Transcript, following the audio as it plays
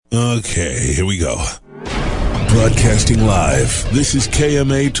Okay, here we go. Broadcasting live, this is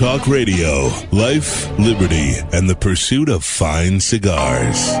KMA Talk Radio. Life, liberty, and the pursuit of fine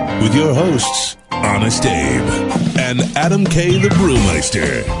cigars. With your hosts, Honest Abe and Adam K. the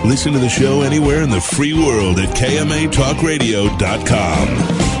Brewmeister. Listen to the show anywhere in the free world at KMATalkRadio.com.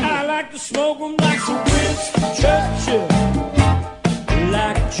 I like to smoke them like some Winston Churchill,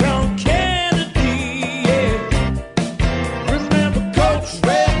 like John Kennedy, yeah. Remember Coach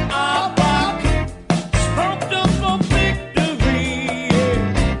Red Auerbach, smoked up for victory,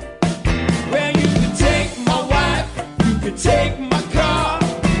 yeah. Well, you can take my wife, you can take my car,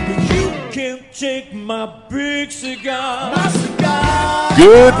 but you can't take my big cigar. My cigar.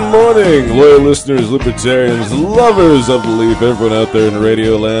 Good morning, loyal listeners, libertarians, lovers of the leaf, everyone out there in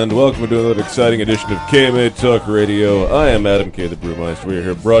radio land. Welcome to another exciting edition of KMA Talk Radio. I am Adam K. the Brewmeister. We are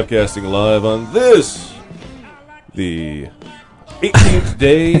here broadcasting live on this, the 18th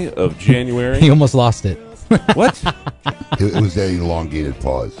day of January. He almost lost it. What? It was that elongated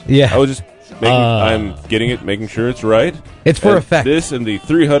pause. Yeah. I was just making, I'm getting it, making sure it's right. It's for And effect. This and the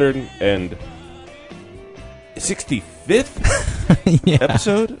 365th Yeah.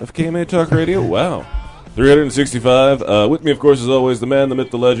 episode of KMA Talk Radio. Wow. 365. With me, of course, as always, the man, the myth,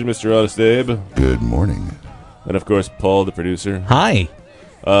 the legend, Mr. Honest Abe. Good morning. And, of course, Paul, the producer. Hi.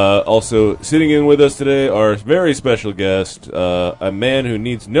 Also, sitting in with us today, our very special guest, a man who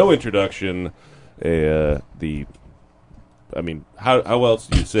needs no introduction, how else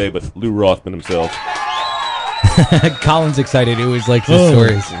do you say, but Lou Rothman himself. Colin's excited. He always likes his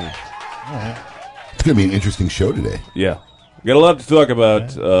stories. It's going to be an interesting show today. Yeah. We got a lot to talk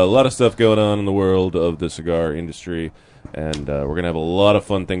about, a lot of stuff going on in the world of the cigar industry, and we're going to have a lot of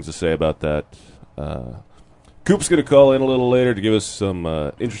fun things to say about that. Coop's going to call in a little later to give us some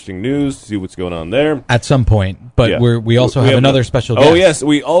interesting news, to see what's going on there. At some point. But Yeah. we also have another special guest. Oh, yes.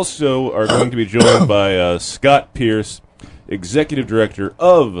 We also are going to be joined by Scott Pierce, Executive Director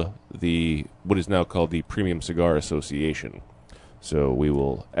of what is now called the Premium Cigar Association. So we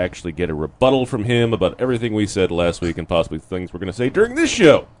will actually get a rebuttal from him about everything we said last week and possibly things we're going to say during this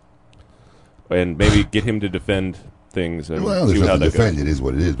show. And maybe get him to defend things and Well, see there's how nothing to that defend. goes. It is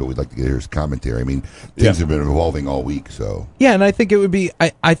what it is, but we'd like to get his commentary. I mean, Yeah. things have been evolving all week, so. Yeah, and I think it would be.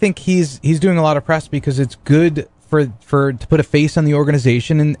 I think he's doing a lot of press because it's good for to put a face on the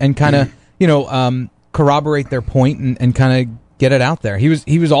organization and kind of corroborate their point and kind of get it out there. He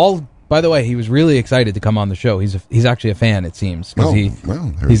was all. By the way, he was really excited to come on the show. He's actually a fan, it seems. 'Cause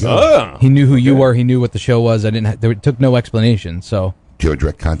There we go. he knew who you were. He knew what the show was. It took no explanation. So Do you have a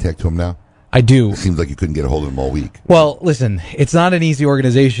direct contact to him now? I do. It seems like you couldn't get a hold of him all week. Well, listen, it's not an easy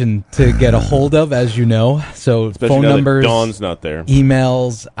organization to get a hold of, as you know. So Especially phone now that numbers, Dawn's not there.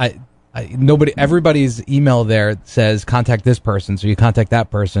 emails. Everybody's email there says contact this person, so you contact that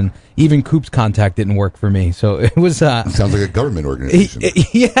person. Even Coop's contact didn't work for me, so it was. It sounds like a government organization.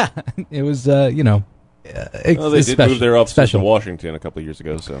 Yeah, it was. Well, they did move their offices to special. Washington a couple of years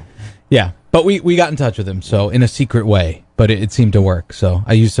ago, so. Yeah, but we got in touch with him, so in a secret way, but it seemed to work. So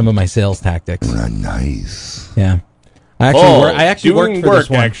I used some of my sales tactics. Nice. Yeah, I actually worked doing for work, this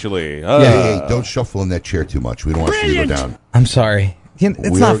one. actually. Hey, don't shuffle in that chair too much. We don't want you to go down. I'm sorry.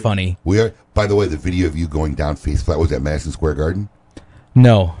 It's not funny. We are. By the way, the video of you going down face flat was at Madison Square Garden.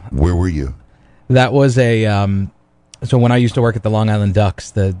 No, Where were you? that was a. So when I used to work at the Long Island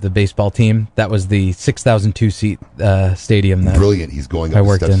Ducks, the baseball team, that was the 6,002 seat stadium. That Brilliant. He's going I up the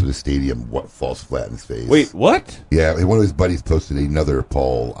worked steps in. of the stadium. What falls flat in his face? Wait, what? Yeah, one of his buddies posted another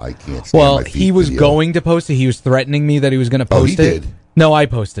Paul. I can't stand Well, my feet he was video. going to post it. He was threatening me that he was going to post he it. did? No, I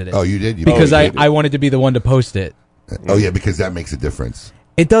posted it. Oh, you did? Because Oh, you did? I wanted to be the one to post it. Oh, yeah, because that makes a difference.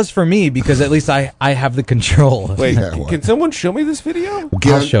 It does for me because at least I have the control. Wait, Yeah, can what? someone show me this video?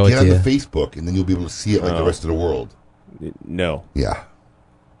 Get I'll on, show it get to on you. the Facebook, and then you'll be able to see it like the rest of the world. No. Yeah.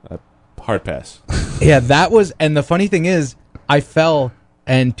 Hard pass. Yeah, that was, and the funny thing is, I fell,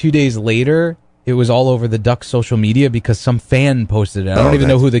 and 2 days later, it was all over the Ducks social media because some fan posted it. I don't even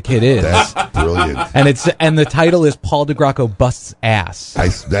know who the kid is. That's brilliant. And the title is Paul DeGracco busts ass.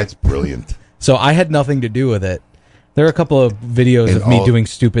 That's brilliant. So I had nothing to do with it. There are a couple of videos And of me all- doing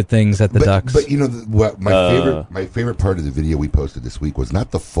stupid things at the Ducks. But you know what? My favorite part of the video we posted this week was not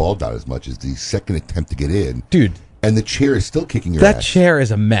the fall down as much as the second attempt to get in. Dude, And the chair is still kicking your that ass. chair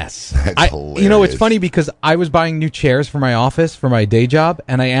is a mess. That's You know, it's hilarious. funny because I was buying new chairs for my office for my day job,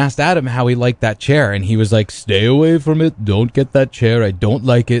 and I asked Adam how he liked that chair, and he was like, "Stay away from it. Don't get that chair. I don't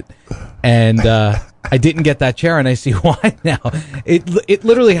like it." And I didn't get that chair, and I see why now. It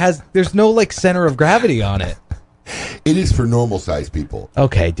literally has. There's no like center of gravity on it. It is for normal sized people.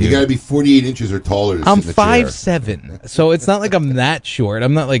 Okay, dude. You got to be 48 inches or taller to I'm sit in the chair. 5'7", so it's not like I'm that short.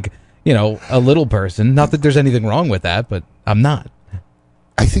 I'm not like, a little person. Not that there's anything wrong with that, but I'm not.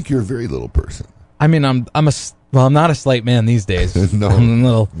 I think you're a very little person. I mean, I'm not a slight man these days. No. I'm a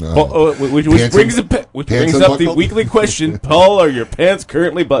little. Well, which brings up the unbuckled? weekly question. Paul, are your pants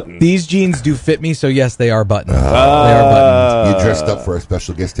currently buttoned? These jeans do fit me, so yes, they are buttoned. They are buttoned. You dressed up for our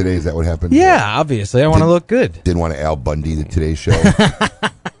special guest today. Is that what happened? Yeah, obviously, I want to look good. Didn't want to Al Bundy the Today Show.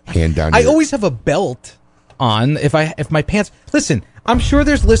 Hand down. I always have a belt on if my pants. Listen, I'm sure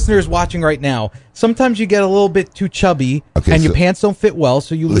there's listeners watching right now. Sometimes you get a little bit too chubby, and your pants don't fit well,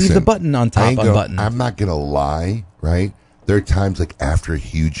 so you leave the button on top unbuttoned. I'm not gonna lie, right? There are times like after a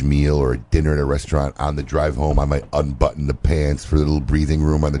huge meal or a dinner at a restaurant on the drive home, I might unbutton the pants for the little breathing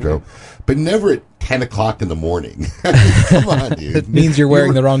room on the drive, but never at 10 o'clock in the morning. Come on, dude. It means you're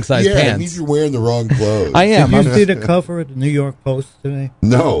wearing the wrong size pants. Yeah, it means you're wearing the wrong clothes. I am. Did you see the cover of the New York Post today?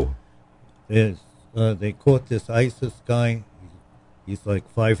 No. They caught this ISIS guy. He's like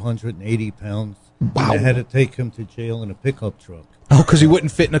 580 pounds. Wow. They had to take him to jail in a pickup truck. Oh, because he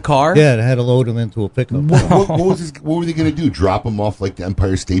wouldn't fit in a car? Yeah, they had to load him into a pickup truck. What were they going to do? Drop him off like the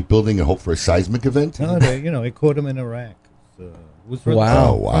Empire State Building and hope for a seismic event? No, they caught him in Iraq. It was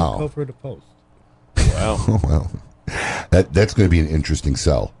Wow. Wow. cover of the Post. Wow. Well, that's going to be an interesting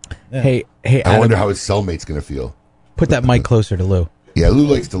cell. Yeah. Hey, I Adam, wonder how his cellmate's going to feel. put that mic closer to Lou. Yeah, Lou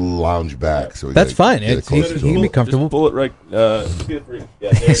likes to lounge back, so we That's gotta fine. get it It's- closer he to him. can be comfortable. Just pull it right. Get it free.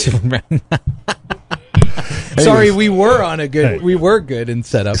 Yeah, there it is. Sorry, we were good in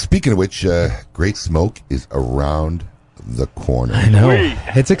setup. Speaking of which, Great Smoke is around the corner. I know.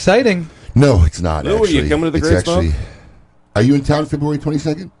 It's exciting. No, it's not. Lou, are actually. you coming to the It's Great Smoke? actually- Are you in town February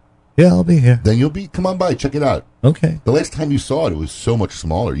 22nd? Yeah, I'll be here. Then come on by, check it out. Okay. The last time you saw it, it was so much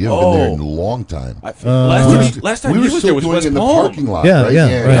smaller. You haven't been there in a long time. Last time we he were was still there was doing West it in the Palm. parking lot, Yeah, right?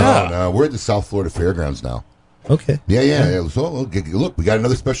 yeah, right. No, we're at the South Florida Fairgrounds now. Okay. Yeah. So look, we got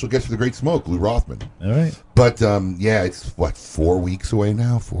another special guest for the Great Smoke, Lou Rothman. All right. But it's 4 weeks away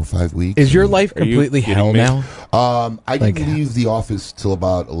now, 4 or 5 weeks. Is your life Are you completely kidding hell me? now? I didn't leave the office till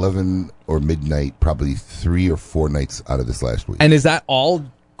about 11 or midnight, probably 3 or 4 nights out of this last week. And is that all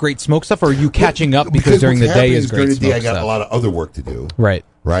Great Smoke stuff, or are you catching up because during the what's day happening is during Great the day, Smoke I got stuff? a lot of other work to do. Right.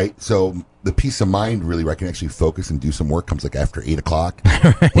 Right? So the peace of mind, really, where I can actually focus and do some work comes like after 8 o'clock.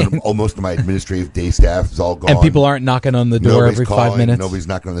 When most of my administrative day staff is all gone. And people aren't knocking on the door Nobody's every calling, 5 minutes. Nobody's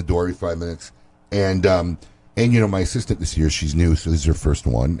knocking on the door every 5 minutes. And my assistant this year, she's new, so this is her first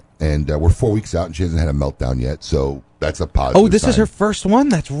one. And we're 4 weeks out, and she hasn't had a meltdown yet. So that's a positive. Oh, this is sign. her first one?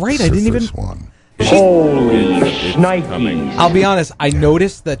 That's right. It's I her didn't even. first one. It's coming. I'll be honest. I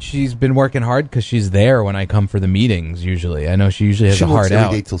noticed that she's been working hard because she's there when I come for the meetings. Usually, I know she usually has She a works hard every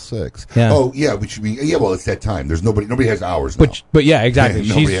out. day till 6. Yeah. Oh, yeah. Well, it's that time. There's nobody has hours now. But yeah, exactly.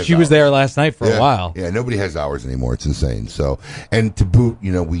 Nobody has She was hours. there last night for a while. Yeah, nobody has hours anymore. It's insane. So, and to boot,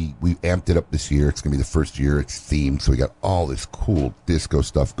 we amped it up this year. It's going to be the first year it's themed. So we got all this cool disco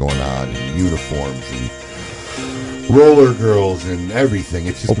stuff going on, and uniforms and roller girls and everything.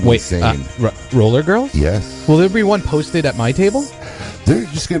 It's just gonna be insane. Roller Girls? Yes. Will there be one posted at my table? They're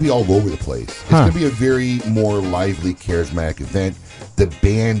just going to be all over the place. It's going to be a very more lively, charismatic event. The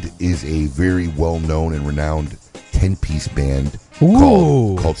band is a very well-known and renowned 10-piece band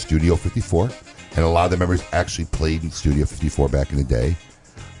called Studio 54. And a lot of the members actually played in Studio 54 back in the day.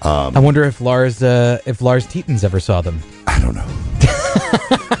 I wonder if Lars Teetons ever saw them. I don't know.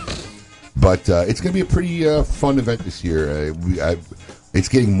 But it's going to be a pretty fun event this year. It's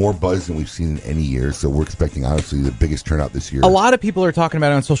getting more buzz than we've seen in any year, so we're expecting, honestly, the biggest turnout this year. A lot of people are talking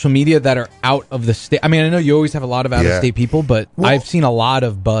about it on social media that are out of the state. I mean, I know you always have a lot of out-of-state people, but I've seen a lot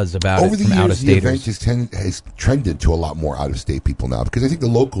of buzz about over it the from years, the out-of-staters. event has trended to a lot more out-of-state people now, because I think the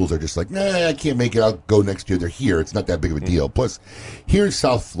locals are just like, nah, I can't make it. I'll go next year. They're here. It's not that big of a deal. Plus, here in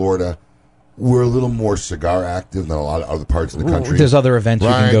South Florida, we're a little more cigar active than a lot of other parts of the country. There's other events you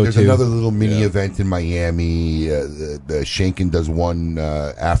can go There's to. another little mini event in Miami. The Shankin does one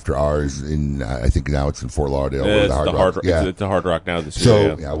after ours in, I think now it's in Fort Lauderdale. It's the Hard the Rock. Hard, Yeah. it's the Hard Rock now this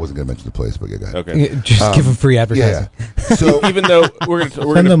So, year. I wasn't going to mention the place, but go ahead. Okay. Just give them free advertising. Yeah. So, Even though we're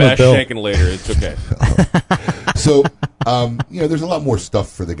gonna them a bash bill. Shankin later, it's okay. So, there's a lot more stuff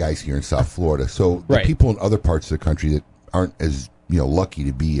for the guys here in South Florida. So the Right. people in other parts of the country that aren't as lucky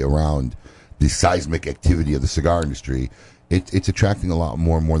to be around the seismic activity of the cigar industry, it's attracting a lot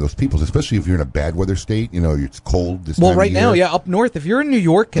more and more of those people, especially if you're in a bad weather state. It's cold this Well, time right of now, year. up north, if you're in New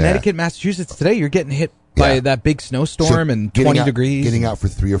York, Connecticut, Massachusetts today, you're getting hit by Yeah. that big snowstorm and getting 20 out- degrees. Getting out for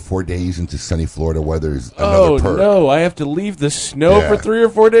 3 or 4 days into sunny Florida weather is another Oh perk. no! I have to leave the snow Yeah. for 3 or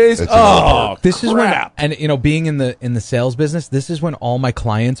 4 days. That's another Oh, perk. This is crap. when, and you know, being in the sales business, this is when all my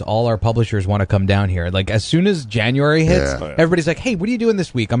clients, all our publishers want to come down here. Like as soon as January hits, Yeah. Oh, yeah. everybody's like, "Hey, what are you doing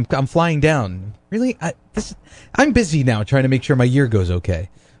this week? I'm flying down." Really? I'm busy now trying to make sure my year goes okay.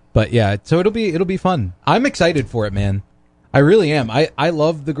 But yeah, so it'll be fun. I'm excited for it, man. I really am. I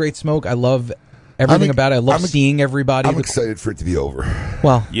love the Great Smoke. I love everything about it. I love seeing everybody. I'm excited for it to be over.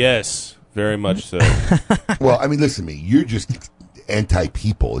 Well, Yes, very much so. Well, I mean, listen to me. You're just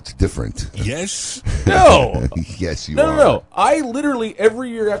anti-people. It's different. Yes. No, Yes, you no, are. no. I literally every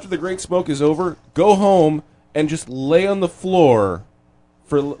year after the Great Smoke is over, go home and just lay on the floor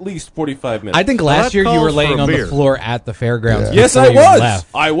for at least 45 minutes. I think that last year you calls were for laying a on the beer. floor at the fairgrounds. Yeah. Yes, before I you was. left.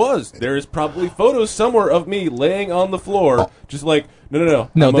 I was. There is probably photos somewhere of me laying on the floor, just like no.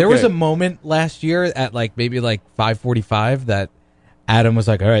 No, I'm there was okay. a moment last year at like maybe like 5:45 that Adam was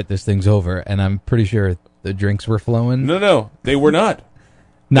like, "All right, this thing's over," and I'm pretty sure the drinks were flowing. No, they were not.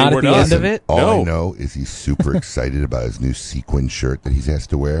 Not were at the not. end of it. All I No. know is he's super excited about his new sequin shirt that he's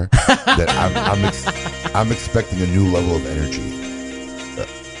asked to wear. That I'm expecting a new level of energy.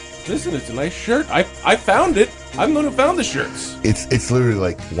 Listen, it's a nice shirt. I found it. I'm the one who found the shirts. It's literally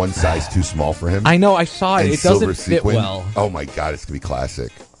like one size too small for him. I know. I saw it. And It silver doesn't fit sequin. well. Oh my god, it's gonna be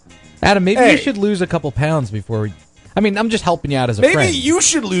classic. Adam, maybe Hey. you should lose a couple pounds before we. I mean, I'm just helping you out as a Maybe friend. you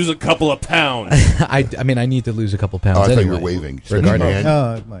should lose a couple of pounds. I mean, I need to lose a couple pounds. Oh, I thought anyway. you were waving. Stretching Regardless. your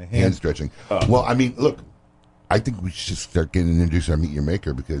hand. My hand. Hand stretching. Well, I mean, look, I think we should start getting introduced to our Meet Your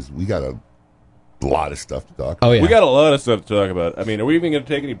Maker because we got a lot of stuff to talk about. Oh yeah. We got a lot of stuff to talk about. I mean, are we even going to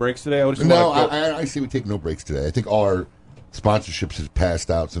take any breaks today? I just No, wanna go- I say we take no breaks today. I think all our sponsorships have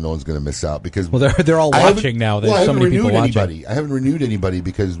passed out, so no one's going to miss out because Well, they're all I haven't- watching now. There's well, I so haven't many people renewed watching. anybody. I haven't renewed anybody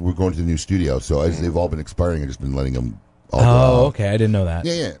because we're going to the new studio. So as they've all been expiring, I've just been letting them all go Oh, out. okay. I didn't know that.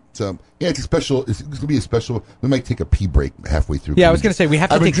 Yeah. So yeah, it's a special. It's going to be a special. We might take a pee break halfway through. Yeah, I was gonna say, we have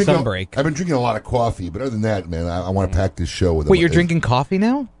to I've been take drinking some a- break. I've been drinking a lot of coffee, but other than that, man, I want to pack this show with. Wait, you're drinking coffee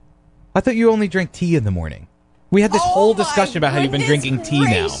now? I thought you only drink tea in the morning. We had this whole discussion about how you've been drinking tea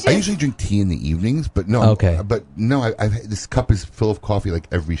now. I usually drink tea in the evenings, but no. Okay. But no, I've had, this cup is full of coffee like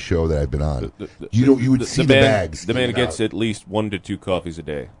every show that I've been on. You would see the man, bags. The in man and gets out. at least 1 to 2 coffees a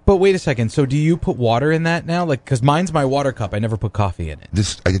day. But wait a second. So do you put water in that now? Like, because mine's my water cup. I never put coffee in it.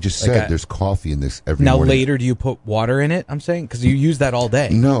 This I just said. Like There's coffee in this every Now morning. later, do you put water in it? I'm saying because you use that all day.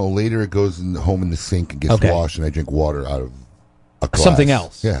 No, later it goes home in the sink and gets Okay. washed, and I drink water out of a glass. Something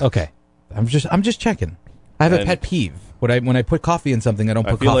else. Yeah. Okay. I'm just checking. I have a And- pet peeve. When I put coffee in something, I don't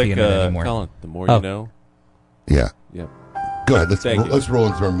I put feel coffee like, in it anymore. Colin, the more Oh. you know. Yeah. Yeah. Go ahead. Thank you. Let's roll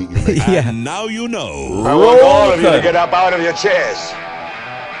into our Meet Your Maker. Yeah. And now you know. I want all of you to cut. get up out of your chairs.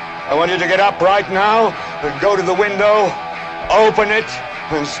 I want you to get up right now and go to the window, open it,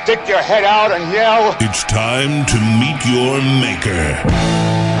 and stick your head out and yell. It's time to meet your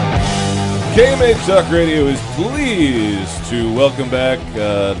maker. KMA Talk Radio is pleased to welcome back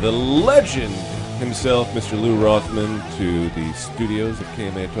the legend himself, Mr. Lou Rothman, to the studios of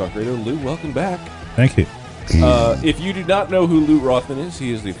KMA Talk Radio. Lou, welcome back. Thank you. If you do not know who Lou Rothman is,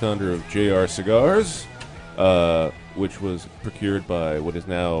 he is the founder of JR Cigars, which was procured by what is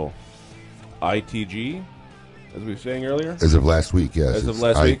now ITG, as we were saying earlier. As of last week, yes. As of it's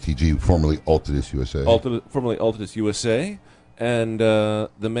last week. ITG, formerly Altadis USA. Formerly Altus USA, and the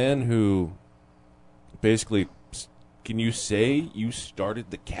man who basically, can you say you started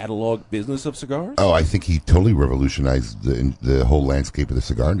the catalog business of cigars? Oh, I think he totally revolutionized the whole landscape of the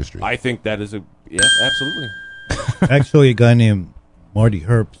cigar industry. I think that is absolutely. Actually, a guy named Marty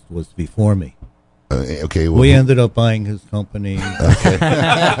Herbst was before me. Okay, well, We ended up buying his company.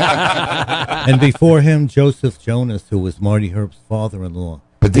 And before him, Joseph Jonas, who was Marty Herbst's father-in-law.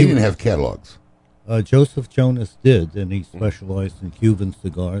 but they didn't have catalogs. Joseph Jonas did, and he specialized in Cuban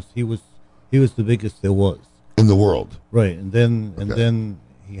cigars. He was the biggest there was. In the world. Right, and then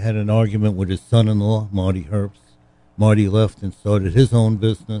he had an argument with his son-in-law, Marty Herbst. Marty left and started his own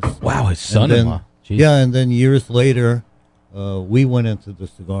business. Wow, his And then- son-in-law. Jeez. Yeah, and then years later, we went into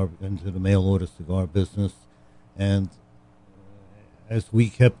the mail order cigar business, and as we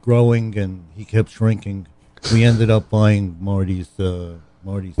kept growing and he kept shrinking, we ended up buying Marty's. What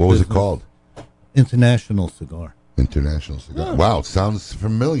was it business. called? International Cigar. International Cigar. Wow, sounds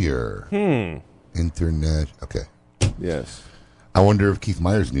familiar. Hmm. International. Okay. Yes. I wonder if Keith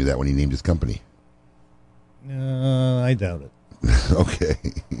Myers knew that when he named his company. I doubt it. Okay.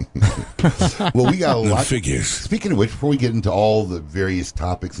 Well, we got a The lot. figures. Speaking of which, before we get into all the various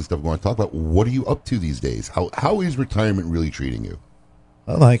topics and stuff we want to talk about, what are you up to these days? How is retirement really treating you?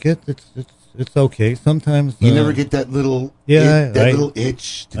 I like it. It's it's okay. Sometimes You never get that little little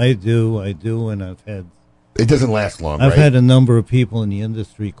itch. I do, and I've had. It doesn't last long. I've right? had a number of people in the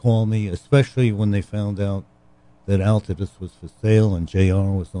industry call me, especially when they found out that Altadis was for sale and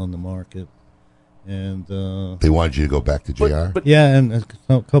JR was on the market, and they wanted you to go back to JR. But yeah, and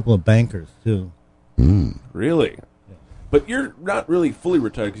a couple of bankers too. really, but you're not really fully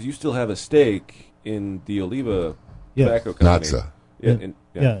retired because you still have a stake in the Oliva Tobacco Company. NATSA.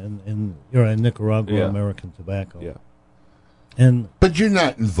 And you're in Nicaragua Yeah. American Tobacco. Yeah. And But you're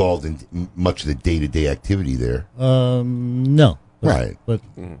not involved in much of the day-to-day activity there. no, Right. But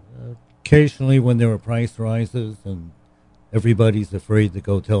occasionally, when there are price rises and everybody's afraid to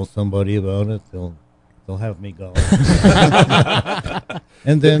go tell somebody about it, they'll have me go.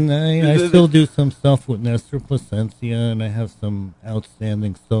 And then I still do some stuff with Nestor Plasencia, and I have some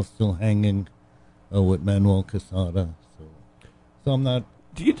outstanding stuff still hanging with Manuel Quesada. So I'm not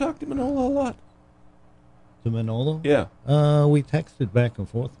Do you talk to Manolo a lot? to Manolo. Yeah. We texted back and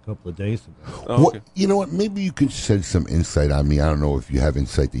forth a couple of days ago. Oh, okay. What, you know what? Maybe you could shed some insight on me. I don't know if you have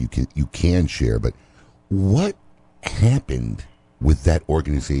insight that you can share, but what happened with that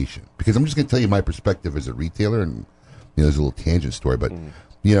organization? Because I'm just going to tell you my perspective as a retailer, and there's a little tangent story, but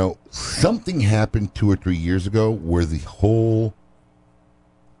something happened 2 or 3 years ago where the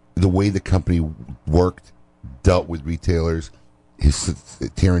way the company worked, dealt with retailers,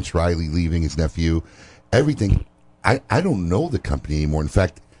 Terrence Riley leaving, his nephew, everything. I don't know the company anymore. In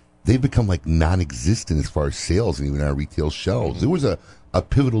fact, they've become like non-existent as far as sales and even our retail shelves. There was a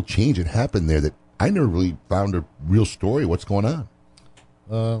pivotal change that happened there that I never really found a real story. What's going on?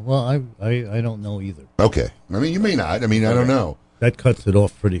 Well, I don't know either. Okay. I mean, you may not. I mean, I don't know. That cuts it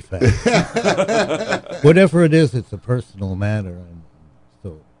off pretty fast. Whatever it is, it's a personal matter. And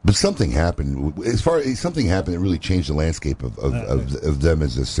so, But something happened. Something happened that really changed the landscape of them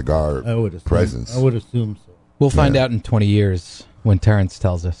as a cigar I would assume, presence. I would assume so. We'll find out in 20 years when Terrence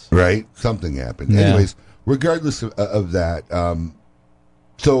tells us. Right? Something happened. Yeah. Anyways, regardless of that,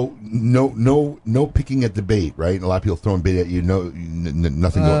 so no picking at the bait, right? A lot of people throwing bait at you.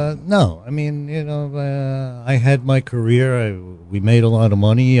 Nothing going. No, I mean, I had my career. We made a lot of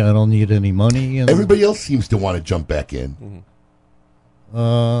money. I don't need any money. And, Everybody else seems to want to jump back in.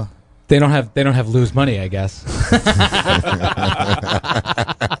 They don't have lose money, I guess.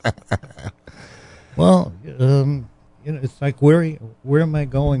 Well, it's like where am I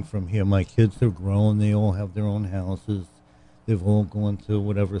going from here? My kids are grown. They all have their own houses. They've all gone to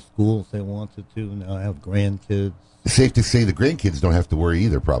whatever schools they wanted to. Now I have grandkids. Safe to say the grandkids don't have to worry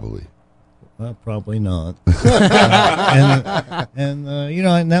either, probably. Well, probably not. and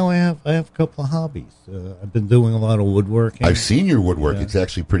now I have a couple of hobbies. I've been doing a lot of woodworking. I've seen your woodwork. Yeah. It's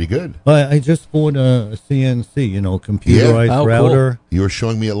actually pretty good. I just bought a CNC, computerized Yeah. Oh, cool. router. You were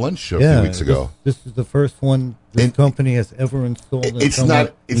showing me at lunch a Yeah, few weeks ago. This is the first one this And- company has ever installed in It's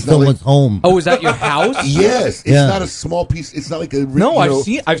not someone's like- home. Oh, is that your house? Yes, it's Yeah. not a small piece. It's not like a No,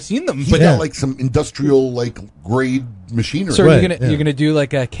 I've seen them. He's But got like some industrial grade machinery. so Right, you're gonna do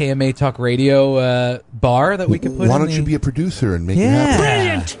like a KMA Talk Radio bar that we could put. Why in don't you the- be a producer and make it happen?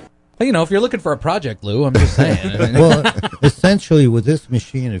 Brilliant. Well, if you're looking for a project, Lou, I'm just saying. I mean, Well, essentially, with this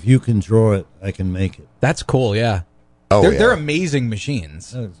machine, if you can draw it, I can make it. that's cool. Yeah. Oh, They're yeah. amazing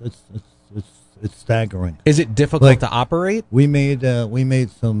machines. It's staggering. Is it difficult Like- to operate? We made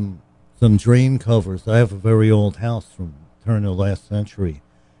some drain covers. I have a very old house from turn of last century,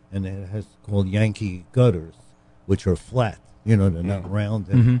 and it has called Yankee gutters, which are flat. They're not round.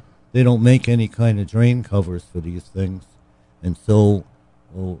 And they don't make any kind of drain covers for these things, and so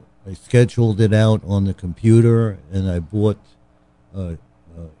I scheduled it out on the computer, and I bought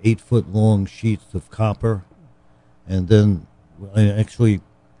 8-foot long sheets of copper, and then I actually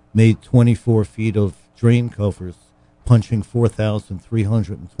made 24 feet of drain covers, punching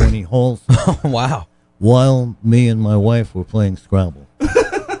 4,320 holes Wow. while me and my wife were playing Scrabble. So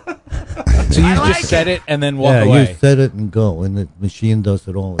you just set it and then walk yeah, away. you set it and go, and the machine does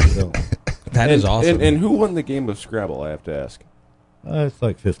it all itself. That is awesome. And who won the game of Scrabble, I have to ask? It's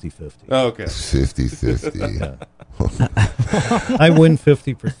like 50-50. Oh, okay. 50-50. I win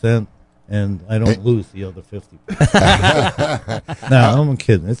 50%, and I don't lose the other 50%. No, I'm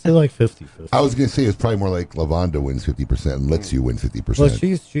kidding. It's like 50-50. I was going to say it's probably more like Lavonda wins 50% and lets you win 50%. Well,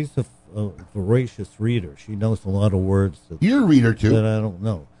 she's a voracious reader. She knows a lot of words that You're a reader, too. I don't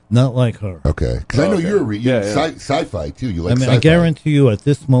know. Not like her. Okay. Because I know Okay. you're a reader. Yeah, yeah. Sci-fi, too. You like I mean, sci-fi. I guarantee you, at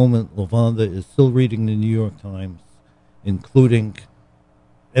this moment, Lavonda is still reading the New York Times, including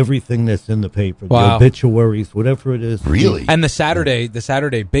everything that's in the paper, Wow. the obituaries, whatever it is. Really? And the Saturday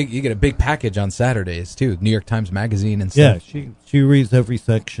big, you get a big package on Saturdays too. New York Times Magazine and Yeah, stuff. she reads every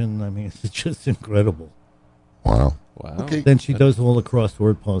section. I mean, it's just incredible. Wow. Wow. Okay. Then she does all the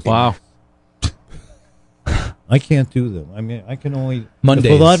crossword puzzles. Wow. I can't do them. I mean, I can only Mondays.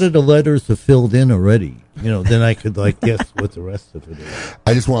 If a lot of the letters are filled in already, then I could guess what the rest of it is.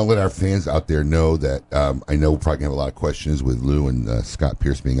 I just want to let our fans out there know that I know we're probably going to have a lot of questions with Lou and Scott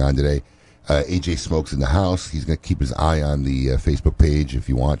Pierce being on today. AJ Smoke's in the house. He's going to keep his eye on the Facebook page. If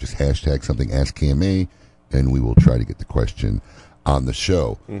you want, just hashtag something Ask KMA, and we will try to get the question on the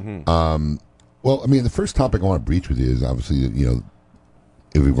show. Well, I mean, the first topic I want to breach with you is obviously,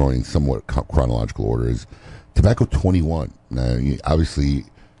 if we're going in somewhat chronological order, is Tobacco 21. Now, obviously,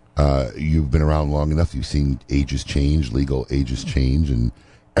 you've been around long enough. You've seen ages change, legal ages change, and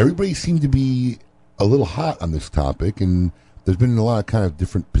everybody seemed to be a little hot on this topic, and there's been a lot of kind of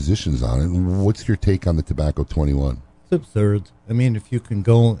different positions on it. What's your take on the Tobacco 21? It's absurd. I mean, if you can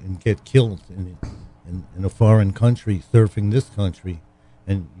go and get killed in a foreign country, surfing this country,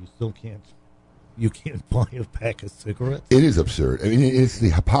 and you still can't buy a pack of cigarettes. It is absurd. I mean, it's the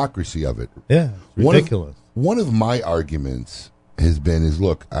hypocrisy of it. Yeah, it's ridiculous. One of my arguments is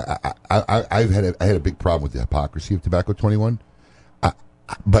look, I had a big problem with the hypocrisy of Tobacco 21,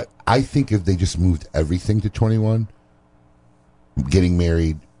 but I think if they just moved everything to 21, getting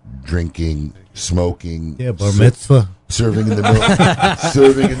married, drinking, smoking, Yeah, bar mitzvah. serving in the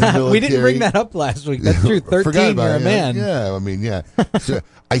military. We didn't bring that up last week. That's true. 13, you're a man. Yeah, I mean, yeah. So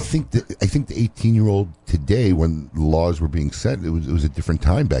I think the 18-year-old today, when laws were being set, it was a different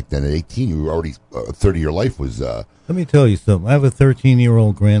time back then. At 18, you were already 30. Your life was. Let me tell you something. I have a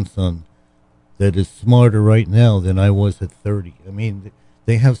 13-year-old grandson that is smarter right now than I was at 30. I mean,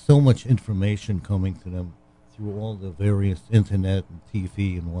 they have so much information coming to them through all the various internet and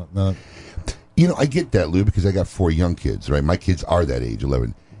TV and whatnot. I get that, Lou, because I got 4 young kids, right? My kids are that age,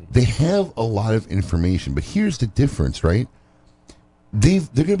 11. They have a lot of information, but here's the difference, right? They're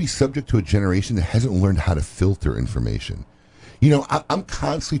going to be subject to a generation that hasn't learned how to filter information. I'm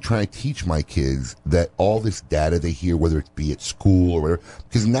constantly trying to teach my kids that all this data they hear, whether it be at school or whatever,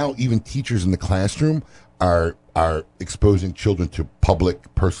 because now even teachers in the classroom are exposing children to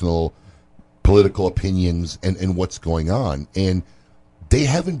public, personal, political opinions and what's going on. And they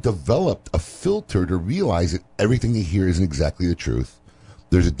haven't developed a filter to realize that everything they hear isn't exactly the truth.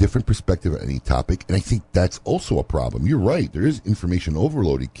 There's a different perspective on any topic, and I think that's also a problem. You're right. There is information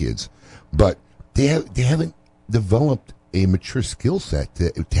overloaded kids, but they haven't developed a mature skill set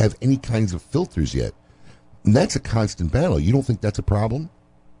to have any kinds of filters yet. And that's a constant battle. You don't think that's a problem?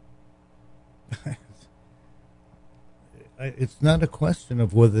 It's not a question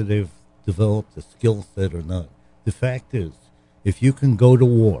of whether they've developed a skill set or not. The fact is, if you can go to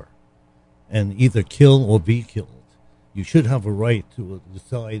war and either kill or be killed, you should have a right to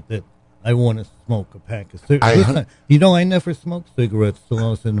decide that I want to smoke a pack of cigarettes. I never smoked cigarettes till I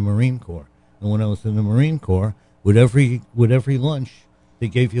was in the Marine Corps. And when I was in the Marine Corps, with every lunch, they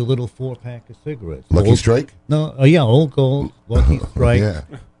gave you a little 4-pack of cigarettes. Lucky Strike? No, Old Gold, Lucky Strike, Yeah.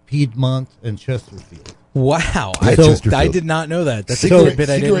 Piedmont, and Chesterfield. Wow. Yeah, Chesterfield. I did not know that. That's a Cigarettes bit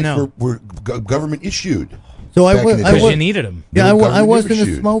I didn't know. were government issued. So Back in the day. Because you needed them. Yeah, They were I wasn't a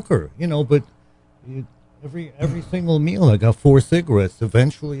government smoker, but every single meal I got 4 cigarettes.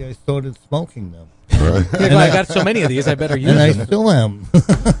 Eventually, I started smoking them, Yeah, I got so many of these, I better use and I them. still am.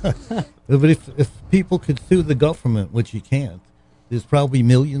 But if people could sue the government, which you can't, there's probably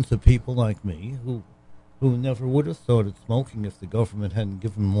millions of people like me who never would have started smoking if the government hadn't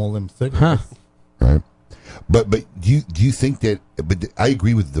given them all them cigarettes. Right. But do you think that? But I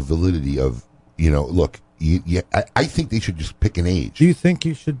agree with the validity of look. I think they should just pick an age. Do you think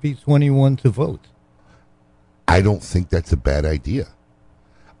you should be 21 to vote? I don't think that's a bad idea.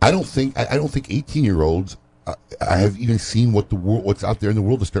 I don't think 18-year-olds I have even seen what's out there in the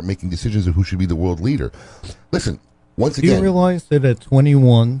world to start making decisions of who should be the world leader. Listen, once Do you again, realize that at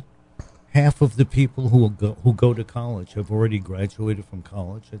 21, half of the people who go to college have already graduated from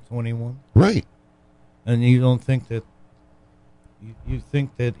college at 21? right? And you don't think that you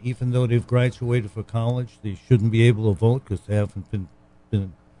think that even though they've graduated from college, they shouldn't be able to vote because they haven't been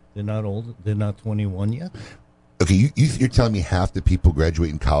they're not old, they're not 21 yet? Okay, you're telling me half the people graduate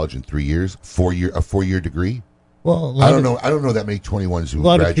in college in 3 years, a 4-year degree? Well, I don't know that many 21s who A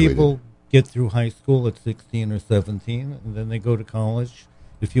lot graduated. of people get through high school at 16 or 17, and then they go to college.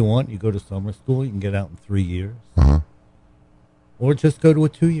 If you want, you go to summer school. You can get out in 3 years. Uh-huh. Or just go to a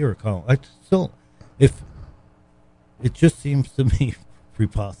 2-year college. If it just seems to me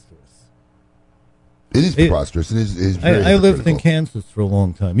preposterous It is preposterous. It is very I lived in hypocritical. Kansas for a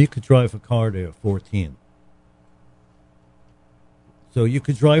long time. You could drive a car there at 14. So you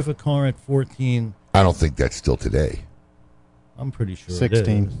could drive a car at 14. I don't think that's still today. I'm pretty sure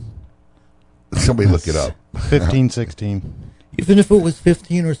 16. it is. Somebody look it up. 15, 16. Even if it was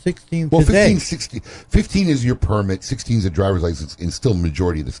 15 or 16 Well, today. 15 is your permit. 16 is a driver's license in still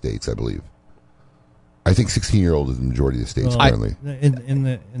majority of the states, I believe. I think 16-year-old is the majority of the states currently.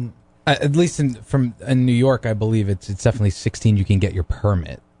 At least in New York, I believe it's definitely 16. You can get your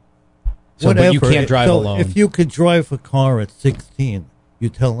permit. So, Whatever. but you can't drive So alone. If you could drive a car at 16, you're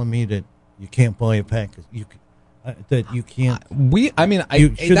telling me that you can't buy a package. That you can't. You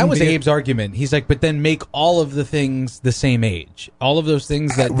that shouldn't was be- Abe's argument. He's like, but then make all of the things the same age. All of those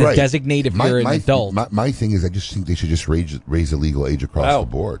things that Right. designate if you're an adult. My thing is, I just think they should just raise the legal age across Wow. the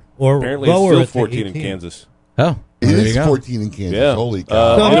board. Or Apparently, it's lower still it to 14 in 18. Kansas. Oh, It there you is go. 14 in Kansas. Yeah. Holy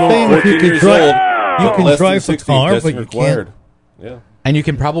cow. So I'm Minimum saying if you 14 could years drive- old, you but can less than drive a 16 car, testing but you required. Yeah. And you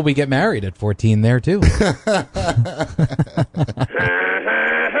can probably get married at 14 there too.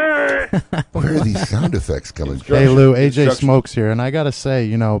 Where are these sound effects coming from? Hey, Lou, AJ Construction. Smokes here, and I got to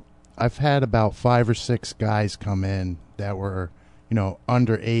say, I've had about 5 or 6 guys come in that were,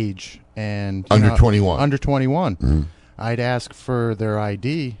 underage and Under 21. Under 21. Mm-hmm. I'd ask for their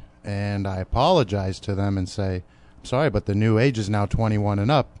ID, and I apologize to them and say, I'm sorry, but the new age is now 21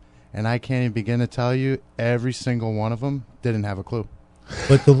 and up. And I can't even begin to tell you, every single one of them didn't have a clue.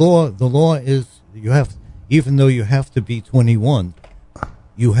 But the law is even though you have to be 21,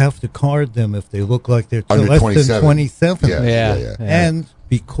 you have to card them if they look like they're Under less 27. than 27. Yeah. And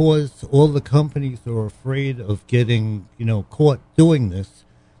because all the companies are afraid of getting, caught doing this,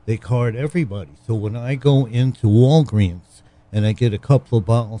 they card everybody. So when I go into Walgreens and I get a couple of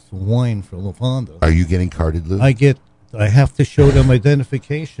bottles of wine for LaFonda, Are you getting carded, Lou? I have to show them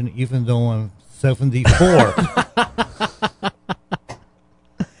identification even though I'm 74.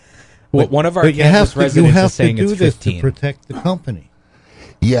 Well, one of our But Kansas you residents have is saying to do it's this 15. to protect the company.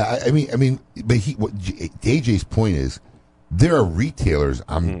 Yeah, I mean, but AJ's point is, there are retailers,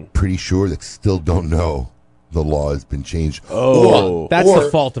 I'm pretty sure, that still don't know the law has been changed. Oh. That's or- the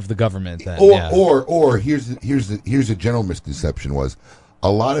fault of the government then. Or, yeah. or here's a general misconception was,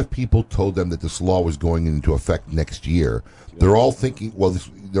 a lot of people told them that this law was going into effect next year. They're all thinking, when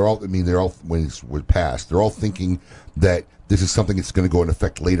it was passed, they're all thinking that this is something that's going to go into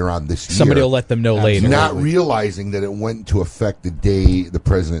effect later on this year. Somebody will let them know later. Not realizing that it went into effect the day the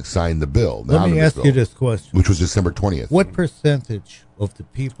president signed the bill. the Let me omnibus ask bill, you this question. which was December 20th. What percentage of the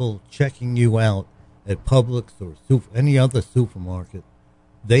people checking you out at Publix or any other supermarket,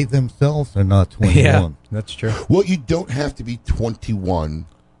 they themselves are not 21? Yeah, that's true. Well, you don't have to be 21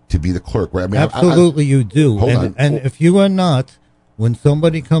 to be the clerk, right? I mean, Absolutely, you do. Hold on. And if you are not, when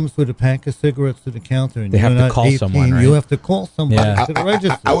somebody comes with a pack of cigarettes to the counter and They you're have to not call 18, someone, right? you have to call somebody Yeah. to the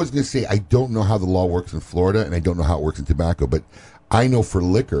register. I was going to say, I don't know how the law works in Florida, and I don't know how it works in tobacco, but I know for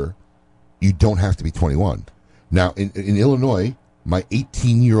liquor, you don't have to be 21. Now, in Illinois, my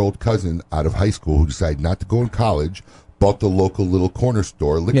 18-year-old cousin out of high school who decided not to go in college bought the local little corner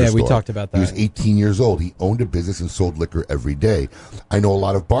store, liquor Yeah, store. we talked about that. He was 18 years old. He owned a business and sold liquor every day. I know a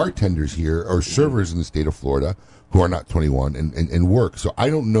lot of bartenders here or servers in the state of Florida who are not 21 and work. So I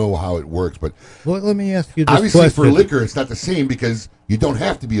don't know how it works, but Well, let me ask you this obviously question. for liquor, it's not the same because you don't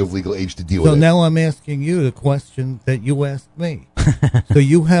have to be of legal age to deal So with it. now I'm asking you the question that you asked me. So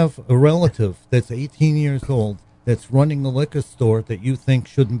you have a relative that's 18 years old that's running a liquor store that you think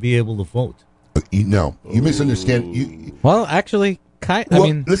shouldn't be able to vote. No, you misunderstand. Well, actually,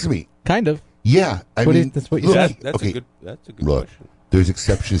 Listen to me. kind of. Yeah, I mean, that's what you look, said. That's okay, a good look, question. there's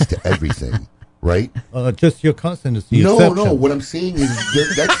exceptions to everything, right? Just your cousin is the No, exception. no. What I'm saying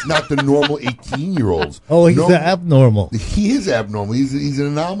is that's not the normal 18-year-olds. Oh, he's No, abnormal. He is abnormal. He's an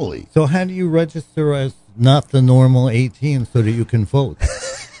anomaly. So how do you register as not the normal 18 so that you can vote?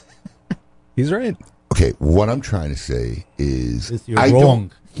 He's right. Okay, what I'm trying to say is You're I wrong.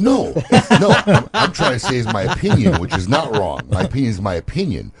 don't. No. I'm trying to say is my opinion, which is not wrong. My opinion is my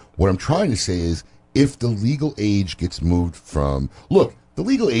opinion. What I'm trying to say is if the legal age gets moved from the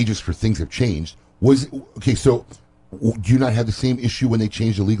legal ages for things have changed. So do you not have the same issue when they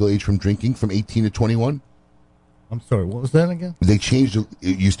changed the legal age from drinking from 18 to 21? I'm sorry, what was that again? They changed it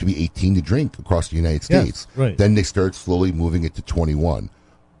used to be 18 to drink across the United Yes, States. right. Then they started slowly moving it to 21.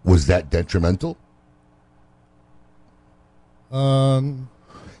 Was that detrimental?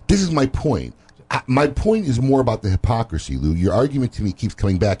 This is my point. My point is more about the hypocrisy, Lou. Your argument to me keeps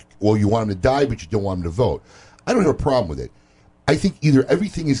coming back, well, you want him to die, but you don't want him to vote. I don't have a problem with it. I think either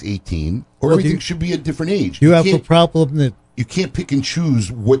everything is 18 or everything should be a different age. You have a can't- problem that you can't pick and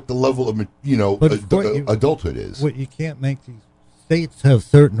choose what the level of But adulthood is. What you can't make these states have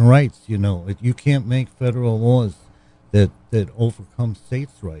certain rights. You can't make federal laws that overcome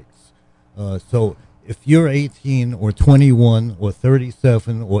states' rights. So if you're 18 or 21 or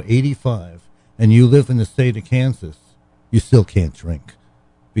 37 or 85 and you live in the state of Kansas, you still can't drink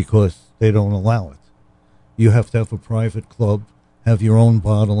because they don't allow it. You have to have a private club, have your own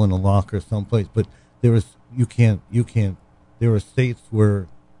bottle in a locker someplace. But there are states where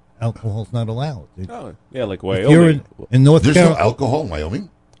alcohol's not allowed. Like If Wyoming. you're in North There's no Carolina, alcohol in Wyoming.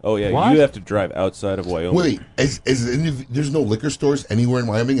 Oh yeah, What? you have to drive outside of Wyoming. Wait, there's no liquor stores anywhere in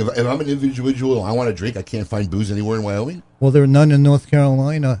Wyoming. If I'm an individual and I want to drink, I can't find booze anywhere in Wyoming. well, there are none in North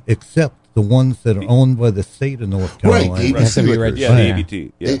Carolina except the ones that are owned by the state of North Carolina. Right, the Has to ABC be liquors. Yeah, the Yeah.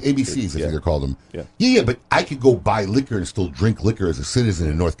 ABT. Yeah. ABCs, I think they're called them. Yeah. Yeah, but I could go buy liquor and still drink liquor as a citizen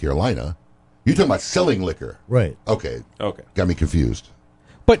in North Carolina. You're talking about selling liquor. Right. Okay, Okay. got me confused.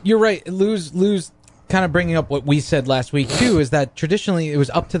 But you're right. Lou's kind of bringing up what we said last week too, is that traditionally it was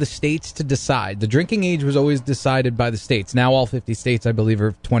up to the states to decide. The drinking age was always decided by the states. Now all 50 states, I believe,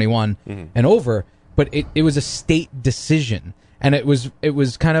 are 21 and over. But it was a state decision, and it was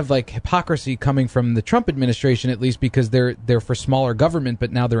kind of like hypocrisy coming from the Trump administration, at least because they're for smaller government,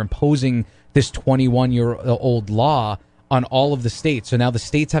 but now they're imposing this 21-year-old law on all of the states. So now the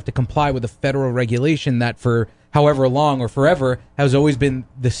states have to comply with a federal regulation that for however long or forever has always been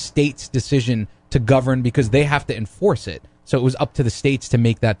the state's decision to govern because they have to enforce it. So it was up to the states to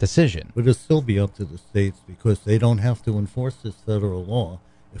make that decision. But it'll still be up to the states because they don't have to enforce this federal law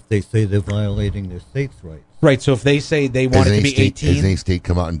if they say they're violating their state's rights. Right. So if they say they want it to be 18, Has any state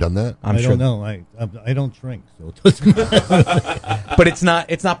come out and done that? I'm I sure. don't know. I don't drink, so it doesn't matter. But it's not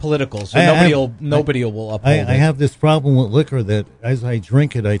political, so nobody will uphold it. I have this problem with liquor that as I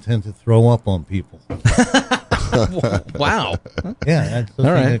drink it, I tend to throw up on people. Wow. Yeah, that All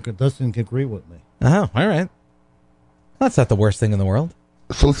right. doesn't agree with me. Oh, all right. That's not the worst thing in the world.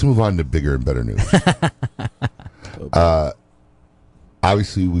 So let's move on to bigger and better news.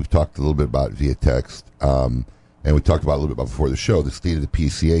 Obviously, we've talked a little bit about via text, and we talked about a little bit about before the show, the state of the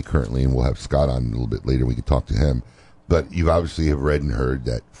PCA currently, and we'll have Scott on a little bit later. We can talk to him. But you obviously have read and heard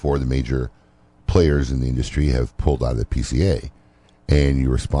that four of the major players in the industry have pulled out of the PCA. And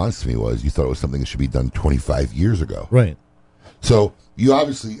your response to me was you thought it was something that should be done 25 years ago. Right. So you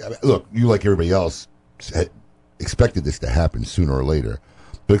obviously, look, you like everybody else had expected this to happen sooner or later.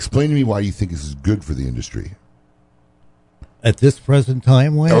 But explain to me why you think this is good for the industry. At this present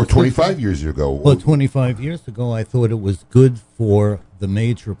time, why? Or 25 years ago. Well, 25 years ago, I thought it was good for the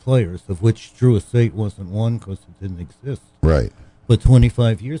major players, of which Drew Estate wasn't one because it didn't exist. Right. But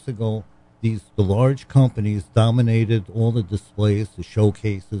 25 years ago, the large companies dominated all the displays, the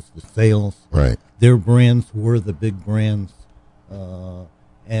showcases, the sales. Right. Their brands were the big brands.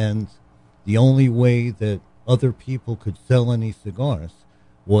 And the only way that other people could sell any cigars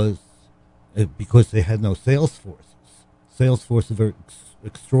was because they had no sales forces. Sales forces are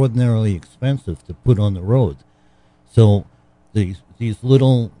extraordinarily expensive to put on the road. So these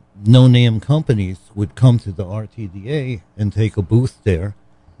little no-name companies would come to the RTDA and take a booth there,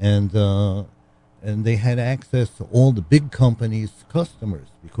 and they had access to all the big companies' customers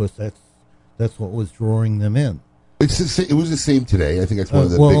because that's what was drawing them in. It was the same today. I think that's one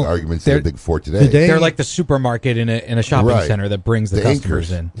of the well, big arguments that the big four today. today- They're like the supermarket in a shopping Right. center that brings the The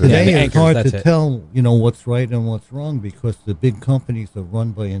customers anchors. in. Today the it's anchors, hard that's to it. tell, what's right and what's wrong because the big companies are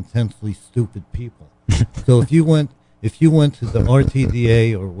run by intensely stupid people. So if you went to the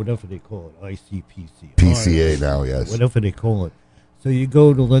RTDA or whatever they call it, ICPC, PCA now, yes. whatever they call it. So you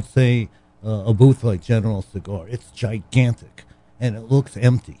go to, let's say, a booth like General Cigar. It's gigantic and it looks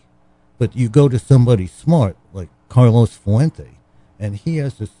empty. But you go to somebody smart like Carlos Fuente, and he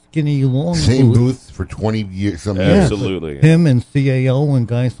has a skinny long Same booth for 20 years. Some years. Absolutely. Him and CAO and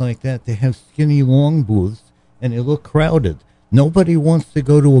guys like that, they have skinny long booths and they look crowded. Nobody wants to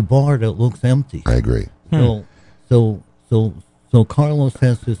go to a bar that looks empty. I agree. So Carlos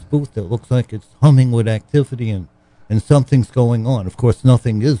has this booth that looks like it's humming with activity and something's going on. Of course,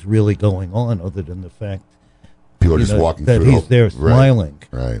 nothing is really going on other than the fact People are just walking that through. he's there Right. smiling.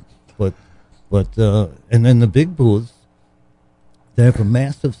 Right. But and then the big booths, they have a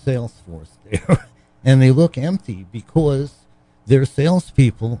massive sales force there, and they look empty because their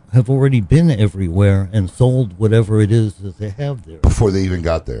salespeople have already been everywhere and sold whatever it is that they have there. Before they even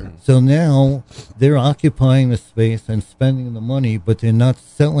got there. So now they're occupying the space and spending the money, but they're not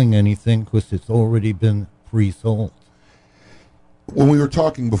selling anything because it's already been pre-sold. When we were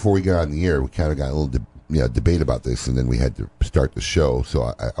talking before we got on the air, we kind of got a little debate about this, and then we had to start the show.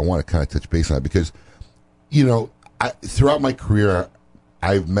 So I want to kind of touch base on it because, throughout my career,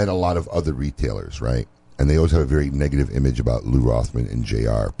 I've met a lot of other retailers, right? And they always have a very negative image about Lou Rothman and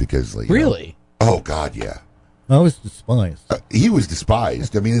JR because, like, Really? Oh God, yeah. I was despised. He was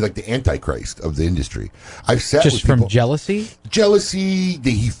despised. I mean, like the Antichrist of the industry. I've sat Just with people, from jealousy? jealousy.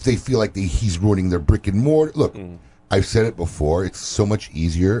 They feel like he's ruining their brick and mortar. Look, I've said it before. It's so much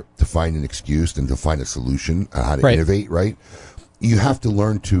easier to find an excuse than to find a solution on how to Right. innovate. Right? You have to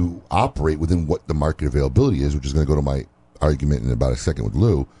learn to operate within what the market availability is, which is going to go to my argument in about a second with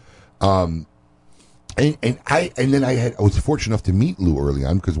Lou. And then I was fortunate enough to meet Lou early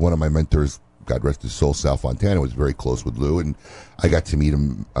on because one of my mentors, God rest his soul, Sal Fontana, was very close with Lou, and I got to meet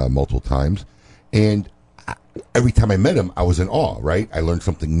him multiple times. And every time I met him, I was in awe, right? I learned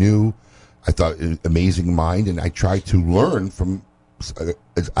something new. I thought an amazing mind, and I tried to learn from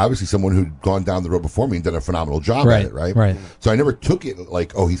obviously someone who'd gone down the road before me and done a phenomenal job at it, right? Right. So I never took it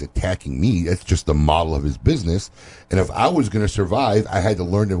like, oh, he's attacking me. That's just the model of his business. And if I was going to survive, I had to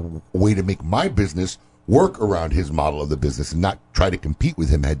learn a way to make my business work around his model of the business and not try to compete with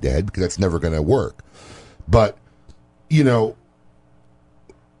him head to head because that's never going to work. But, you know,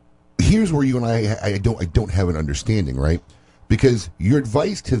 here's where you and I don't have an understanding, right? Because your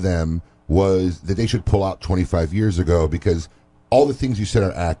advice to them was that they should pull out 25 years ago because all the things you said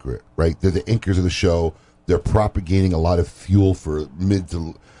are accurate, right? They're the anchors of the show. They're propagating a lot of fuel for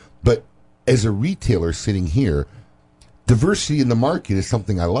but as a retailer sitting here, diversity in the market is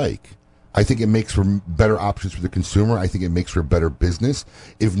something I like. I think it makes for better options for the consumer. I think it makes for better business.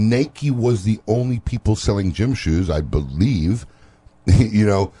 If Nike was the only people selling gym shoes, I believe, you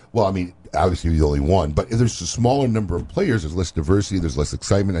know, well, I mean, obviously the only one, but if there's a smaller number of players, there's less diversity, there's less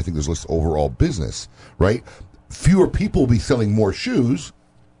excitement. I think there's less overall business, right? Fewer people will be selling more shoes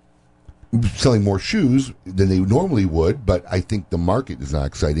than they normally would, but I think the market is not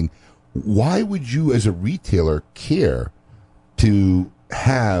exciting. Why would you, as a retailer, care to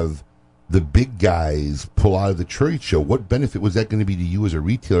have the big guys pull out of the trade show? What benefit was that going to be to you as a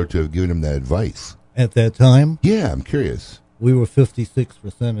retailer to have given him that advice? At that time, Yeah, I'm curious. we were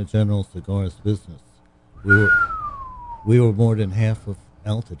 56% of General Cigars business. We were more than half of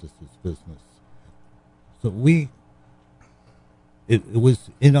Altadis's business. So it was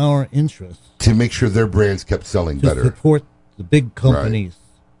in our interest To make sure their brands kept selling to better. support the big companies.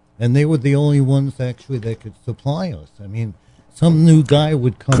 And they were the only ones actually that could supply us. I mean, some new guy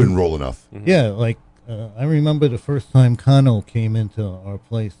would come. Couldn't roll enough. Yeah, like I remember the first time Kano came into our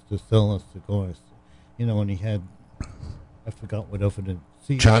place to sell us cigars. You know, and he had, I forgot whatever the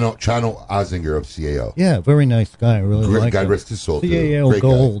Chano Ozinger of CAO. Yeah, very nice guy. I really Great, like God him. rest his soul, too. CAO Great guy.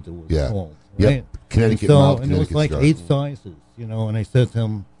 Gold, it was Yeah. called. Yep. Right? Connecticut and mild, and it was Connecticut like cigars. 8 sizes, you know, and I said to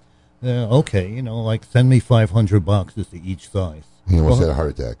him, okay, you know, like send me 500 boxes to each size. He almost Well, had a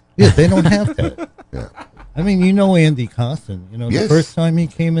heart attack. Yeah, they don't have that. Yeah. I mean, you know Andy Costin. You know, Yes. the first time he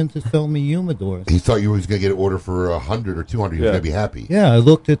came in to sell me humidors. He thought you was going to get an order for 100 or 200. He was Yeah. going to be happy. Yeah, I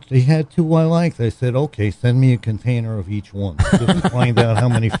looked at, he had 2 I liked. I said, okay, send me a container of each one. Just to find out how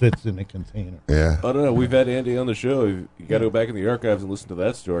many fits in a container. Yeah. I don't know. We've had Andy on the show. You got to go back in the archives and listen to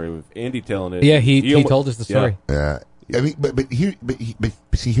that story with Andy telling it. Yeah, he almo- told us the story. Yeah. I mean, but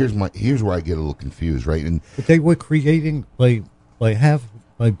see, here's where I get a little confused, right? And But they were creating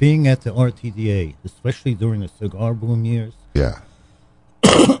by being at the RTDA, especially during the cigar boom years. yeah,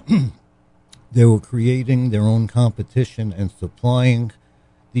 They were creating their own competition and supplying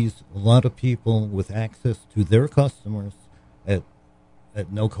a lot of people with access to their customers at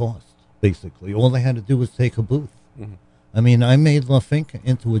no cost. Basically, all they had to do was take a booth. Mm-hmm. I mean, I made La Finca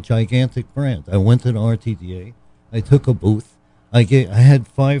into a gigantic brand. I went to the RTDA. I took a booth. I had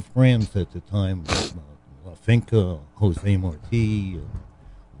 5 brands at the time: La Finca, Jose Marti,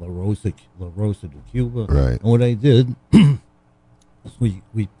 La Rosa de Cuba. Right. And what I did is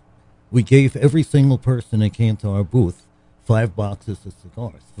we gave every single person that came to our booth 5 boxes of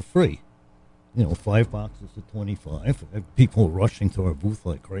cigars for free. You know, 5 boxes of 25. People were rushing to our booth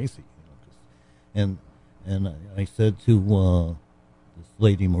like crazy. You know, and I said to this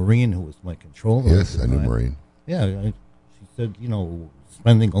lady Maureen, who was my controller. yes, at I the knew time, Maureen. Yeah, she said, you know,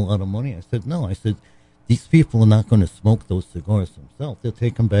 spending a lot of money. I said, no. I said, these people are not going to smoke those cigars themselves. They'll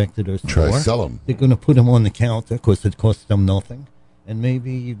take them back to their Try store. to sell them. They're going to put them on the counter because it costs them nothing. And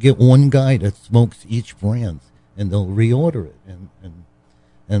maybe you get one guy that smokes each brand, and they'll reorder it.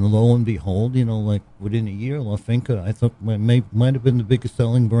 And lo and behold, you know, like within a year, La Finca, I thought might have been the biggest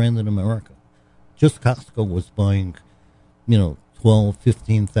selling brand in America. Just Costco was buying, you know,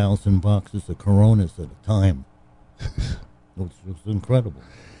 15,000 boxes of Coronas at a time. It was incredible.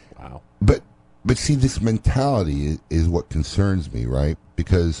 Wow. But see, this mentality is what concerns me, right?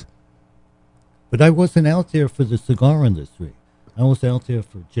 Because But I wasn't out there for the cigar industry. I was out there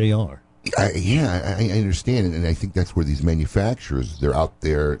for JR. I understand, and I think that's where these manufacturers, they're out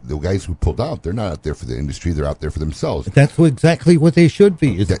there, the guys who pulled out, they're not out there for the industry, they're out there for themselves. That's exactly what they should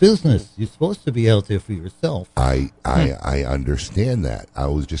be. It's business. You're supposed to be out there for yourself. I understand that. I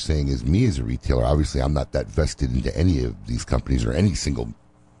was just saying, as me as a retailer, obviously I'm not that vested into any of these companies or any single,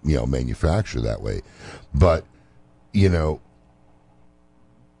 manufacturer that way. But,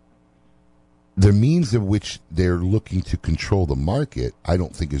 the means of which they're looking to control the market, I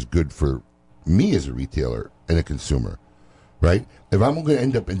don't think is good for me as a retailer and a consumer, right? If I'm going to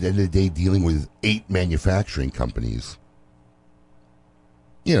end up at the end of the day dealing with 8 manufacturing companies,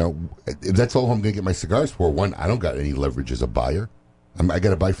 if that's all I'm going to get my cigars for, one, I don't got any leverage as a buyer. I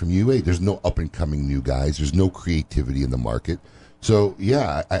got to buy from you. There's no up and coming new guys. There's no creativity in the market. So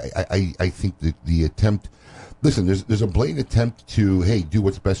yeah, I think that the attempt. Listen, there's a blatant attempt to do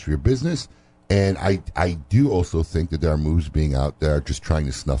what's best for your business. And I do also think that there are moves being out there just trying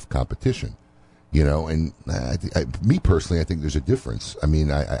to snuff competition, and me personally, I think there's a difference. I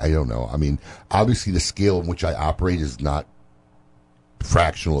mean, I don't know. I mean, obviously the scale in which I operate is not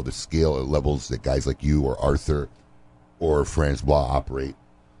fractional of the scale or levels that guys like you or Arthur or Francois operate.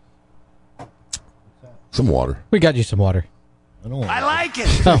 Some water. We got you some water. I like it.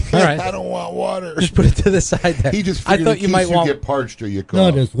 Oh, all right. I don't want water. Just put it to the side there. He just I figured thought in you case might want. get parched or you cough.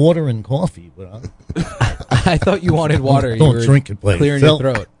 No, there's water and coffee, but I thought you wanted water. Don't You were drink it, please. clearing your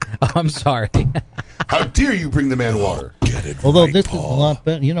throat. Oh, I'm sorry. How dare you bring the man water? Get it although right, this Paul. is a lot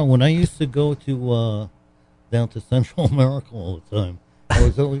better. When I used to go to down to Central America all the time, I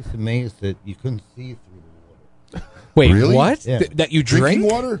was always amazed that you couldn't see through the water. Wait, Really? what? Yeah. That you Drinking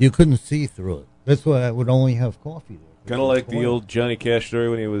drink? water? You couldn't see through it. That's why I would only have coffee there. Kind of like the old Johnny Cash story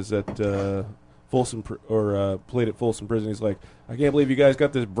when he was at Folsom played at Folsom Prison. He's like, I can't believe you guys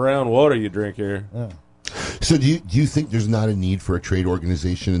got this brown water you drink here. Yeah. So do you think there's not a need for a trade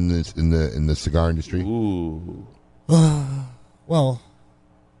organization in the cigar industry? Ooh. Well,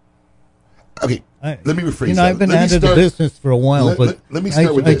 Okay, let me rephrase that. I've been out of the business for a while, but let me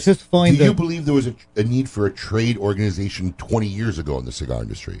start with this. I just find do you that believe there was a need for a trade organization 20 years ago in the cigar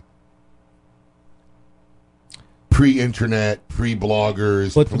industry? Pre-internet,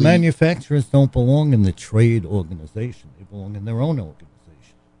 pre-bloggers. but the manufacturers don't belong in the trade organization. They belong in their own organization.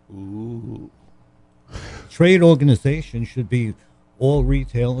 Ooh. Trade organization should be all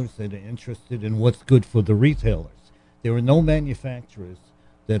retailers that are interested in what's good for the retailers. There are no manufacturers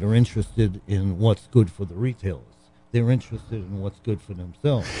that are interested in what's good for the retailers. They're interested in what's good for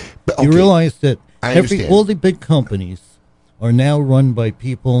themselves. But, You okay, realize that I understand. all the big companies are now run by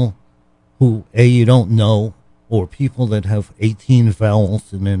people who, you don't know, or people that have 18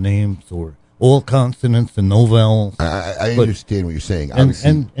 vowels in their names, or all consonants and no vowels. I But- understand what you're saying.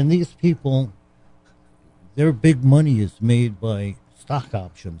 Obviously, And these people, their big money is made by stock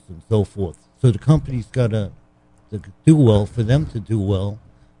options and so forth. So the company's got to do well for them to do well,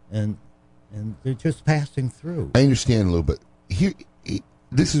 and they're just passing through. I understand a little bit. Here,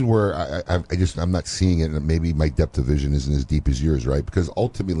 this is where I'm not seeing it, and maybe my depth of vision isn't as deep as yours, right? Because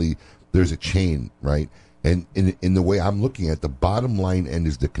ultimately, there's a chain, right? And in the way I'm looking at, the bottom line end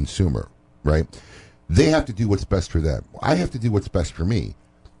is the consumer, right? They have to do what's best for them. I have to do what's best for me.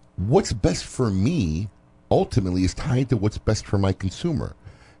 What's best for me ultimately is tied to what's best for my consumer.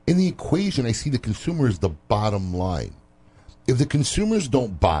 In the equation, I see the consumer as the bottom line. If the consumers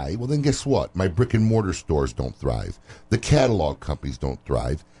don't buy, well, then guess what? My brick and mortar stores don't thrive. The catalog companies don't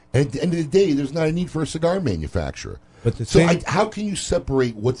thrive. And at the end of the day, there's not a need for a cigar manufacturer. But the How can you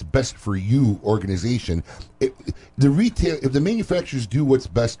separate what's best for you, organization? If the manufacturers do what's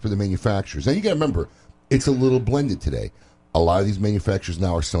best for the manufacturers, now you got to remember, it's a little blended today. A lot of these manufacturers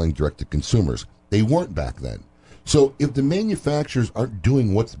now are selling direct to consumers. They weren't back then. So if the manufacturers aren't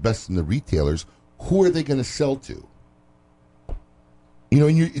doing what's best in the retailers, who are they going to sell to? In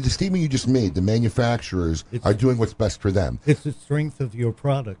the statement you just made, the manufacturers are doing what's best for them. It's the strength of your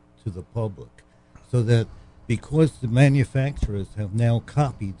product to the public, so that because the manufacturers have now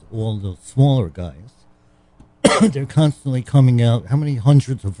copied all the smaller guys, they're constantly coming out. How many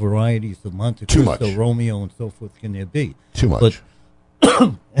hundreds of varieties of Monte Too Cristo, much. Romeo, and so forth can there be? Too much.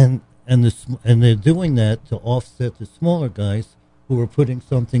 But and they're doing that to offset the smaller guys who are putting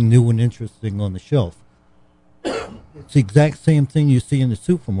something new and interesting on the shelf. It's the exact same thing you see in the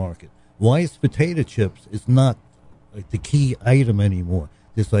supermarket. Wise potato chips is not like the key item anymore.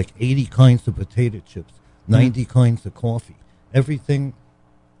 There's like 80 kinds of potato chips, 90 kinds of coffee, everything.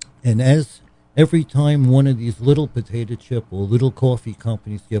 And every time one of these little potato chip or little coffee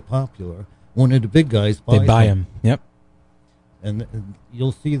companies get popular, one of the big guys They buy them. Yep. And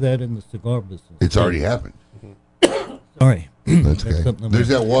you'll see that in the cigar business. It's already happened. Sorry. That's okay. something There's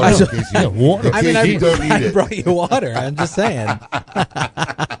that about- water in case you, water. in I mean, case you don't I need it. brought you water. I'm just saying.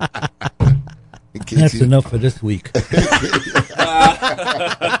 In case That's you- enough for this week.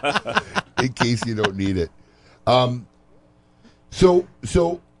 in case you don't need it.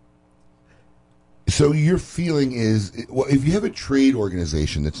 So your feeling is, well, if you have a trade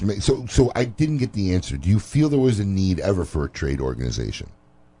organization that's so I didn't get the answer. Do you feel there was a need ever for a trade organization?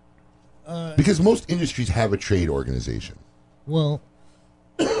 Because most industries have a trade organization. Well,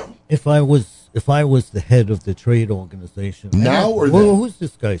 if I was the head of the trade organization Now or well, then? who's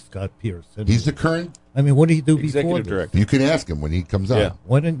this guy, Scott Pierce? He's the current. I mean, what did he do before Executive this? director. You can ask him when he comes on. Yeah.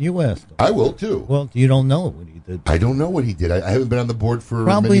 Why didn't you ask him? I will too. Well, you don't know what he did. I don't know what he did. I haven't been on the board for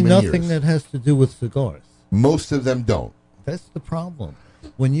Probably many nothing years. that has to do with cigars. Most of them don't. That's the problem.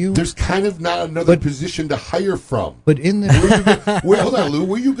 When you There's kind of not another But- position to hire from. but in the Wait, hold on, Lou.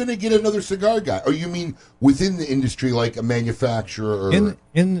 Where are you going to get another cigar guy? Or you mean within the industry, like a manufacturer? Or,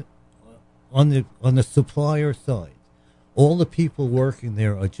 on the supplier side, all the people working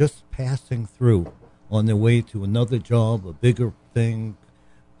there are just passing through on their way to another job, a bigger thing,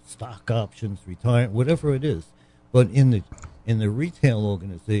 stock options, retirement, whatever it is. But in the retail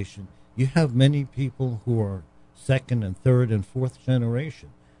organization, you have many people who are second and third and fourth generation.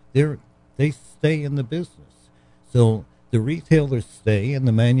 They stay in the business. So the retailers stay and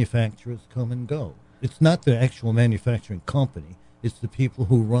the manufacturers come and go. It's not the actual manufacturing company. It's the people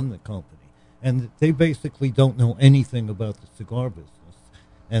who run the company. And they basically don't know anything about the cigar business.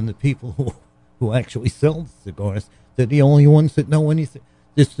 And the people who actually sell the cigars, they're the only ones that know anything.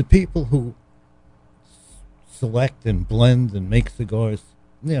 It's the people who select and blend and make cigars.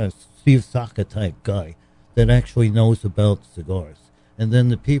 Steve Saka type guy that actually knows about cigars. And then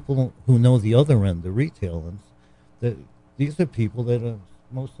the people who know the other end, the retailers, these are people that are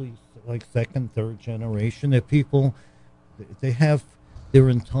mostly like second, third generation. They're people, they have their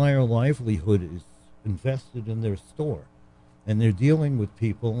entire livelihood is invested in their store. And they're dealing with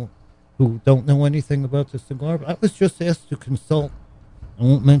people who don't know anything about the cigar. I was just asked to consult. I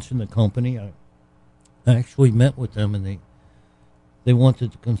won't mention the company. I actually met with them, and they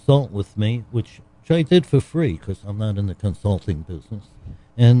wanted to consult with me, which I did for free because I'm not in the consulting business.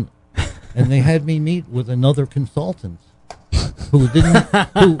 And they had me meet with another consultant who didn't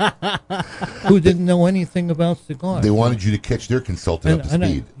know anything about cigars. they wanted you to catch their consultant up to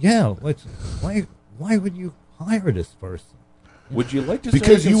speed. Why would you hire this person? Would you like to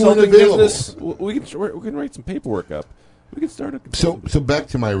Because start a you weren't consulting available. business? We can write some paperwork up. We can start a consulting So back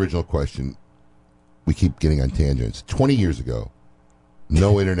to my original question. We keep getting on tangents. 20 years ago,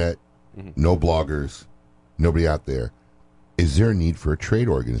 no internet, no bloggers, nobody out there. Is there a need for a trade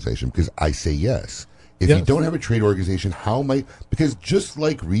organization? Because I say yes. If you Yes. don't have a trade organization, how might? Because just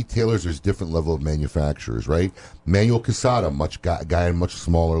like retailers, there's different level of manufacturers, right? Manuel Casada, guy on a much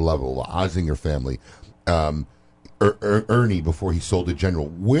smaller level. The Ozinger family, Ernie before he sold to General.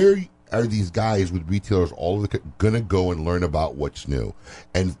 Where are these guys with retailers all over going to go and learn about what's new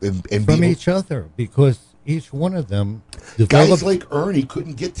and From each other, because each one of them guys developed. like Ernie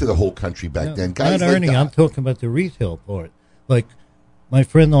couldn't get to the whole country back No, then. Guys not like Ernie. that. I'm talking about the retail part. Like my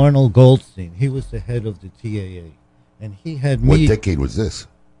friend Arnold Goldstein, he was the head of the TAA, and he had What me. decade was this?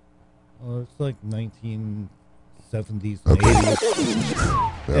 It's like 1970s, Okay. 80s.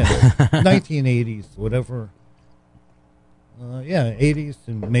 Yeah, 1980s, whatever. 80s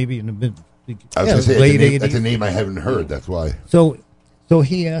and maybe in the mid. I was going to say late that's a 80s. name I haven't heard. That's why. So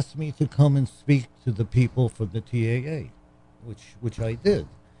he asked me to come and speak to the people for the TAA, which I did,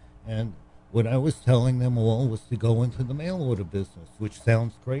 and what I was telling them all was to go into the mail order business, which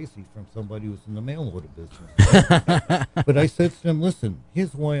sounds crazy from somebody who's in the mail order business. But I said to them, listen,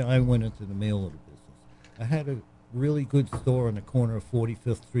 here's why I went into the mail order business. I had a really good store on the corner of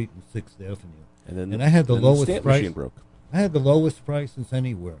 45th Street and 6th Avenue, and I had the then lowest stamp price. machine broke. I had the lowest prices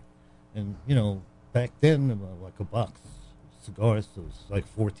anywhere, and back then, like a box of cigars was like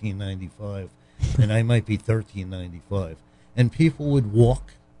 $14.95, and I might be $13.95, and people would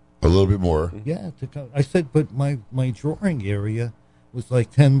walk. A little bit more. Yeah, to come. I said, but my drawing area was like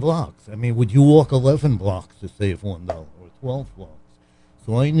 10 blocks. I mean, would you walk 11 blocks to save $1 or 12 blocks?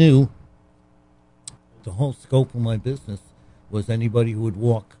 So I knew the whole scope of my business was anybody who would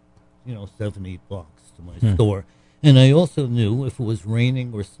walk, 7, 8 blocks to my store. And I also knew if it was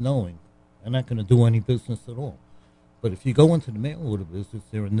raining or snowing, I'm not going to do any business at all. But if you go into the mail order business,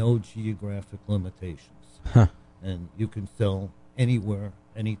 there are no geographic limitations. And you can sell anywhere,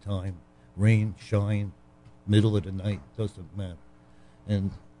 anytime, rain, shine, middle of the night, doesn't matter.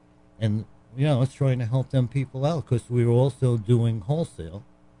 And it's trying to help them people out because we were also doing wholesale.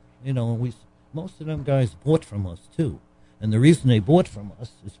 And most of them guys bought from us too. And the reason they bought from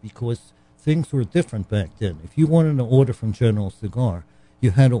us is because things were different back then. If you wanted to order from General Cigar,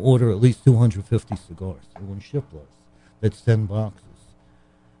 you had to order at least 250 cigars. They wouldn't ship less. That's 10 boxes.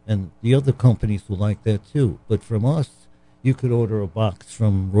 And the other companies were like that too. But from us, you could order a box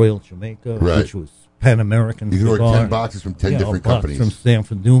from Royal Jamaica, Right. which was Pan American You can cigar. order 10 boxes from 10 different a box companies. from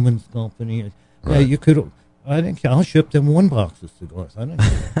Sanford Newman's company. Yeah, Right. you could. I didn't care. I'll ship them one box of cigars. I don't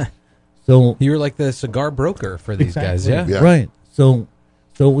care. So You were like the cigar broker for these guys, yeah? exactly. Yeah. Right. So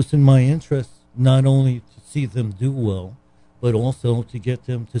it was in my interest not only to see them do well, but also to get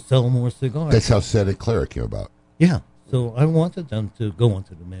them to sell more cigars. That's how Santa Clara came about. Yeah. So I wanted them to go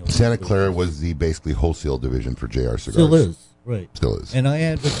into the mail. Santa Clara was the basically wholesale division for JR Cigars. Still is. Right. Still is. And I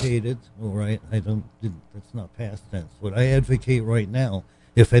advocated, that's not past tense, but I advocate right now,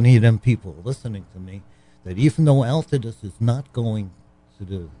 if any of them people are listening to me, that even though Altadis is not going to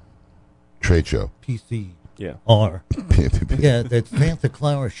the Trade show. PCR, Yeah. yeah, that Santa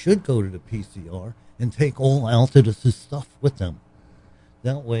Clara should go to the PCR and take all Altadis' stuff with them.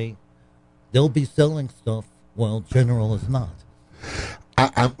 That way, they'll be selling stuff while General is not.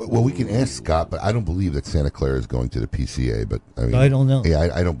 Well, we can ask Scott, but I don't believe that Santa Clara is going to the PCA. But I mean, I don't know. Yeah,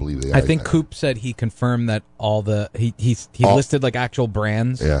 I don't believe it. I think Coop said he confirmed that all the he listed like actual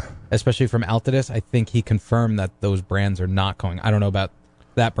brands, Yeah. especially from Altadis. I think he confirmed that those brands are not going. I don't know about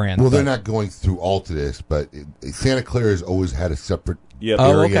that brand. Well, they're but- not going through Altadis, but Santa Clara has always had a separate Yep.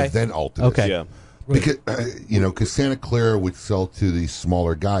 Oh, area okay. than Altadis. Okay. Yeah. Because because Santa Clara would sell to these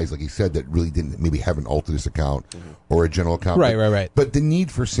smaller guys, like he said, that really didn't maybe have an Altadis account or a general account. Right, right. But the need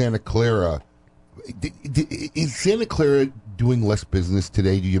for Santa Clara is Santa Clara doing less business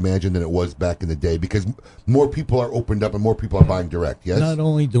today? Do you imagine than it was back in the day? Because more people are opened up and more people are buying direct. Yes. Not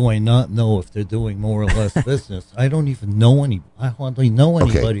only do I not know if they're doing more or less business, I don't even know any. I hardly know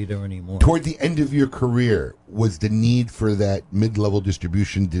anybody there anymore. Toward the end of your career, was the need for that mid-level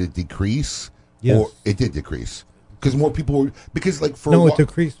distribution, did it decrease? Yes. Or it did decrease because more people were like for No, a it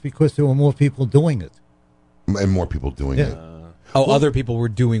decreased because there were more people doing it. and more people doing Yeah. it. other people were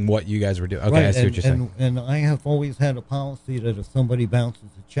doing what you guys were doing. Okay, Right, I see what you're saying. And I have always had a policy that if somebody bounces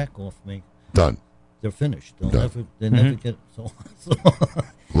a check off me, Done. they're finished. They'll Done. never get so.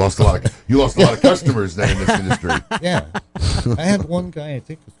 You lost a lot of customers then in this industry. Yeah, I had one guy. I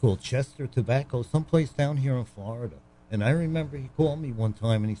think it's called Chester Tobacco, someplace down here in Florida. And I remember he called me one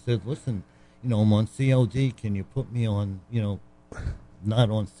time and he said, "Listen, I'm on COD. Can you put me on, not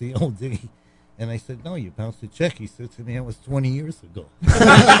on COD?" And I said, "No, you bounced a check." He said to me, "That was 20 years ago."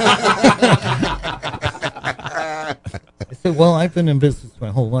 I said, "Well, I've been in business my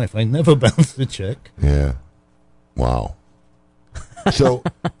whole life. I never bounced a check." Yeah. Wow. So,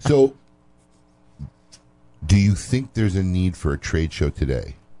 do you think there's a need for a trade show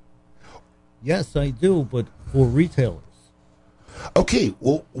today? Yes, I do, but for retailers. Okay,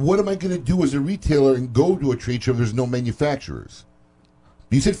 well, what am I going to do as a retailer and go to a trade show if there's no manufacturers?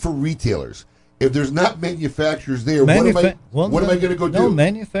 You said for retailers. If there's not manufacturers there, what am I going to go do? No,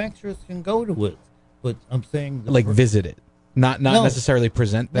 manufacturers can go to it, but I'm saying Like visit it, not No. necessarily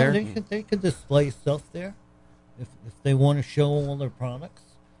present there. No, they could display stuff there if they want to show all their products,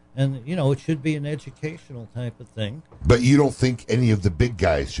 and it should be an educational type of thing. But you don't think any of the big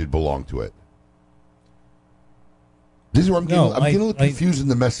guys should belong to it? This is where I'm getting a little confused in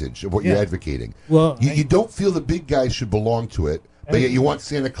the message of what you're advocating. Well, you don't feel the big guys should belong to it, but yet you want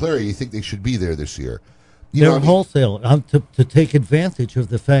Santa Clara. You think they should be there this year. They're wholesale to take advantage of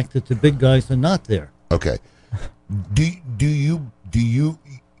the fact that the big guys are not there. Okay.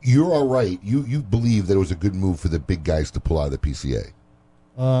 You're all right. You believe that it was a good move for the big guys to pull out of the PCA.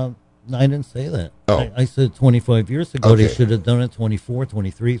 I didn't say that. Oh. I said 25 years ago Okay. they should have done it 24,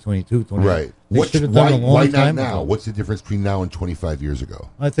 23, 22, 20. Right. They should have done it a long why not time now? ago. What's the difference between now and 25 years ago?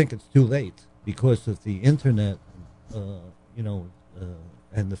 I think it's too late because of the internet,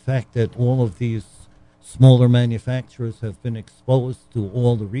 and the fact that all of these smaller manufacturers have been exposed to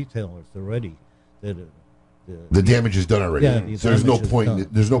all the retailers already. The damage is done already. Yeah, the so there's no damage is point. done.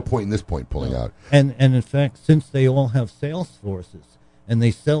 There's no point in this point pulling out. And in fact, since they all have sales forces and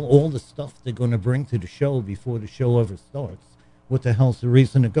they sell all the stuff they're going to bring to the show before the show ever starts, what the hell's the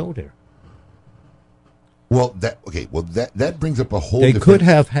reason to go there? Well, that brings up a whole. They different... could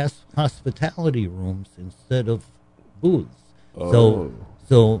have hospitality rooms instead of booths.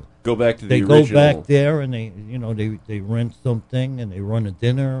 So Go back to the they original. go back there and they rent something and they run a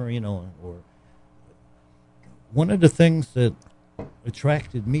dinner, or one of the things that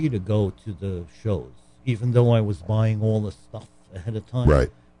attracted me to go to the shows, even though I was buying all the stuff ahead of time, Right.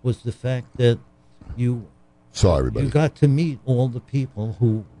 was the fact that you Saw everybody. you got to meet all the people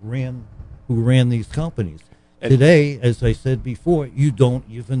who ran these companies. And- Today, as I said before, you don't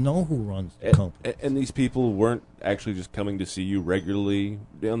even know who runs the company. And these people weren't actually just coming to see you regularly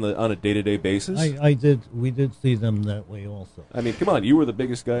on a day-to-day basis. We did see them that way also. I mean, come on, you were the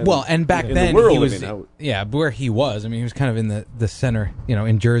biggest guy. Well, and back in then the world. he was, I mean, where he was. I mean, he was kind of in the center,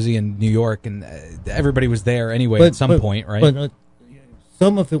 in Jersey and New York, and everybody was there anyway at some point, right? But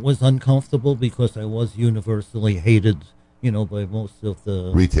some of it was uncomfortable because I was universally hated, by most of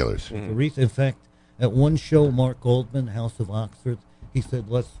the Retailers. In fact, at one show, Mark Goldman, House of Oxford, he said,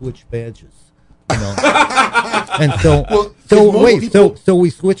 "Let's switch badges." And so we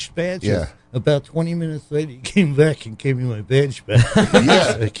switched badges. Yeah. About 20 minutes later, he came back and gave me my badge back.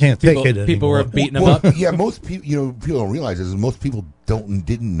 Yeah. I can't take it anymore. People were beating him Well, up. yeah, most people, people don't realize this. Most people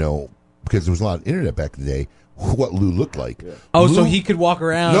didn't know, because there was a lot of internet back in the day, what Lou looked like. Yeah. Oh, Lou, so he could walk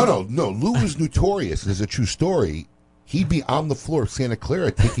around. No. Lou was notorious. It's a true story. He'd be on the floor of Santa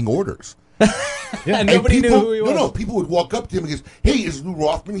Clara taking orders. And nobody people, knew who he was. No, people would walk up to him and go, "Hey, is Lou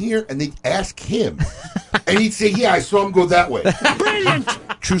Rothman here?" And they'd ask him, and he'd say, "Yeah, I saw him go that way." Brilliant.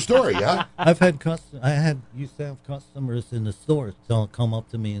 True story, yeah. Used to have customers in the store come up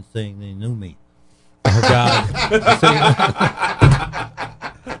to me and saying they knew me. Oh God!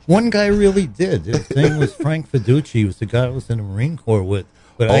 One guy really did. His name was Frank Fiducci. He was the guy I was in the Marine Corps with,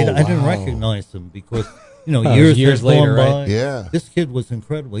 but I didn't recognize him because years later, gone by. right? Yeah. This kid was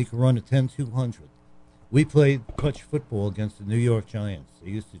incredible. He could run a 10-200. We played touch football against the New York Giants. They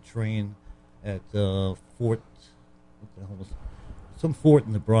used to train at Fort. What the hell was it? Some fort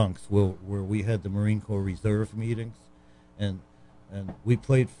in the Bronx where we had the Marine Corps Reserve meetings, and we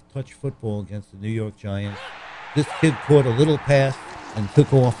played touch football against the New York Giants. This kid caught a little pass and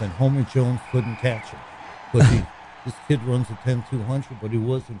took off, and Homer Jones couldn't catch him. But this kid runs a 10-200, but he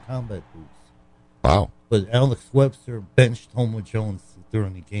was in combat boots. Wow. But Alex Webster benched Homer Jones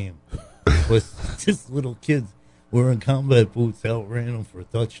during the game. Was this little kid wearing combat boots outran him for a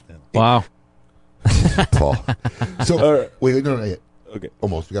touchdown. Wow. Paul. So, right. wait, no, yet. Okay.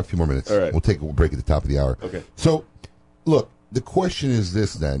 Almost. We got a few more minutes. All right. We'll take a break at the top of the hour. Okay. So, look, the question is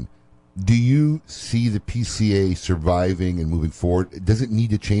this then. Do you see the PCA surviving and moving forward? Does it need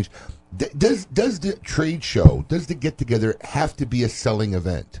to change? Does the trade show, does the get-together have to be a selling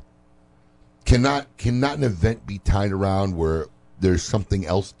event? Cannot an event be tied around where there's something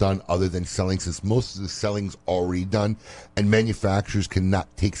else done other than selling, since most of the selling's already done, and manufacturers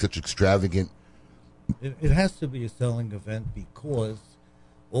cannot take such extravagant... It has to be a selling event because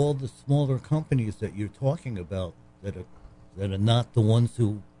all the smaller companies that you're talking about that are not the ones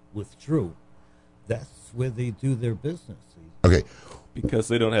who withdrew, that's where they do their business. Okay. Because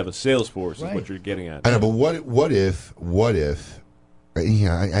they don't have a sales force, is Right. what you're getting at. I know, but what if...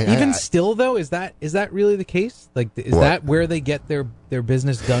 Yeah, Even still, though, is that really the case? Like, is What? that where they get their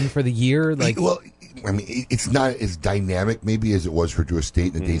business done for the year? Like, well, I mean, it's not as dynamic maybe as it was for Drew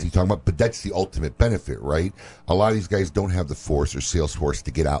Estate and the days you're talking about, but that's the ultimate benefit, right? A lot of these guys don't have the force or sales force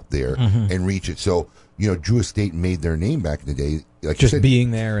to get out there and reach it. So, Drew Estate made their name back in the day, like just you said,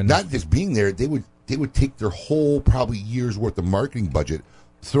 being there and not just being there. They would take their whole probably year's worth of marketing budget,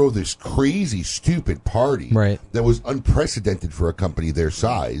 throw this crazy, stupid party Right. that was unprecedented for a company their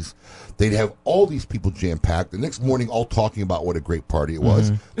size. They'd have all these people jam-packed. The next morning, all talking about what a great party it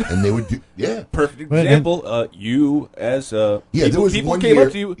was. And they would do, yeah. Perfect Right, example. You as Yeah, people, there was people one came year.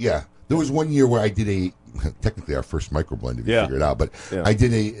 up to you. Yeah, there was one year where I did technically our first microblend, if you Yeah. figure it out. But Yeah. I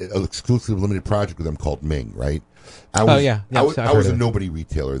did an exclusive limited project with them called Ming, right? I Oh, was, yeah. I was, I've I was heard a of it. nobody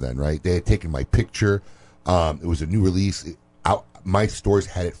retailer then, right? They had taken my picture. It was a new release. My stores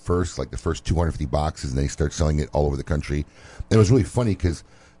had it first, like the first 250 boxes, and they started selling it all over the country. And it was really funny because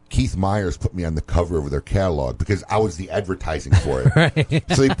Keith Myers put me on the cover of their catalog because I was the advertising for it. Right.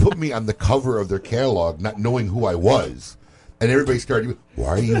 So they put me on the cover of their catalog, not knowing who I was. And everybody started, why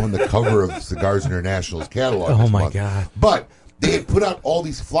are you on the cover of Cigars International's catalog? Oh, this my month? God. But they had put out all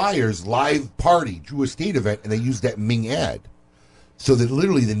these flyers, live party, Drew Estate event, and they used that Ming ad. So that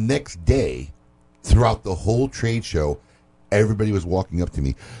literally the next day, throughout the whole trade show, everybody was walking up to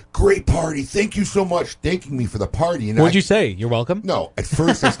me. Great party. Thank you so much. Thanking me for the party. And What'd you say? You're welcome? No. At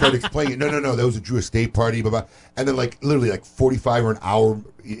first, I started explaining, no, that was a Drew Estate party, blah, blah. And then, literally, 45 or an hour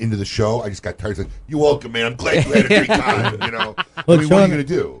into the show, I just got tired. It's like, you're welcome, man. I'm glad you had a great time, Well, what are you going to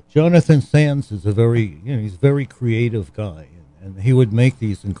do? Jonathan Sands is he's a very creative guy, and he would make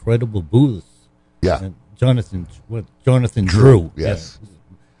these incredible booths. Yeah. And Jonathan Drew. Yes. Yeah.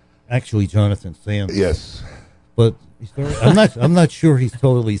 Actually, Jonathan Sands. Yes. but I'm not sure he's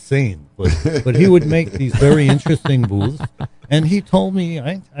totally sane. But he would make these very interesting booths, and he told me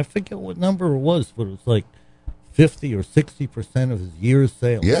I forget what number it was, but it was like 50 or 60% of his year's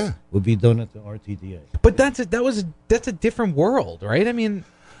sales would be done at the RTDA. But that's a different world, right? I mean,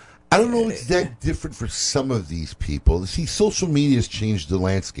 I don't know if it's that different for some of these people. See, social media has changed the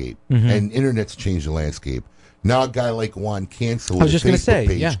landscape, and internet's changed the landscape. Now a guy like Juan Cancel with his Facebook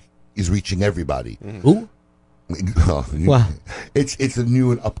page is reaching everybody. Who? Well, it's a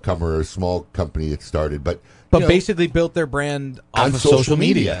new and upcomer, a small company that started, but basically built their brand on of social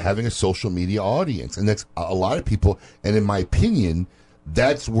media, having a social media audience, and that's a lot of people. And in my opinion,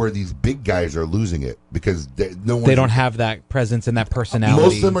 that's where these big guys are losing it because they don't have that presence and that personality.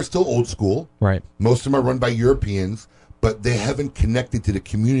 Most of them are still old school, right? Most of them are run by Europeans, but they haven't connected to the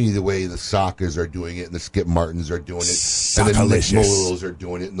community the way the Soccas are doing it, and the Skip Martins are doing it, and the Nick Molilos are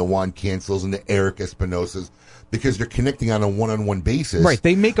doing it, and the Juan Cancels and the Eric Espinosas, because they're connecting on a one-on-one basis. Right,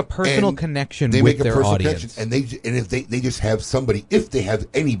 they make a personal connection with their audience, and if they just have somebody, if they have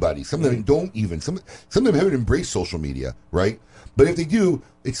anybody, some of them don't even, some of them haven't embraced social media, right? But if they do,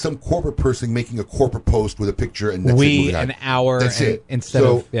 it's some corporate person making a corporate post with a picture, and that's an hour. That's it.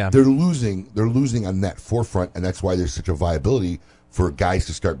 They're losing on that forefront, and that's why there's such a viability for guys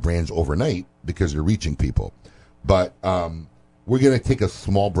to start brands overnight because they're reaching people. But we're going to take a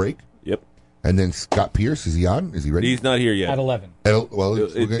small break. Yep. And then Scott Pierce, is he on? Is he ready? He's not here yet. At 11.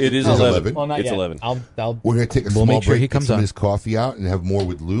 It is 11. Well, not it's yet. 11. We're going to take a small make sure break, he comes get some on. of his coffee out, and have more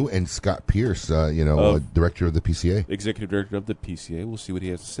with Lou and Scott Pierce, director of the PCA. Executive director of the PCA. We'll see what he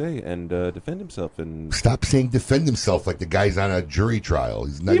has to say and defend himself. And Stop saying defend himself like the guy's on a jury trial.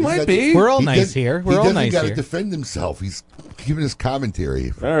 He might be. We're all nice here. We're all nice He doesn't got here. to defend himself. He's giving his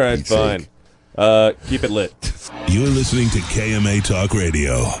commentary. All right, fine. Keep it lit. You're listening to KMA Talk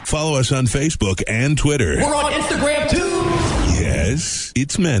Radio. Follow us on Facebook and Twitter. We're on Instagram too. Yes,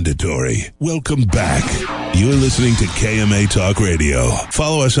 it's mandatory. Welcome back. You're listening to KMA Talk Radio.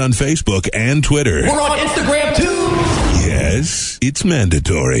 Follow us on Facebook and Twitter. We're on Instagram too. Yes, it's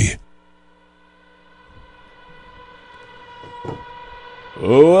mandatory.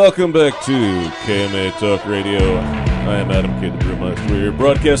 Welcome back to KMA Talk Radio. I am Adam K. the Brewmeister. We're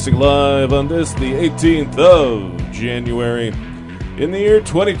broadcasting live on this, the 18th of January, in the year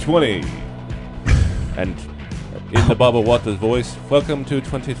 2020. And in the Baba Wata's voice, welcome to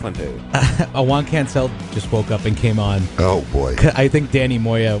 2020. Juan Cancel just woke up and came on. Oh, boy. I think Danny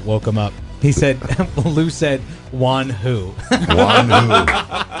Moya woke him up. He said, Lou said, Juan who? Juan who?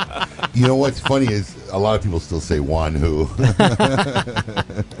 You know what's funny is a lot of people still say Juan who.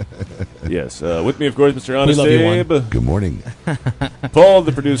 Yes, with me, of course, Mr. Honest love you, Abe. Juan. Good morning. Paul,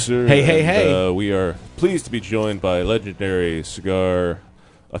 the producer. Hey. We are pleased to be joined by legendary cigar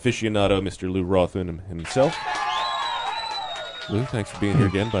aficionado, Mr. Lou Rothman himself. Lou, thanks for being here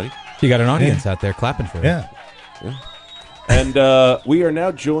again, buddy. You got an audience out there clapping for you. Yeah. And we are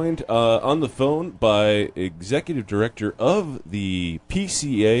now joined on the phone by Executive Director of the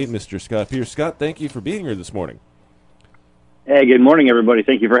PCA, Mr. Scott Pierce. Scott, thank you for being here this morning. Hey, good morning, everybody.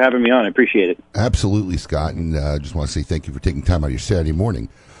 Thank you for having me on. I appreciate it. Absolutely, Scott. And I just want to say thank you for taking time out of your Saturday morning.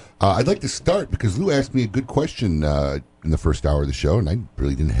 I'd like to start because Lou asked me a good question in the first hour of the show, and I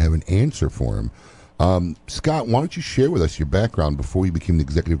really didn't have an answer for him. Scott, why don't you share with us your background before you became the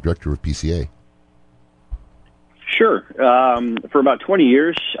Executive Director of PCA? Sure. For about 20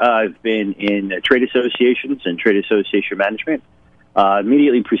 years, I've been in trade associations and trade association management.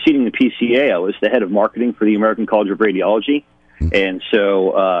 Immediately preceding the PCA, I was the head of marketing for the American College of Radiology, and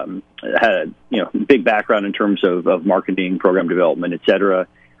so had a big background in terms of marketing, program development, et cetera.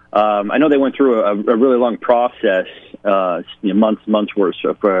 I know they went through a really long process, months worth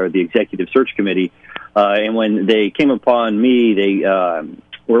for the executive search committee, and when they came upon me, they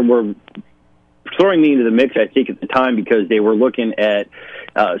were throwing me into the mix, I think, at the time because they were looking at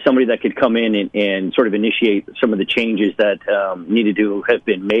somebody that could come in and sort of initiate some of the changes that needed to have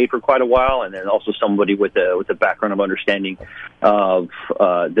been made for quite a while, and then also somebody with a background of understanding of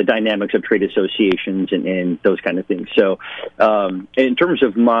the dynamics of trade associations and those kind of things. So in terms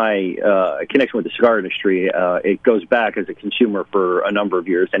of my connection with the cigar industry, it goes back as a consumer for a number of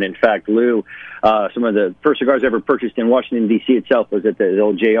years. And in fact, Lou, some of the first cigars I ever purchased in Washington, D.C. itself was at the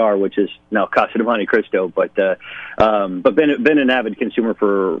old JR, which is now Casa de Monte Cristo, but been an avid consumer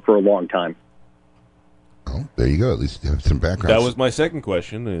for a long time. Oh, there you go. At least you have some background. That was my second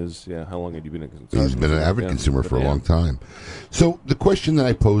question is, how long have you been a consumer? He's been an avid consumer for a long time. So the question that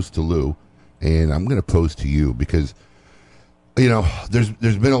I posed to Lou, and I'm going to pose to you because, there's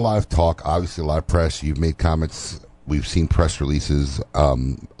been a lot of talk, obviously a lot of press. You've made comments. We've seen press releases. A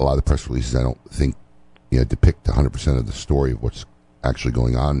lot of the press releases I don't think depict 100% of the story of what's actually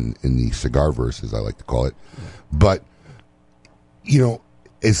going on in the cigar verse, as I like to call it. But,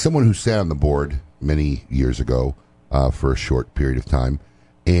 as someone who sat on the board many years ago for a short period of time,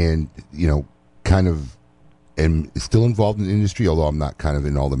 and, kind of am still involved in the industry, although I'm not kind of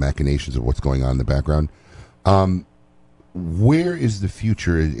in all the machinations of what's going on in the background, where is the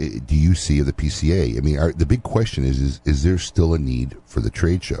future, do you see, of the PCA? I mean, the big question is there still a need for the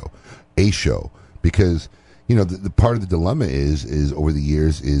trade show, a show? Because, the part of the dilemma is over the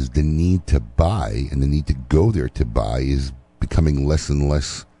years is the need to buy and the need to go there to buy is becoming less and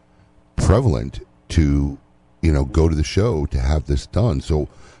less prevalent to, go to the show to have this done. So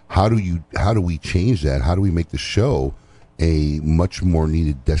how do we change that? How do we make the show a much more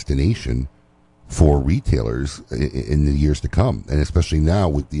needed destination for retailers in the years to come, and especially now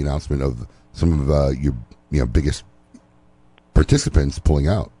with the announcement of some of your biggest participants pulling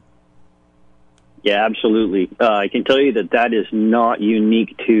out? Yeah, absolutely. I can tell you that is not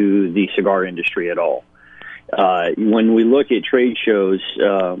unique to the cigar industry at all. When we look at trade shows,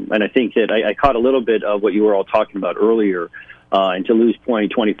 and I think that I caught a little bit of what you were all talking about earlier, and to Lou's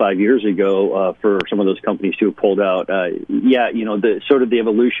point 25 years ago, for some of those companies who have pulled out, the sort of the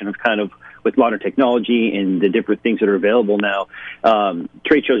evolution of kind of with modern technology and the different things that are available now,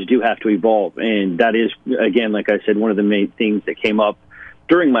 trade shows do have to evolve. And that is, again, like I said, one of the main things that came up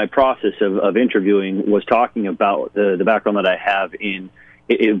during my process of interviewing was talking about the background that I have in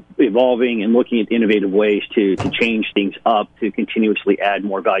evolving and looking at innovative ways to change things up, to continuously add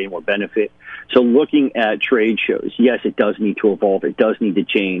more value, more benefit. So looking at trade shows, yes, it does need to evolve. It does need to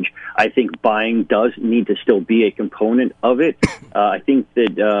change. I think buying does need to still be a component of it. I think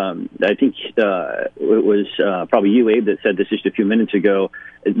it was probably you, Abe, that said this just a few minutes ago.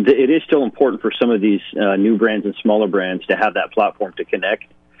 It is still important for some of these new brands and smaller brands to have that platform to connect.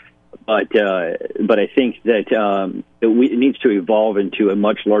 But I think that it needs to evolve into a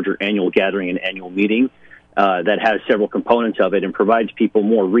much larger annual gathering and annual meeting that has several components of it and provides people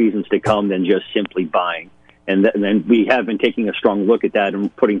more reasons to come than just simply buying. And then we have been taking a strong look at that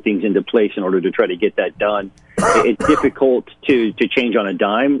and putting things into place in order to try to get that done. It's difficult to change on a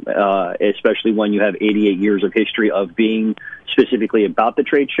dime, especially when you have 88 years of history of being specifically about the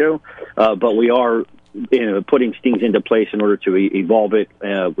trade show. But we are putting things into place in order to evolve it.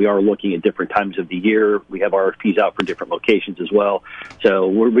 We are looking at different times of the year. We have RFPs out for different locations as well. So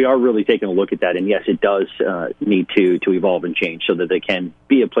we are really taking a look at that. And yes, it does need to evolve and change so that they can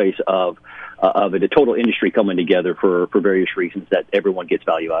be a place of a total industry coming together for various reasons that everyone gets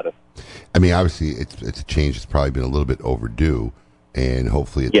value out of. I mean, obviously, it's a change that's probably been a little bit overdue. And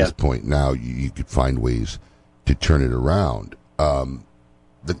hopefully at this point now, you could find ways to turn it around.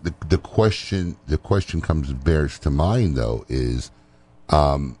 The question bears to mind though is,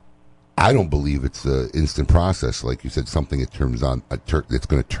 I don't believe it's an instant process. Like you said, something that turns on that's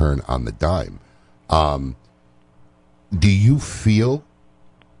going to turn on the dime. Do you feel?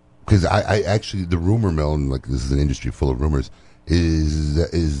 Because I actually, the rumor mill, and like this is an industry full of rumors,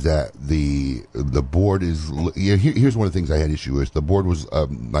 is that the board is. Here's one of the things I had issue with. The board was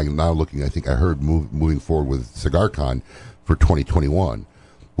like now looking. I think I heard moving forward with CigarCon for 2021.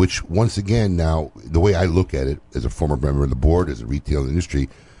 Which, once again, now, the way I look at it, as a former member of the board, as a retail industry,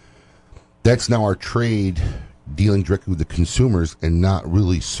 that's now our trade dealing directly with the consumers and not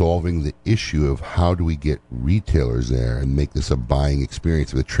really solving the issue of how do we get retailers there and make this a buying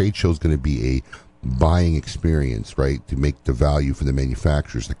experience. The trade show is going to be a buying experience, right, to make the value for the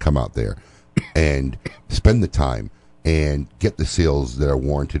manufacturers to come out there and spend the time and get the sales that are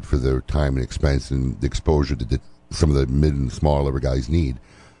warranted for their time and expense and the exposure that some of the mid and smaller level guys need.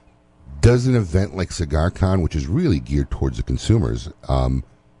 Does an event like CigarCon, which is really geared towards the consumers,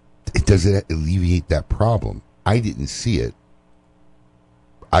 does it alleviate that problem? I didn't see it.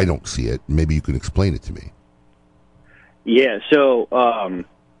 I don't see it. Maybe you can explain it to me. Yeah, so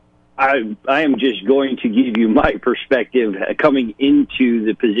I am just going to give you my perspective coming into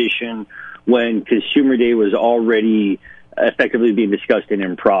the position when Consumer Day was already effectively being discussed and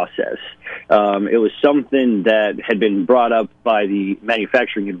in process. It was something that had been brought up by the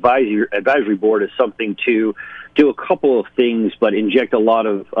Manufacturing Advisory Board as something to do a couple of things, but inject a lot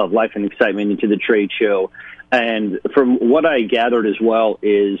of life and excitement into the trade show. And from what I gathered as well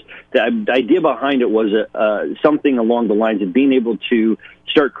is the idea behind it was something along the lines of being able to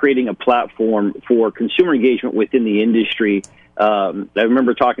start creating a platform for consumer engagement within the industry. I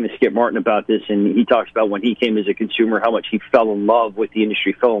remember talking to Skip Martin about this, and he talks about when he came as a consumer, how much he fell in love with the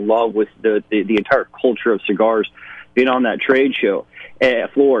industry, fell in love with the entire culture of cigars, being on that trade show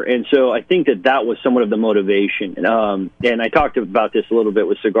floor. And so I think that was somewhat of the motivation. And I talked about this a little bit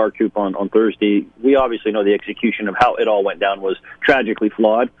with Cigar Coop on Thursday. We obviously know the execution of how it all went down was tragically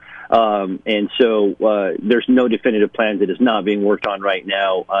flawed. And so there's no definitive plan that is not being worked on right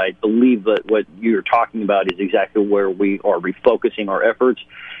now. I believe that what you're talking about is exactly where we are refocusing our efforts.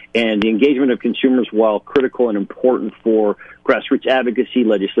 And the engagement of consumers, while critical and important for grassroots advocacy,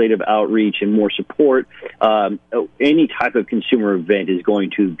 legislative outreach, and more support, any type of consumer event is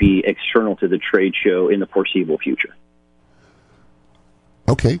going to be external to the trade show in the foreseeable future.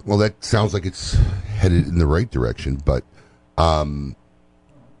 Okay, well, that sounds like it's headed in the right direction, but I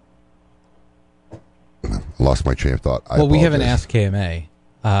lost my train of thought. Well, we haven't asked KMA.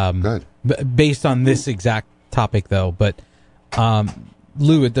 Good. Based on this exact topic, though, but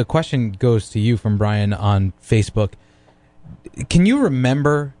Lou, the question goes to you from Brian on Facebook. Can you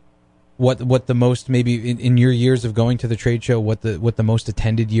remember what the most, maybe in your years of going to the trade show, what the most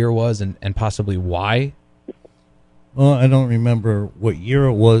attended year was, and possibly why? Well, I don't remember what year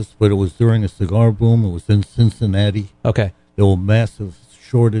it was, but it was during a cigar boom. It was in Cincinnati. Okay. There were massive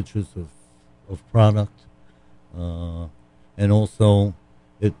shortages of product, and also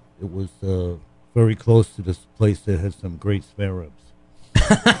it was very close to this place that had some great spare ribs.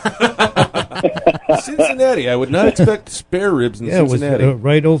 Cincinnati. I would not expect spare ribs in Cincinnati. It was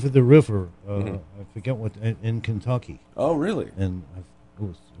right over the river. I forget what, in Kentucky. Oh, really? And it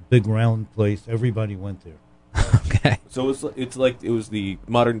was a big round place. Everybody went there. Okay. So it's like it was the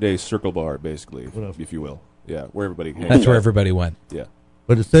modern day Circle Bar, basically, Whatever. if you will. Yeah, where everybody. That's where everybody went. Yeah.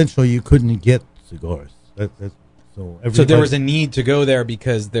 But essentially, you couldn't get cigars. So there was a need to go there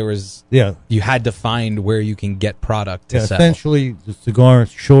because you had to find where you can get product to sell. Essentially, the cigar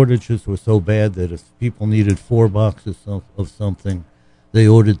shortages were so bad that if people needed 4 boxes of something, they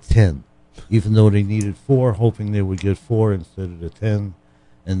ordered 10, even though they needed 4, hoping they would get 4 instead of the 10.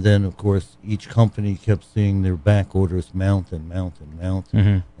 And then, of course, each company kept seeing their back orders mount and mount and mount,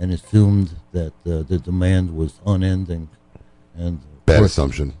 and assumed that the demand was unending. And bad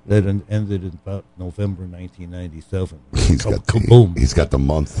assumption. That ended in about November 1997. Kaboom! He's got the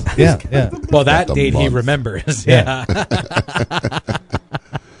month. Yeah. Well, that date he remembers. Yeah.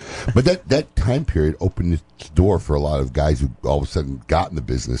 But that time period opened its door for a lot of guys who all of a sudden got in the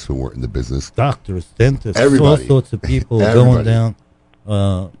business who weren't in the business. Doctors, dentists, everybody, all sorts of people going down.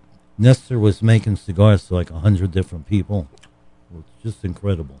 Nestor was making cigars to like 100 different people. It was just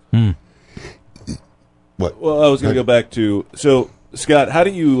incredible. What? Well, I was going to go back to Scott. How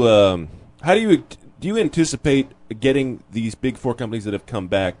do you anticipate getting these big 4 companies that have come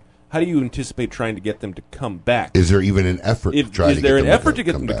back? How do you anticipate trying to get them to come back? Is there even an effort? Is there an effort to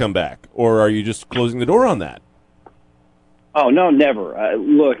get them to come back, or are you just closing the door on that? Oh, no, never.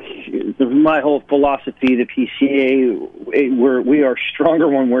 Look, my whole philosophy, the PCA, we are stronger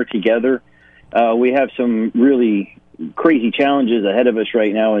when we're together. We have some really crazy challenges ahead of us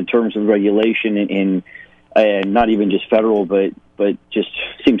right now in terms of regulation and not even just federal, but just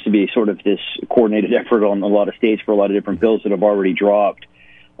seems to be sort of this coordinated effort on a lot of states for a lot of different bills that have already dropped.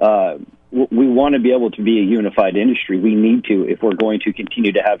 We want to be able to be a unified industry. We need to, if we're going to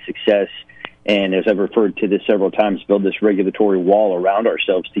continue to have success. And as I've referred to this several times, build this regulatory wall around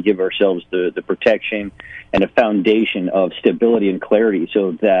ourselves to give ourselves the protection and a foundation of stability and clarity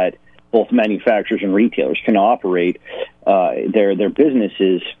so that both manufacturers and retailers can operate their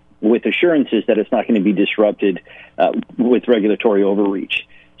businesses with assurances that it's not going to be disrupted with regulatory overreach.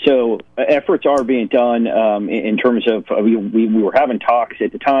 So efforts are being done in terms of we were having talks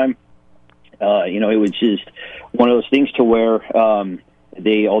at the time. It was just one of those things to where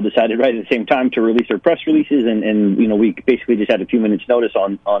they all decided right at the same time to release their press releases, and we basically just had a few minutes notice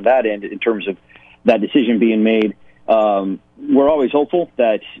on that end in terms of that decision being made. We're always hopeful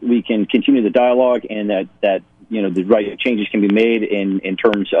that we can continue the dialogue and that the right changes can be made in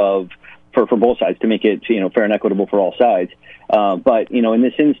terms of for both sides to make it fair and equitable for all sides. But in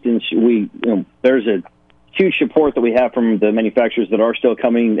this instance, there's a huge support that we have from the manufacturers that are still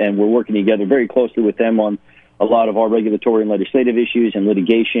coming, and we're working together very closely with them on a lot of our regulatory and legislative issues and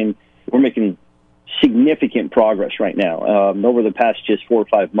litigation. We're making significant progress right now. Over the past just 4 or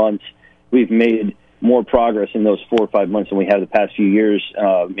 5 months, we've made more progress in those 4 or 5 months than we have the past few years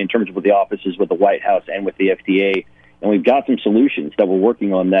in terms of with the offices, with the White House, and with the FDA. And we've got some solutions that we're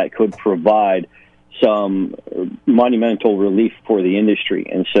working on that could provide some monumental relief for the industry.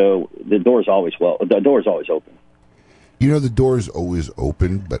 And so the door is always open. The door is always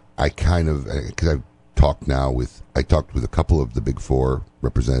open, but I because I've talked with a couple of the Big Four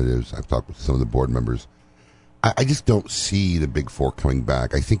representatives. I've talked with some of the board members. I just don't see the Big Four coming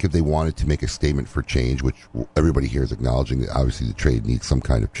back. I think if they wanted to make a statement for change, which everybody here is acknowledging that obviously the trade needs some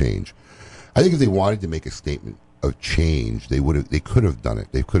kind of change. I think if they wanted to make a statement of change, they could have done it.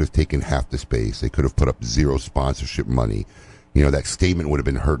 They could have taken half the space. They could have put up zero sponsorship money. That statement would have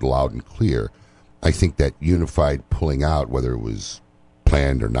been heard loud and clear. I think that unified pulling out, whether it was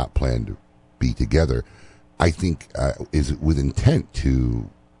planned or not planned to be together, I think is with intent to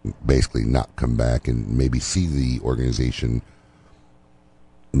basically not come back and maybe see the organization,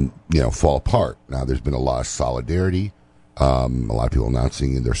 fall apart. Now, there's been a lot of solidarity. A lot of people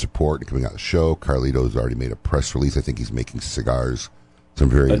announcing their support and coming out of the show. Carlito's already made a press release. I think he's making cigars,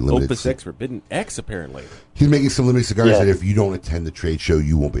 some very limited. Opus X Forbidden X, apparently. He's making some limited cigars that if you don't attend the trade show,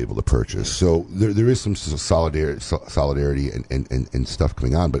 you won't be able to purchase. So there is some solidarity and stuff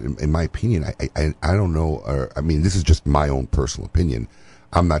coming on. But in my opinion, I don't know. This is just my own personal opinion.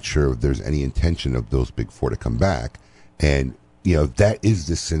 I'm not sure if there's any intention of those Big Four to come back. And, if that is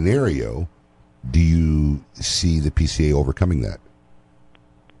the scenario, do you see the PCA overcoming that?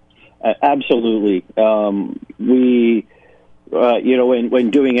 Absolutely. When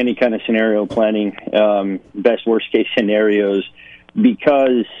doing any kind of scenario planning, best worst case scenarios,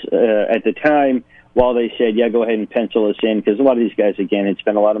 because at the time, while they said, go ahead and pencil us in, because a lot of these guys, again, had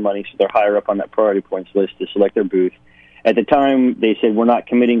spent a lot of money, so they're higher up on that priority points list to select their booth. At the time, they said, we're not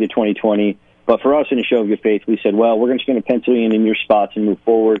committing to 2020. But for us, in a show of good faith, we said, well, we're just going to pencil you in your spots and move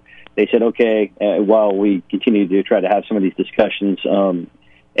forward. They said, okay, while we continue to try to have some of these discussions. So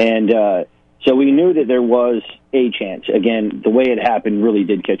we knew that there was a chance. Again, the way it happened really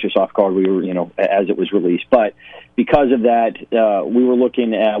did catch us off guard. We were, as it was released. But because of that, we were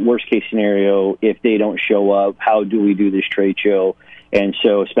looking at worst case scenario. If they don't show up, how do we do this trade show? And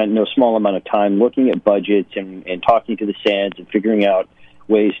so spent no small amount of time looking at budgets and talking to the Sands and figuring out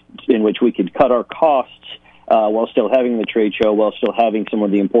ways in which we could cut our costs while still having the trade show, while still having some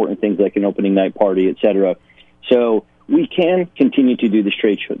of the important things like an opening night party, et cetera. So we can continue to do this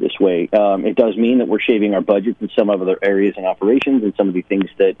trade show this way. It does mean that we're shaving our budgets in some of other areas and operations and some of the things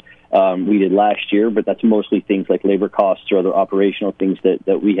that we did last year, but that's mostly things like labor costs or other operational things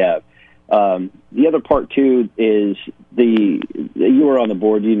that we have. The other part, too, is you were on the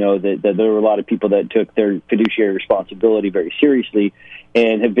board, that there were a lot of people that took their fiduciary responsibility very seriously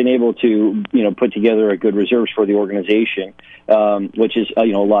and have been able to, put together a good reserves for the organization, which is, a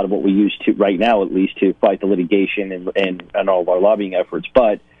lot of what we use to right now, at least, to fight the litigation and all of our lobbying efforts.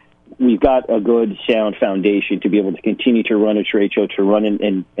 But we've got a good, sound foundation to be able to continue to run a trade show, to run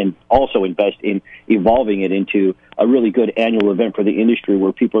and also invest in evolving it into a really good annual event for the industry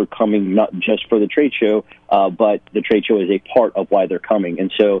where people are coming not just for the trade show, but the trade show is a part of why they're coming.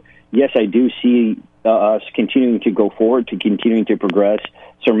 And so, yes, I do see us continuing to go forward, to continuing to progress,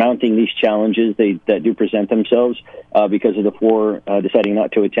 surmounting these challenges that do present themselves because of the four deciding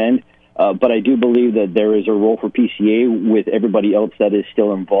not to attend. But I do believe that there is a role for PCA with everybody else that is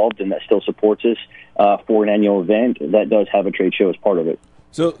still involved and that still supports us for an annual event that does have a trade show as part of it.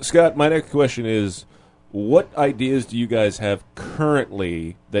 So, Scott, my next question is, what ideas do you guys have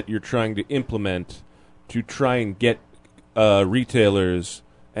currently that you're trying to implement to try and get retailers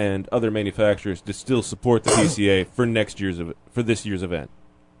and other manufacturers to still support the PCA for this year's event?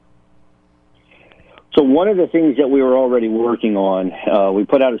 So one of the things that we were already working on, we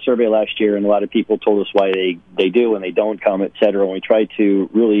put out a survey last year, and a lot of people told us why they do and they don't come, et cetera. And we tried to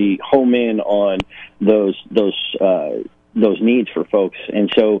really home in on those needs for folks. And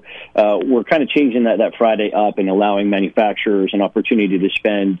so we're kind of changing that Friday up and allowing manufacturers an opportunity to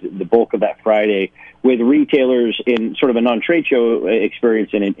spend the bulk of that Friday with retailers in sort of a non-trade show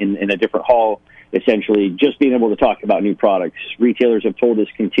experience in a different hall, essentially, just being able to talk about new products. Retailers have told us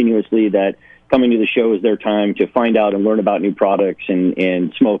continuously that coming to the show is their time to find out and learn about new products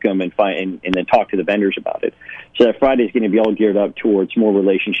and smoke them and then talk to the vendors about it. So that Friday is going to be all geared up towards more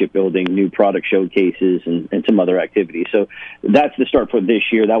relationship building, new product showcases, and some other activities. So that's the start for this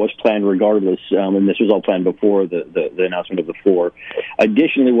year. That was planned regardless, and this was all planned before the announcement of the four.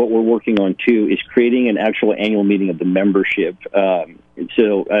 Additionally, what we're working on, too, is creating an actual annual meeting of the membership.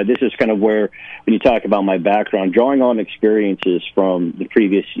 So this is kind of where, when you talk about my background, drawing on experiences from the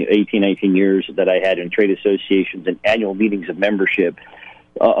previous 18, 19 years that I had in trade associations and annual meetings of membership,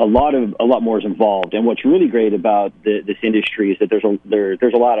 a lot more is involved. And what's really great about this industry is that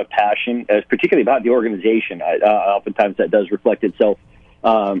there's a lot of passion, particularly about the organization. Oftentimes that does reflect itself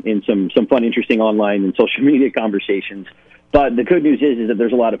in some fun, interesting online and social media conversations. But the good news is that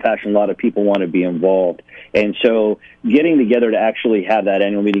there's a lot of passion, a lot of people want to be involved. And so getting together to actually have that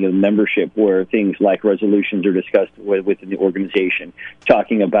annual meeting of membership where things like resolutions are discussed within the organization,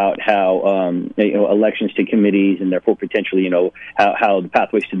 talking about how elections to committees and therefore potentially how the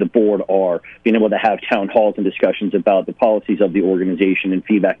pathways to the board are, being able to have town halls and discussions about the policies of the organization and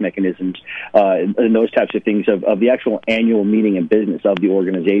feedback mechanisms and those types of things of the actual annual meeting and business of the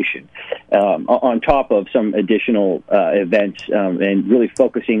organization, on top of some additional events and really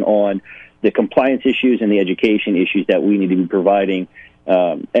focusing on the compliance issues and the education issues that we need to be providing.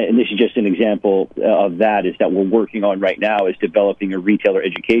 And this is just an example of that, is that we're working on right now is developing a retailer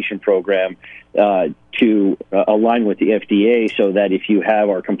education program to align with the FDA, so that if you have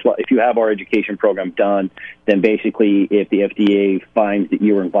our education program done, then basically if the FDA finds that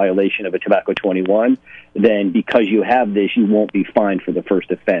you're in violation of a Tobacco 21, then because you have this, you won't be fined for the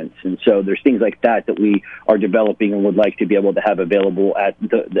first offense. And so there's things like that we are developing and would like to be able to have available at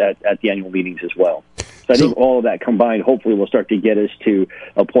the annual meetings as well. So I think all of that combined hopefully will start to get us to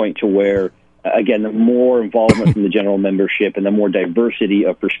a point to where, again, the more involvement from the general membership and the more diversity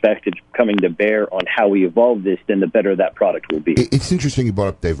of perspectives coming to bear on how we evolve this, then the better that product will be. It's interesting you brought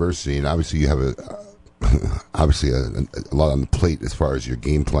up diversity, and obviously you have a lot on the plate as far as your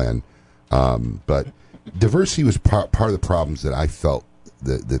game plan. But diversity was part of the problems that I felt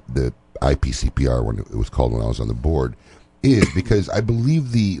the IPCPR, when it was called when I was on the board, is because I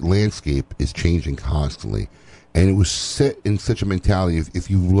believe the landscape is changing constantly, and it was set in such a mentality. If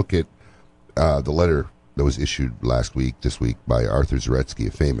you look at the letter that was issued this week by Arthur Zaretsky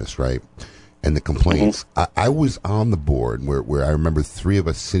of Famous, right, and the complaints, I was on the board where I remember three of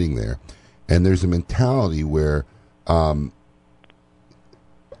us sitting there, and there's a mentality where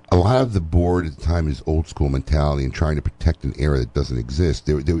a lot of the board at the time is old school mentality and trying to protect an era that doesn't exist.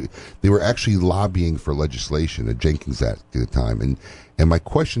 They were actually lobbying for legislation, a Jenkins Act at the time. And my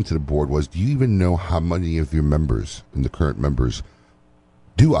question to the board was, do you even know how many of your members and the current members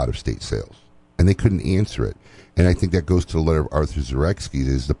do out-of-state sales? And they couldn't answer it. And I think that goes to the letter of Arthur Zaretsky,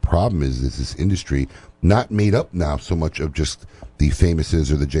 is the problem is this industry not made up now so much of just the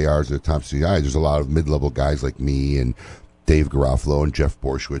Famouses or the JRs or the Thompson CI. There's a lot of mid-level guys like me and Dave Garofalo and Jeff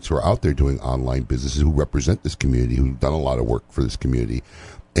Borshwitz who are out there doing online businesses, who represent this community, who've done a lot of work for this community.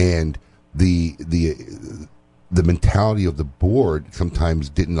 And the mentality of the board sometimes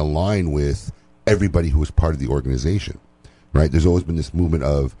didn't align with everybody who was part of the organization, right? There's always been this movement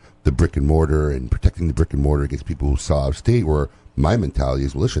of the brick and mortar and protecting the brick and mortar against people who sell out of state, where my mentality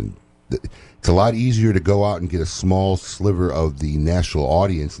is, well, listen, it's a lot easier to go out and get a small sliver of the national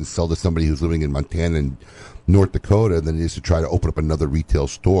audience and sell to somebody who's living in Montana and North Dakota than it is to try to open up another retail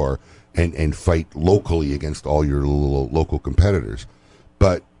store and fight locally against all your little local competitors.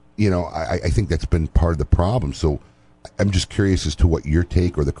 But, I think that's been part of the problem. So I'm just curious as to what your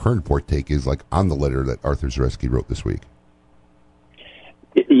take or the current board take is like on the letter that Arthur Zaretsky wrote this week.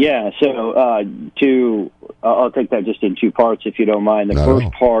 Yeah, so I'll take that just in two parts, if you don't mind. The first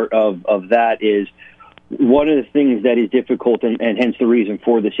part of that is one of the things that is difficult, and hence the reason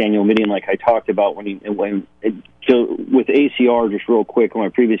for this annual meeting, like I talked about with ACR, just real quick, on my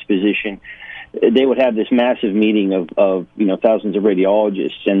previous position, they would have this massive meeting of thousands of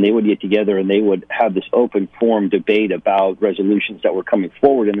radiologists, and they would get together and they would have this open forum debate about resolutions that were coming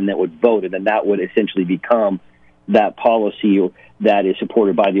forward, and then they would vote, and then that would essentially become that policy that is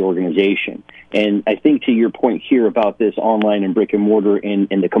supported by the organization. And I think to your point here about this online and brick and mortar and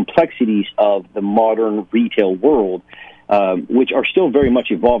the complexities of the modern retail world, which are still very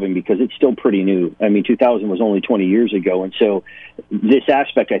much evolving because it's still pretty new. I mean, 2000 was only 20 years ago. And so this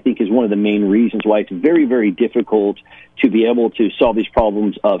aspect, I think, is one of the main reasons why it's very, very difficult to be able to solve these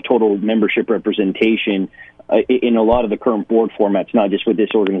problems of total membership representation in a lot of the current board formats, not just with this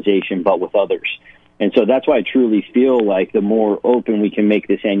organization, but with others. And so that's why I truly feel like the more open we can make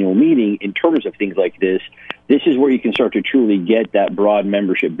this annual meeting in terms of things like this is where you can start to truly get that broad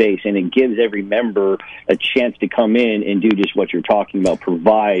membership base. And it gives every member a chance to come in and do just what you're talking about,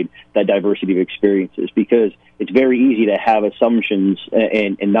 provide that diversity of experiences. Because it's very easy to have assumptions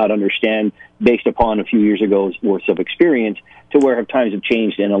and not understand based upon a few years ago's worth of experience, to where times have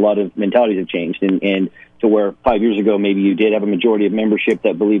changed and a lot of mentalities have changed. And to where 5 years ago maybe you did have a majority of membership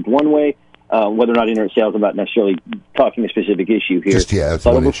that believed one way, whether or not internet sales, I'm not necessarily talking a specific issue here. But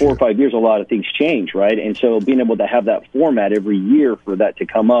over 4 or 5 years, a lot of things change, right? And so being able to have that format every year for that to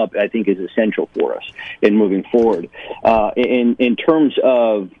come up, I think, is essential for us in moving forward. In terms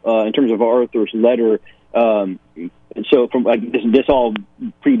of Arthur's letter, so from this all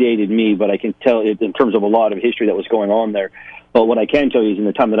predated me, but I can tell in terms of a lot of history that was going on there. But what I can tell you is in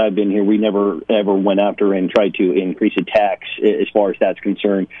the time that I've been here, we never ever went after and tried to increase a tax as far as that's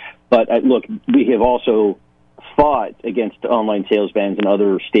concerned. But look, we have also fought against online sales bans in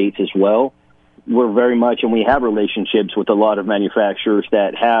other states as well. We're very much, and we have relationships with a lot of manufacturers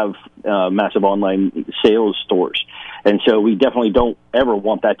that have massive online sales stores. And so we definitely don't ever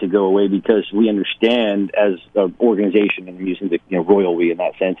want that to go away because we understand as an organization, and I'm using the royal we in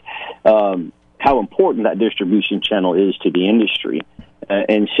that sense, how important that distribution channel is to the industry.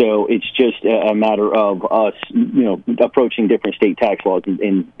 And so it's just a matter of us, approaching different state tax laws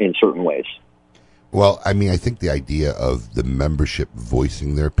in certain ways. Well, I mean, I think the idea of the membership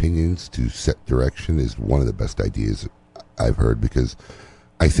voicing their opinions to set direction is one of the best ideas I've heard, because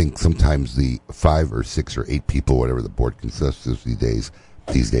I think sometimes the 5 or 6 or 8 people, whatever the board consists of these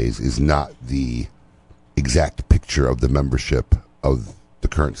days, is not the exact picture of the membership of the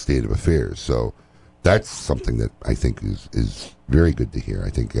current state of affairs. So that's something that I think is very good to hear. I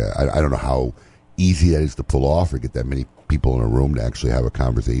think I don't know how easy that is to pull off or get that many people in a room to actually have a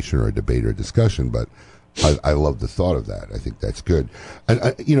conversation or a debate or a discussion, but I love the thought of that. I think that's good. And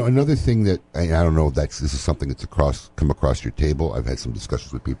another thing that I don't know if this is something that's come across your table. I've had some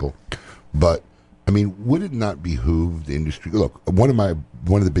discussions with people, but I mean, would it not behoove the industry? Look, one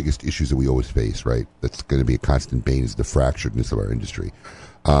of the biggest issues that we always face, right? That's going to be a constant bane, is the fracturedness of our industry.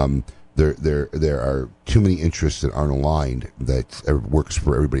 There are too many interests that aren't aligned that works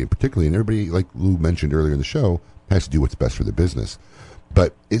for everybody, particularly, and everybody, like Lou mentioned earlier in the show, has to do what's best for the business.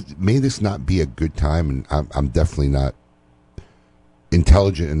 But may this not be a good time, and I'm definitely not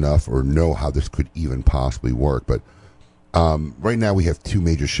intelligent enough or know how this could even possibly work, but right now we have 2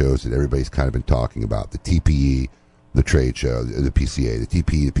 major shows that everybody's kind of been talking about: the TPE, the trade show, the PCA, the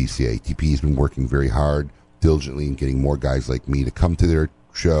TPE, the PCA. TPE's been working very hard, diligently, in getting more guys like me to come to their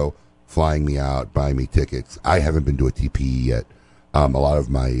show, flying me out, buying me tickets. I haven't been to a TPE yet. A lot of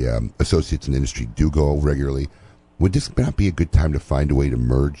my associates in the industry do go regularly. Would this not be a good time to find a way to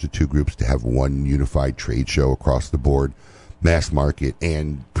merge the 2 groups to have one unified trade show across the board, mass market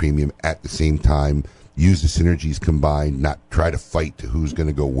and premium at the same time, use the synergies combined, not try to fight to who's going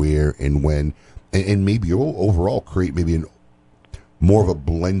to go where and when, and maybe overall create maybe more of a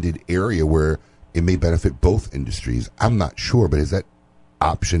blended area where it may benefit both industries? I'm not sure, but has that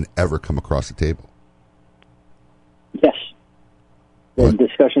option ever come across the table? Yes. The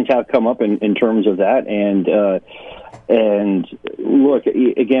discussions have come up in terms of that, and look,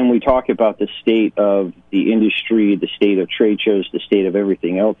 again, we talk about the state of the industry, the state of trade shows, the state of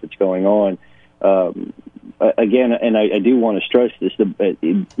everything else that's going on. Again, and I do want to stress this,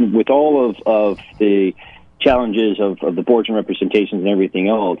 with all of the challenges of the boards and representations and everything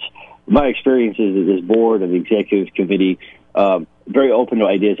else, my experience is that this board and the executive committee very open to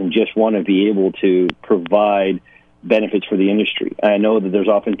ideas and just want to be able to provide benefits for the industry. I know that there's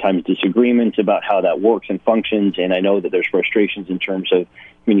oftentimes disagreements about how that works and functions, and I know that there's frustrations in terms of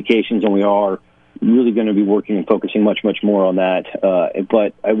communications, and we are really going to be working and focusing much, much more on that.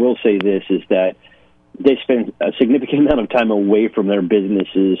 But I will say this, is that they spend a significant amount of time away from their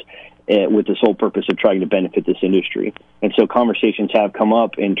businesses with the sole purpose of trying to benefit this industry. And so conversations have come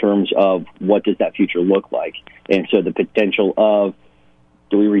up in terms of what does that future look like. And so the potential of,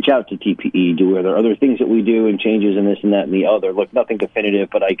 do we reach out to TPE? Are there other things that we do and changes in this and that and the other? Look, nothing definitive,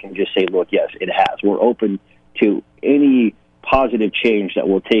 but I can just say, look, yes, it has. We're open to any positive change that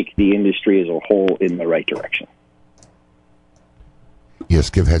will take the industry as a whole in the right direction. Yes,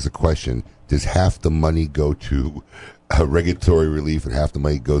 Skip has a question. Does half the money go to regulatory relief and half the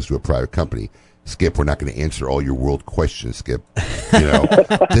money goes to a private company? Skip, we're not going to answer all your world questions, Skip.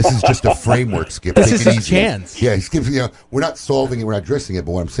 This is just a framework, Skip. This is his chance. Yeah, Skip, we're not solving it, we're not addressing it,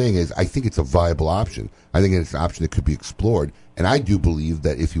 but what I'm saying is I think it's a viable option. I think it's an option that could be explored, and I do believe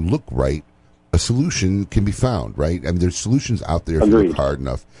that if you look right, a solution can be found, right? I mean, there's solutions out there if you look hard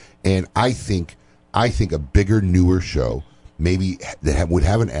enough. And I think a bigger, newer show, maybe that would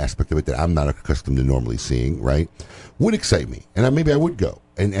have an aspect of it that I'm not accustomed to normally seeing, right, would excite me. And maybe I would go.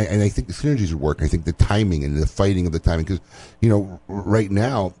 And I think the synergies would work. I think the timing and the fighting of the timing, because, right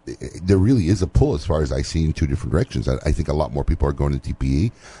now, there really is a pull as far as I see in 2 different directions. I think a lot more people are going to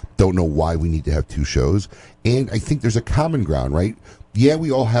TPE, don't know why we need to have 2 shows. And I think there's a common ground, right? Yeah,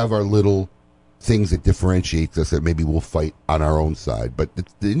 we all have our little things that differentiates us that maybe we'll fight on our own side, but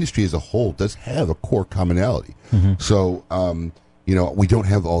the industry as a whole does have a core commonality. Mm-hmm. So, we don't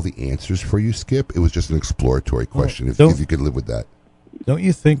have all the answers for you, Skip. It was just an exploratory question, if you could live with that. Don't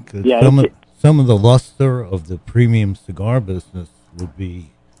you think some of the luster of the premium cigar business would be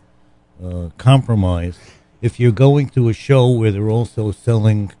compromised if you're going to a show where they're also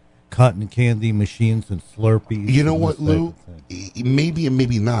selling cotton candy machines and Slurpees. You know and what, this type Lou? of thing. Maybe and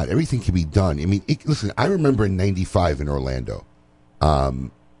maybe not. Everything can be done. I mean, listen, I remember in '95 in Orlando,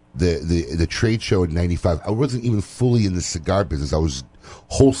 the trade show in '95. I wasn't even fully in the cigar business. I was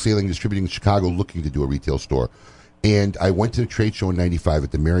wholesaling, distributing in Chicago, looking to do a retail store. And I went to the trade show in '95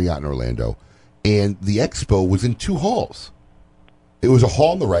 at the Marriott in Orlando, and the expo was in two halls. It was a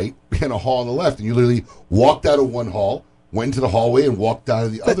hall on the right and a hall on the left, and you literally walked out of one hall, went into the hallway, and walked out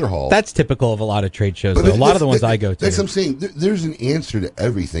of the other hall. That's typical of a lot of trade shows. But Though. A lot of the ones I go to. That's what I'm saying. There's an answer to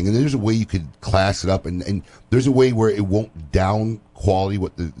everything, and there's a way you could class it up, and there's a way where it won't down quality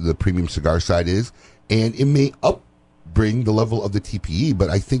what the premium cigar side is, and it may bring the level of the TPE, but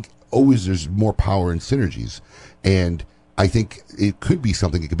I think always there's more power and synergies. And I think it could be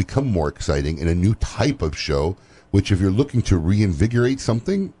something, it could become more exciting in a new type of show, which if you're looking to reinvigorate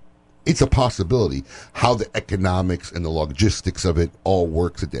something, it's a possibility. How the economics and the logistics of it all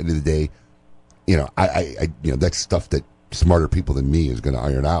works at the end of the day, I that's stuff that smarter people than me is going to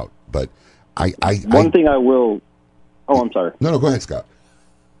iron out. But One thing I will. Oh, I'm sorry. No, go ahead, Scott.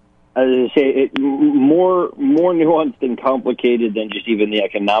 As I say, it more nuanced and complicated than just even the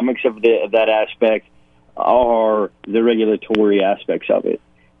economics of that aspect are the regulatory aspects of it.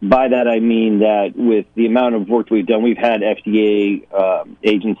 By that I mean that with the amount of work we've done, we've had FDA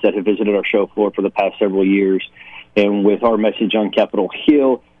agents that have visited our show floor for the past several years, and with our message on Capitol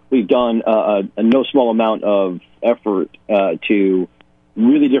Hill, we've done a no small amount of effort to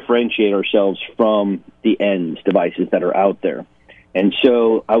really differentiate ourselves from the ENDS devices that are out there. And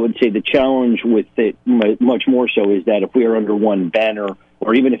so I would say the challenge with it much more so is that if we are under one banner,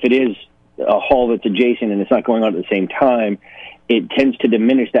 or even if it is a hall that's adjacent and it's not going on at the same time, it tends to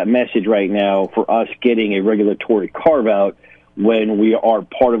diminish that message right now for us getting a regulatory carve-out when we are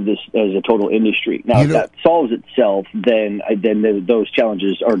part of this as a total industry. Now, if that solves itself, then those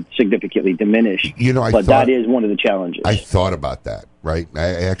challenges are significantly diminished. But that is one of the challenges. I thought about that, right? I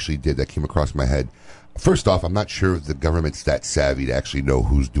actually did. That came across my head. First off, I'm not sure if the government's that savvy to actually know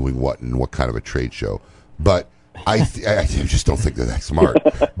who's doing what and what kind of a trade show. But I just don't think they're that smart.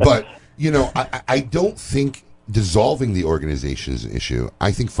 But, I don't think dissolving the organization is an issue.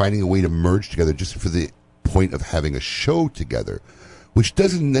 I think finding a way to merge together just for the point of having a show together, which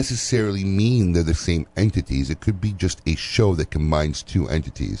doesn't necessarily mean they're the same entities. It could be just a show that combines two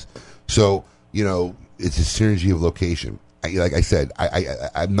entities. So, it's a synergy of location. Like I said,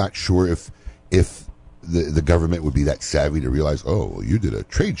 I'm not sure if the government would be that savvy to realize, you did a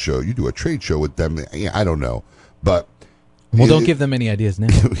trade show, you do a trade show with them. I don't know. But don't give them any ideas now.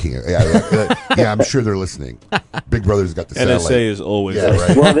 yeah, I'm sure they're listening. Big Brother's got the satellite. NSA is always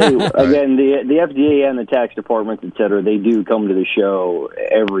right. Well, again, the FDA and the tax departments, et cetera, they do come to the show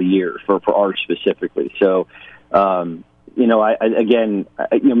every year for ours specifically. So, maybe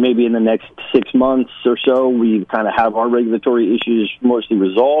in the next 6 months or so, we kind of have our regulatory issues mostly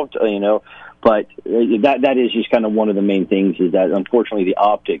resolved, but that is just kind of one of the main things is that, unfortunately, the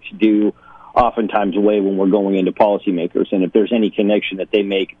optics do oftentimes weigh when we're going into policymakers. And if there's any connection that they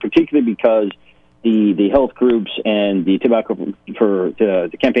make, particularly because the health groups and the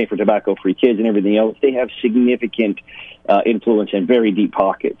the campaign for tobacco-free kids and everything else, they have significant influence and very deep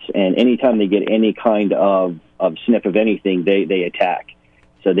pockets. And anytime they get any kind of sniff of anything, they attack.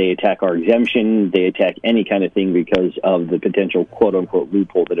 So they attack our exemption, they attack any kind of thing because of the potential quote-unquote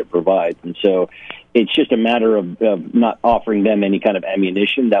loophole that it provides. And so it's just a matter of not offering them any kind of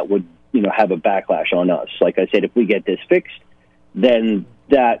ammunition that would have a backlash on us. Like I said, if we get this fixed, then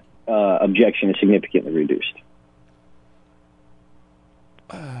that objection is significantly reduced.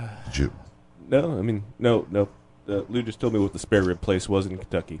 No. Lou just told me what the spare rib place was in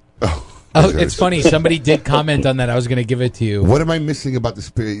Kentucky. It's funny. Somebody did comment on that. I was going to give it to you. What am I missing about the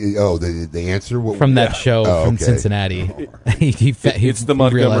spare? The answer from that show from Cincinnati. It's the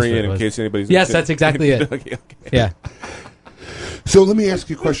Montgomery Inn. In case anybody's that's exactly it. Okay. Yeah. So let me ask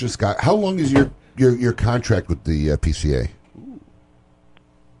you a question, Scott. How long is your contract with the PCA?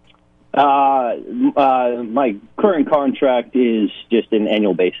 My current contract is just an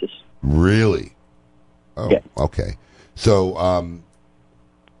annual basis. Really? Oh, yeah. Okay. So,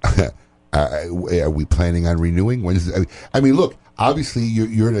 are we planning on renewing? When is it? I mean, look. Obviously,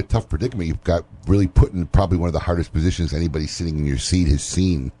 you're in a tough predicament. You've got really put in probably one of the hardest positions anybody sitting in your seat has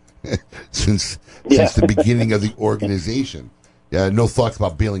seen since the beginning of the organization. No thoughts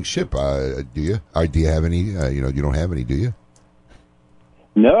about bailing ship, do you? Or do you have any? You don't have any, do you?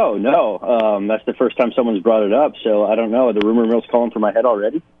 No. That's the first time someone's brought it up, so I don't know. The rumor mill's calling for my head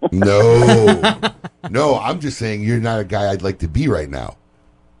already. No. I'm just saying you're not a guy I'd like to be right now. No. No, I'm just saying you're not a guy I'd like to be right now. No. No, I'm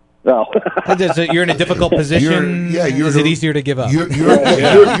just saying you're not a guy I'd like to be right now. Oh. You're in a difficult position. Is it easier to give up? You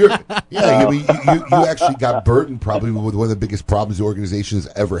actually got burdened probably with one of the biggest problems the organization has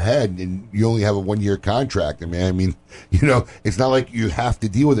ever had, and you only have a 1-year contract. I mean, it's not like you have to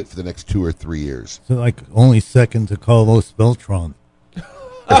deal with it for the next 2 or 3 years. So like only second to Carlos Beltran.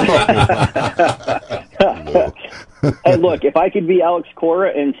 Hey, look, if I could be Alex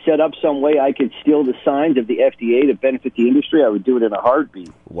Cora and set up some way I could steal the signs of the FDA to benefit the industry, I would do it in a heartbeat.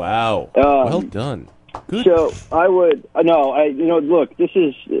 Wow. Well done. Good. So I would, look, this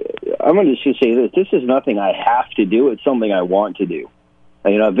is, I'm going to just say this. This is nothing I have to do. It's something I want to do.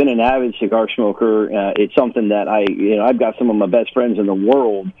 I've been an avid cigar smoker. It's something that I've got some of my best friends in the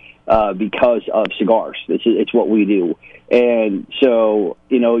world because of cigars. It's what we do. And so,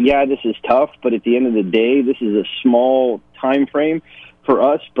 this is tough, but at the end of the day, this is a small time frame for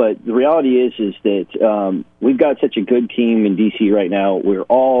us. But the reality is that we've got such a good team in D.C. right now. We're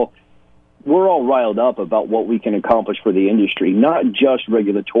all riled up about what we can accomplish for the industry, not just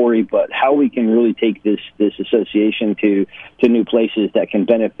regulatory, but how we can really take this association to new places that can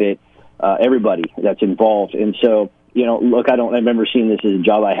benefit everybody that's involved. And so, look, I don't remember seeing this as a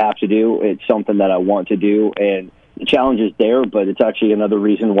job I have to do. It's something that I want to do, and the challenge is there, but it's actually another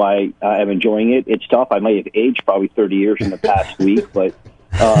reason why I'm enjoying it. It's tough. I may have aged probably 30 years in the past week, but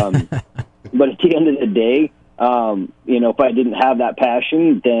at the end of the day, if I didn't have that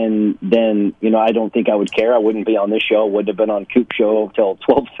passion, then I don't think I would care. I wouldn't be on this show. Wouldn't have been on Coop Show till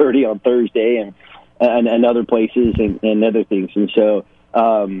 12:30 on Thursday, and other places and other things. And so,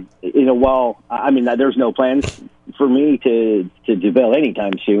 while there's no plans for me to develop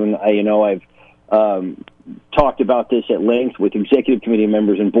anytime soon. I've talked about this at length with executive committee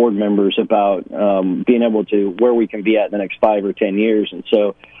members and board members about being able to where we can be at in the next 5 or 10 years. And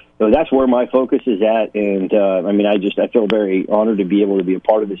so that's where my focus is at. And I feel very honored to be able to be a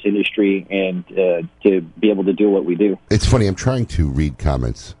part of this industry and to be able to do what we do. It's funny. I'm trying to read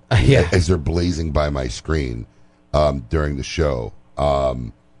comments as they're blazing by my screen during the show.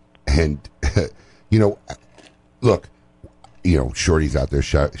 Look, Shorty's out there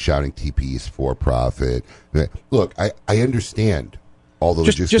shouting TP is for profit. Look, I understand all the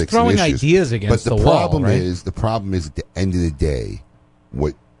logistics just throwing and issues, ideas against but the wall, right? The problem is at the end of the day,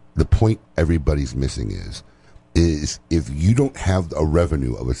 what the point everybody's missing is if you don't have a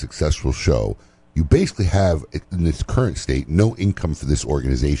revenue of a successful show, you basically have, in this current state, no income for this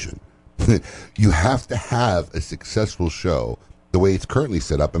organization. You have to have a successful show the way it's currently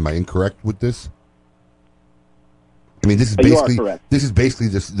set up. Am I incorrect with this? I mean, this is basically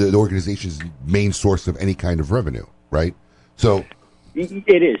the organization's main source of any kind of revenue, right? So it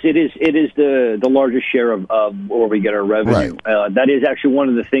is the largest share of where we get our revenue. Right. That is actually one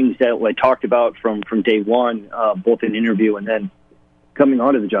of the things that I talked about from day one, both in interview and then coming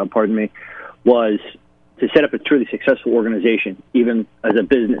onto the job. Pardon me, was to set up a truly successful organization, even as a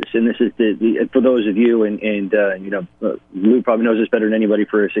business. And this is the for those of you, and Lou probably knows this better than anybody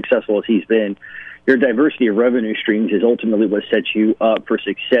for as successful as he's been. Your diversity of revenue streams is ultimately what sets you up for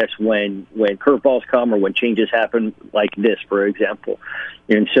success when curveballs come or when changes happen like this, for example.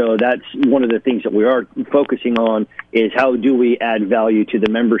 And so that's one of the things that we are focusing on is how do we add value to the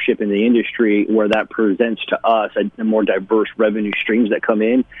membership in the industry where that presents to us a more diverse revenue streams that come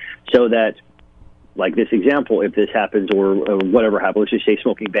in so that, like this example, if this happens or whatever happens, let's just say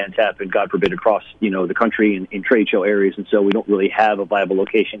smoking bans happen, God forbid, across the country in trade show areas, and so we don't really have a viable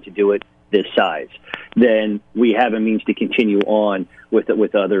location to do it this size, then we have a means to continue on with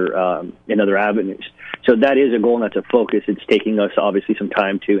other in other avenues. So that is a goal and that's a focus. It's taking us obviously some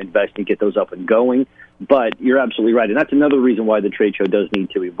time to invest and get those up and going. But you're absolutely right, and that's another reason why the trade show does need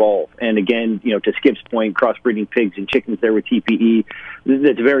to evolve. And again, to Skip's point, crossbreeding pigs and chickens there with TPE,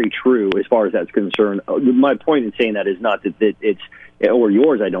 that's very true as far as that's concerned. My point in saying that is not that it's, or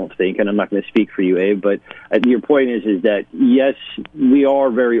yours, I don't think, and I'm not going to speak for you, Abe, but your point is that, yes, we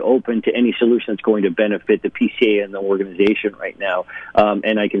are very open to any solution that's going to benefit the PCA and the organization right now.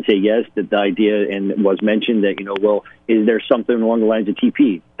 And I can say, yes, that the idea and was mentioned that, well, is there something along the lines of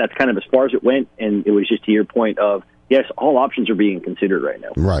TP? That's kind of as far as it went, and it was just to your point of, yes, all options are being considered right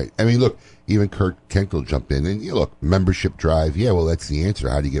now. Right. I mean, look, even Kurt Kenkel jumped in, and look, membership drive, well, that's the answer.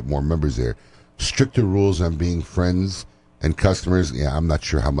 How do you get more members there? Stricter rules on being friends and customers, I'm not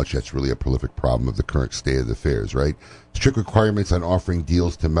sure how much that's really a prolific problem of the current state of the affairs, right? Strict requirements on offering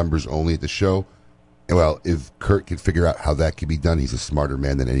deals to members only at the show. Well, if Kurt could figure out how that could be done, he's a smarter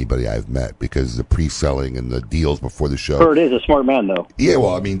man than anybody I've met because the pre-selling and the deals before the show. Kurt is a smart man, though. Yeah,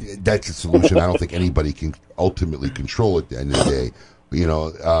 well, I mean, that's a solution. I don't think anybody can ultimately control at the end of the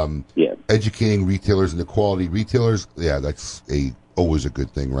day. Educating retailers and the quality retailers, that's a always a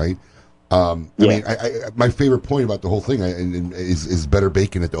good thing, right? I mean, my favorite point about the whole thing is better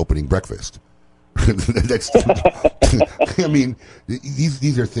bacon at the opening breakfast. That's, I mean,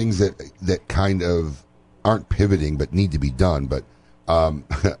 these are things that kind of aren't pivoting but need to be done. But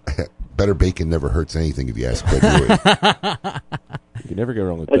better bacon never hurts anything, if you ask Greg Louis. You can never go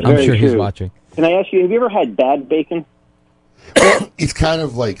wrong with That's better. I'm sure true. he's watching. Can I ask you, have you ever had bad bacon? Well, it's kind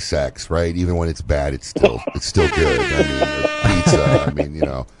of like sex, right? Even when it's bad, it's still good. I mean, or pizza. I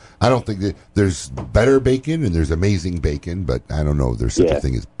mean, I don't think that there's better bacon and there's amazing bacon, but I don't know if there's such a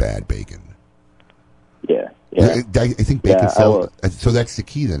thing as bad bacon. Yeah. I think bacon sells. I So that's the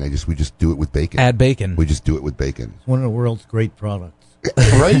key. Then we just do it with bacon. Add bacon. We just do it with bacon, It's one of the world's great products.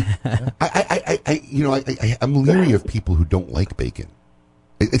 right? I'm leery of people who don't like bacon.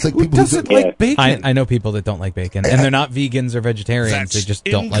 It's like Who people doesn't who like bacon? I know people that don't like bacon, and they're not vegans or vegetarians. That's They just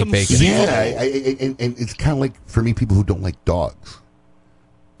don't like bacon. Yeah, and it's kind of like for me, people who don't like dogs,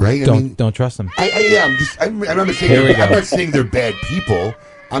 right? Don't trust them. I'm not saying Here we go. I'm not saying they're bad people.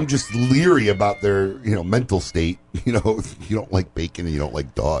 I'm just leery about their mental state. If you don't like bacon and you don't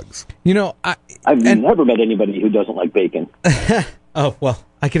like dogs. I've never met anybody who doesn't like bacon. Oh well,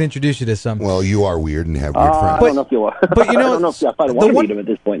 I can introduce you to some. Well, you are weird and have weird I friends. don't know if you are. But I don't know if I want to meet him at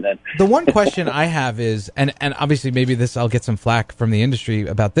this point. Then The one question I have is, and obviously maybe I'll get some flack from the industry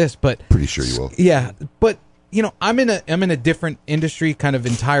about this, but Pretty sure you will. yeah, but I'm in a different industry, kind of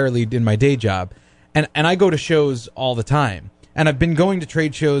entirely in my day job, and I go to shows all the time, and I've been going to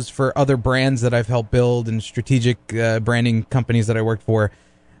trade shows for other brands that I've helped build and strategic branding companies that I worked for.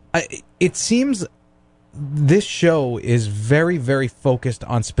 It seems this show is very, very focused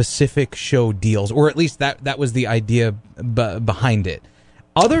on specific show deals, or at least that was the idea behind it.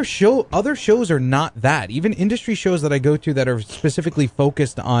 Other shows are not that. Even industry shows that I go to that are specifically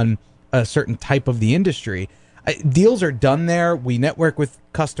focused on a certain type of the industry, deals are done there. We network with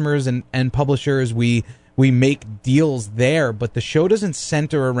customers and publishers. We make deals there, but the show doesn't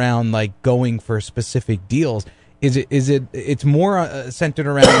center around like going for specific deals. It's more centered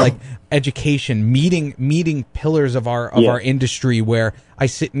around like education, meeting pillars of our industry, where I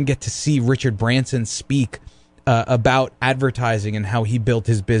sit and get to see Richard Branson speak about advertising and how he built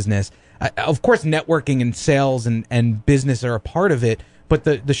his business. Of course, networking and sales and business are a part of it, but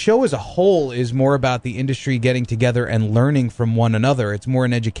the show as a whole is more about the industry getting together and learning from one another. It's more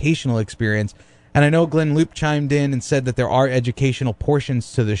an educational experience. And I know Glenn Loop chimed in and said that there are educational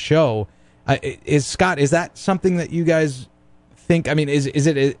portions to the show. Scott, is that something that you guys think? I mean, is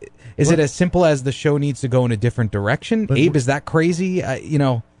it as simple as the show needs to go in a different direction? Abe, is that crazy?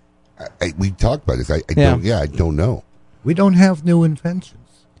 We talked about this. I don't know. We don't have new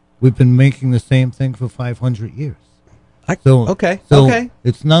inventions. We've been making the same thing for 500 years. Okay.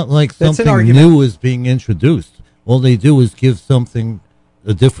 It's not like That's an something argument. new is being introduced. All they do is give something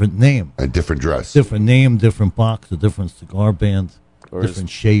a different name. A different dress. Different name, different box, a different cigar band, different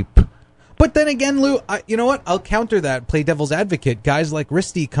shape. But then again, Lou, you know what? I'll counter that. Play devil's advocate. Guys like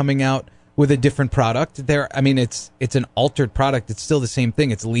Risty coming out with a different product. It's an altered product. It's still the same thing.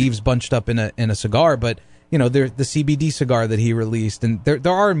 It's leaves bunched up in a cigar, but there's the CBD cigar that he released, and there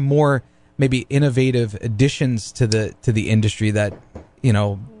are more maybe innovative additions to the industry that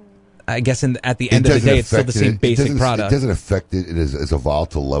I guess at the end of the day, it's still the same basic product. It doesn't affect it as a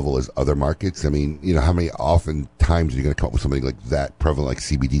volatile level as other markets. I mean, how many often times are you going to come up with something like that prevalent, like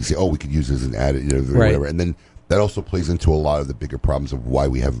CBD, and say, oh, we could use this as an additive or whatever. And then that also plays into a lot of the bigger problems of why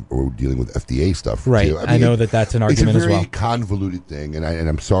we're dealing with FDA stuff. Right. Too. I know that's an argument as well. It's a very convoluted thing, and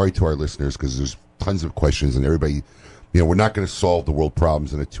I'm sorry to our listeners because there's tons of questions, and everybody, we're not going to solve the world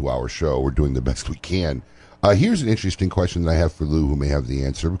problems in a 2-hour show. We're doing the best we can. Here's an interesting question that I have for Lou, who may have the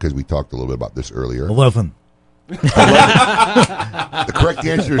answer, because we talked a little bit about this earlier. 11. The correct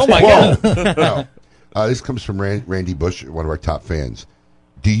answer is 12. No. This comes from Randy Bush, one of our top fans.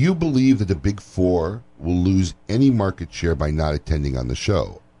 Do you believe that the Big Four will lose any market share by not attending on the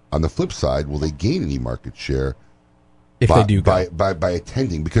show? On the flip side, will they gain any market share they do go. by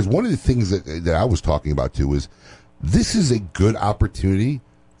attending? Because one of the things that I was talking about, too, is this is a good opportunity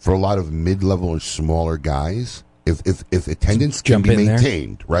for a lot of mid-level and smaller guys, if attendance can be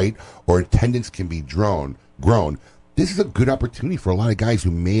maintained, right, or attendance can be grown, this is a good opportunity for a lot of guys who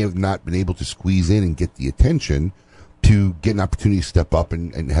may have not been able to squeeze in and get the attention to get an opportunity to step up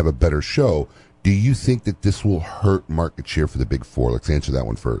and have a better show. Do you think that this will hurt market share for the Big Four? Let's answer that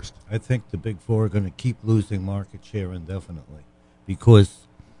one first. I think the Big Four are going to keep losing market share indefinitely because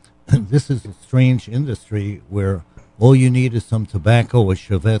this is a strange industry where all you need is some tobacco, a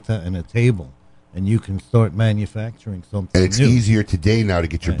chaveta, and a table, and you can start manufacturing something And it's new. easier today now to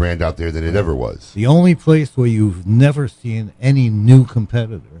get your brand out there than it ever was. The only place where you've never seen any new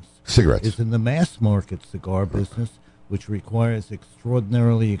competitors Cigarettes. is in the mass market cigar business, which requires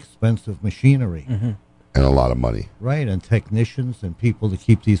extraordinarily expensive machinery. And a lot of money. Right, and technicians and people to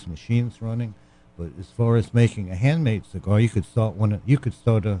keep these machines running. But as far as making a handmade cigar, you could start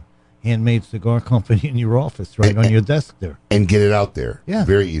a handmade cigar company in your office, right on your desk there, and get it out there, Yeah.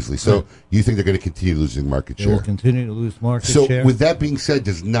 very easily. So you think they're going to continue losing market They will share? continue to lose market So share. with that being said,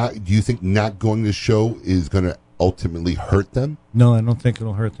 do you think not going to the show is going to ultimately hurt them? No, I don't think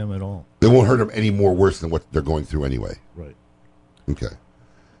it'll hurt them at all. It won't hurt them any more worse than what they're going through anyway. Right. Okay.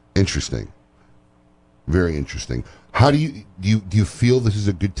 Interesting. Very interesting. How do you feel this is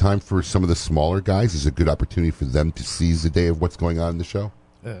a good time for some of the smaller guys? Is it a good opportunity for them to seize the day of what's going on in the show?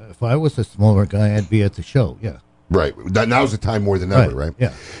 If I was a smaller guy, I'd be at the show. Yeah. Right. Now's the time more than ever, right?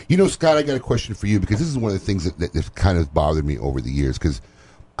 Yeah. You know, Scott, I got a question for you because this is one of the things that kind of bothered me over the years because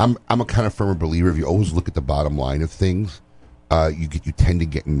I'm a kind of firm believer if you always look at the bottom line of things, you tend to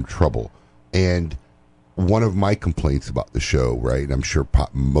get in trouble. And one of my complaints about the show, right, and I'm sure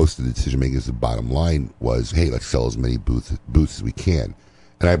most of the decision making is the bottom line was, hey, let's sell as many booths as we can.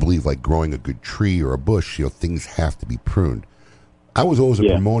 And I believe like growing a good tree or a bush, things have to be pruned. I was always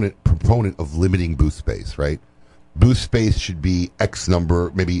a proponent of limiting booth space, right? Booth space should be X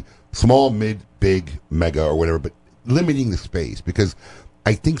number, maybe small, mid, big, mega, or whatever, but limiting the space because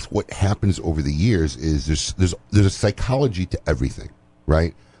I think what happens over the years is there's a psychology to everything,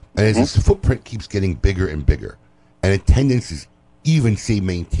 right? And as this footprint keeps getting bigger and bigger, and attendance is even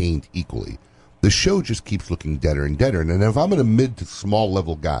maintained equally, the show just keeps looking deader and deader. And if I'm a mid to small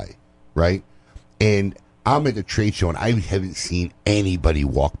level guy, right, and I'm at a trade show and I haven't seen anybody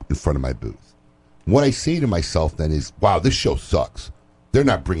walk in front of my booth, what I say to myself then is, wow, this show sucks. They're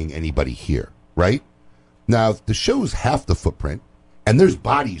not bringing anybody here, right? Now, the show's half the footprint, and there's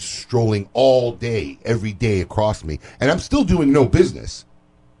bodies strolling all day, every day across me, and I'm still doing no business.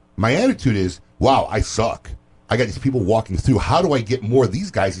 My attitude is, wow, I suck. I got these people walking through. How do I get more of these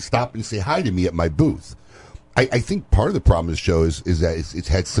guys to stop and say hi to me at my booth? I think part of the problem of the show is that it's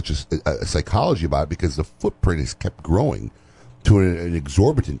had such a psychology about it because the footprint has kept growing to an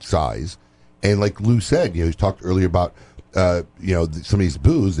exorbitant size. And like Lou said, he talked earlier about, some of these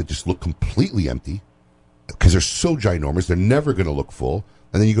booths that just look completely empty because they're so ginormous. They're never going to look full.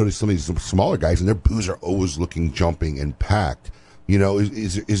 And then you go to some of these smaller guys and their booths are always looking jumping and packed.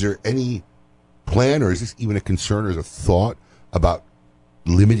 Is there any plan or is this even a concern or is a thought about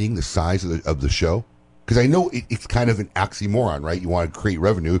limiting the size of the show? Because I know it's kind of an oxymoron, right? You want to create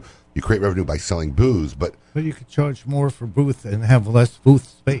revenue. You create revenue by selling booze, but you could charge more for booth and have less booth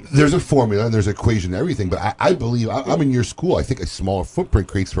space. There's a formula and there's an equation to everything. But I believe, I'm in your school. I think a smaller footprint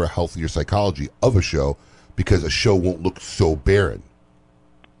creates for a healthier psychology of a show because a show won't look so barren.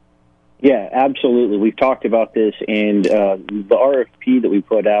 Yeah, absolutely. We've talked about this, and the RFP that we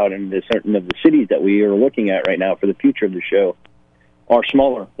put out and certain of the cities that we are looking at right now for the future of the show are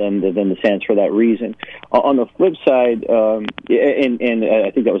smaller than the Sands for that reason. On the flip side, and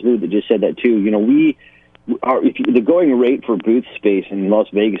I think that was Lou that just said that too. The going rate for booth space in Las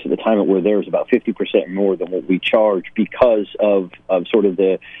Vegas at the time that we're there is about 50% more than what we charge because of sort of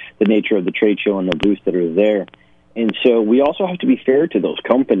the nature of the trade show and the booths that are there. And so we also have to be fair to those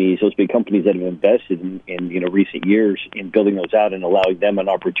companies, those big companies that have invested in recent years in building those out and allowing them an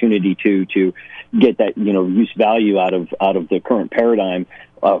opportunity to get that use value out of the current paradigm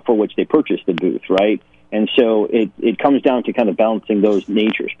for which they purchased the booth, right? And so it comes down to kind of balancing those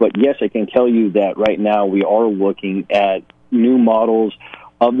natures. But yes, I can tell you that right now we are looking at new models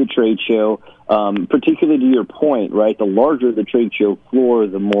of the trade show, particularly to your point, right? The larger the trade show floor,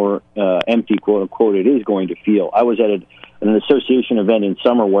 the more empty, quote unquote, it is going to feel. I was at an association event in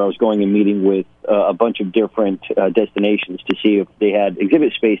summer where I was going and meeting with a bunch of different destinations to see if they had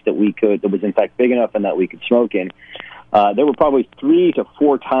exhibit space that was in fact big enough and that we could smoke in. There were probably 3 to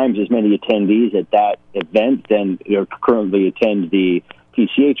 4 times as many attendees at that event than currently attend the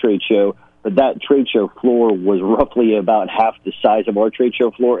PCA trade show. But that trade show floor was roughly about half the size of our trade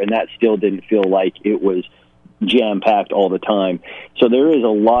show floor, and that still didn't feel like it was jam-packed all the time. So there is a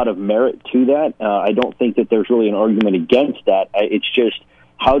lot of merit to that. I don't think that there's really an argument against that. It's just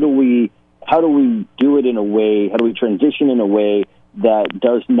how do we do it in a way, how do we transition in a way that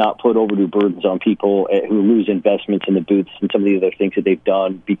does not put overdue burdens on people who lose investments in the booths and some of the other things that they've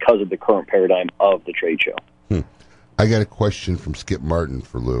done because of the current paradigm of the trade show. I got a question from Skip Martin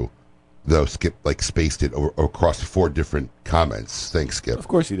for Lou. Though Skip spaced it across 4 different comments. Thanks, Skip. Of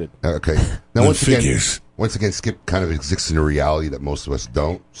course he did. Okay. Now once again, Skip kind of exists in a reality that most of us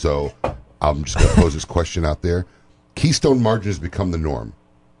don't. So I'm just going to pose this question out there. Keystone margin has become the norm.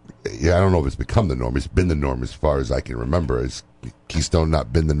 Yeah, I don't know if it's become the norm. It's been the norm as far as I can remember. Has Keystone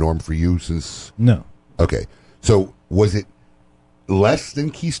not been the norm for you since? No. Okay. So was it less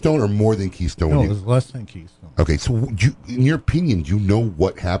than Keystone or more than Keystone? No, it was less than Keystone. Okay. So in your opinion, do you know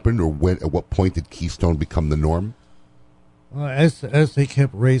what happened or at what point did Keystone become the norm? As they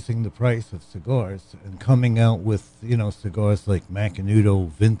kept raising the price of cigars and coming out with, cigars like Macanudo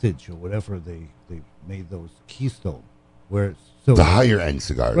Vintage or whatever, they made those Keystone. So the higher end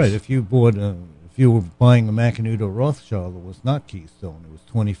cigars. Right. If you were buying a Macanudo Rothschild, it was not Keystone. It was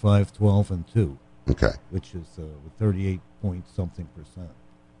 25, 12, and 2. Okay. Which is 38-point-something%.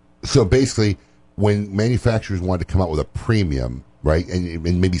 So basically, when manufacturers wanted to come out with a premium, right,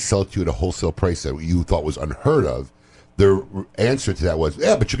 and maybe sell it to you at a wholesale price that you thought was unheard of, their answer to that was,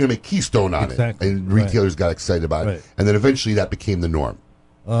 yeah, but you're going to make Keystone on it. And retailers got excited about it. And then eventually that became the norm.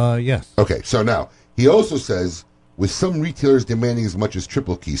 Yes. Okay, so now, he also says, with some retailers demanding as much as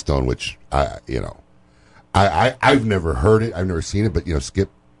triple Keystone, which, I've never heard it, I've never seen it, but, Skip,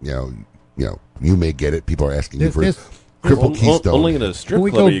 you may get it. People are asking you for triple Keystone. Only in a strip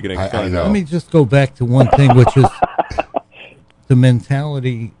club are you going to find out. Let me just go back to one thing, which is the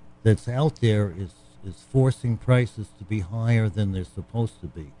mentality that's out there is forcing prices to be higher than they're supposed to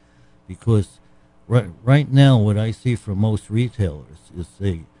be, because right now what I see from most retailers is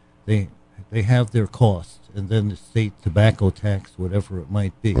they have their costs and then the state tobacco tax, whatever it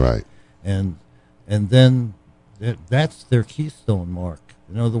might be, right, and then that's their Keystone mark.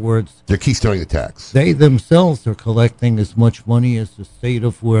 In other words, they're keystoning the tax. They themselves are collecting as much money as the state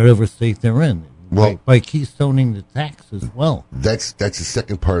of wherever state they're in, by keystoning the tax as well. That's the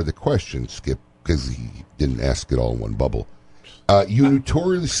second part of the question, Skip, because he didn't ask it all in one bubble. You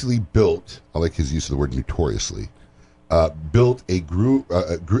notoriously built, I like his use of the word notoriously, grew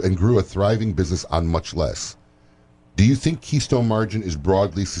a thriving business on much less. Do you think Keystone margin is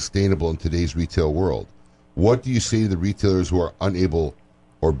broadly sustainable in today's retail world? What do you say to the retailers who are unable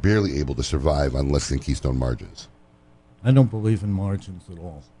or barely able to survive on less than Keystone margins? I don't believe in margins at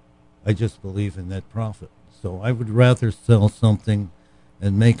all. I just believe in net profit. So I would rather sell something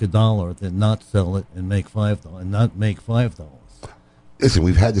and make $1 than not sell it and make $5 and not make $5. Listen,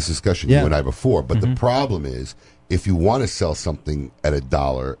 we've had this discussion, you and I, before, but the problem is, if you want to sell something at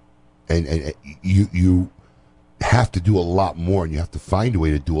 $1 and you have to do a lot more, and you have to find a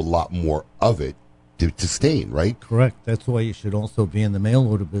way to do a lot more of it to sustain, right? Correct. That's why you should also be in the mail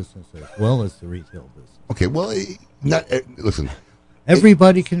order business as well as the retail business. Okay, well, listen.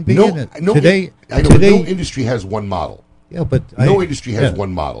 Everybody can be in it. Today, no industry has one model. Yeah, but no industry has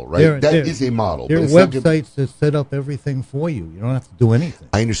one model, right? That is a model. There are websites that set up everything for you. You don't have to do anything.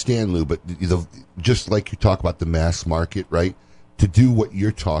 I understand, Lou, but just like you talk about the mass market, right? To do what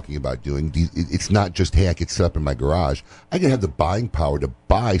you're talking about doing, it's not just, hey, I could set up in my garage. I can have the buying power to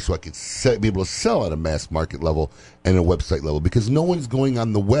buy so I could be able to sell at a mass market level and a website level, because no one's going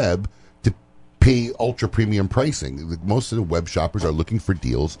on the web to pay ultra premium pricing. Most of the web shoppers are looking for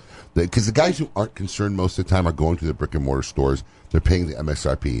deals, because the guys who aren't concerned most of the time are going to the brick and mortar stores. They're paying the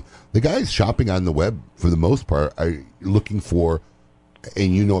MSRP. The guys shopping on the web, for the most part, are looking for,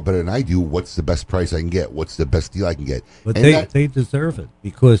 and you know it better than I do, what's the best price I can get? What's the best deal I can get? But they deserve it,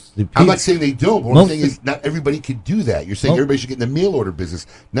 because I'm not saying they don't, but what I'm saying is not everybody could do that. You're saying everybody should get in the mail order business.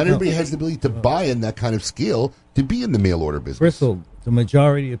 Not everybody has the ability to buy in that kind of scale to be in the mail order business. Bristol, the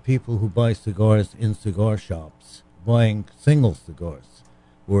majority of people who buy cigars in cigar shops buying single cigars,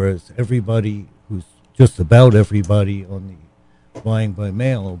 whereas just about everybody on the buying by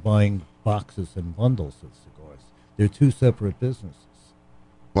mail are buying boxes and bundles of cigars. They're two separate businesses.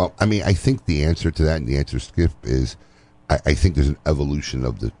 Well, I mean, I think the answer to that, and the answer, Skip, is I think there's an evolution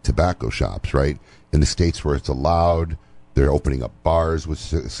of the tobacco shops, right? In the states where it's allowed, they're opening up bars with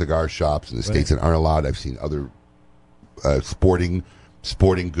cigar shops. In the states that aren't allowed, I've seen other sporting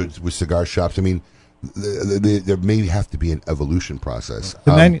goods with cigar shops. I mean, there may have to be an evolution process.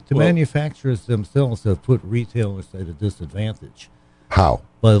 The manufacturers themselves have put retailers at a disadvantage. How?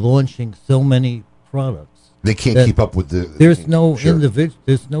 By launching so many products. They can't keep up with the... There's no individual...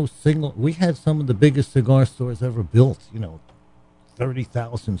 There's no single... We had some of the biggest cigar stores ever built,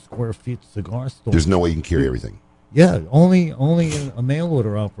 30,000 square feet cigar store. There's no way you can carry everything. Yeah, only a mail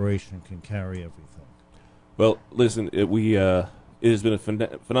order operation can carry everything. Well, listen, it has been a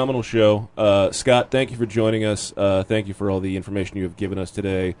phenomenal show. Scott, thank you for joining us. Thank you for all the information you have given us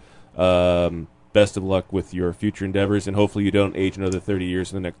today. Best of luck with your future endeavors, and hopefully you don't age another 30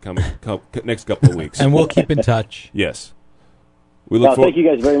 years in the next couple of weeks. And we'll keep in touch. Yes. We look Thank you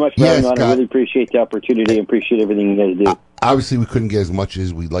guys very much for having me on. I really appreciate the opportunity and appreciate everything you guys do. Obviously, we couldn't get as much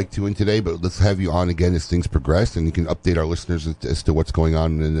as we'd like to in today, but let's have you on again as things progress, and you can update our listeners as to what's going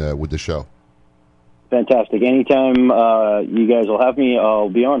on with the show. Fantastic. Anytime you guys will have me, I'll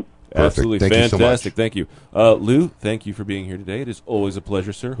be on. Absolutely Thank you so fantastic. much. Thank you. Lou, thank you for being here today. It is always a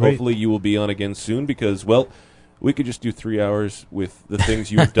pleasure, sir. Great. Hopefully you will be on again soon because, well, we could just do 3 hours with the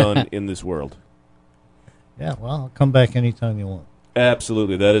things you've done in this world. Yeah, well, I'll come back anytime you want.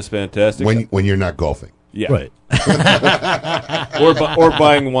 Absolutely. That is fantastic. When you're not golfing. Yeah. Right. or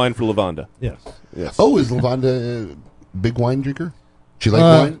buying wine for Lavonda. Yes. Yes. Oh, is Lavonda a big wine drinker? She like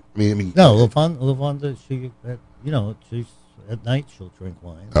wine? I mean, No, Lavonda, she's at night she'll drink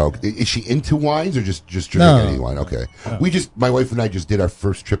wine. Oh, is she into wines or just drinking No. any wine? Okay. No. My wife and I just did our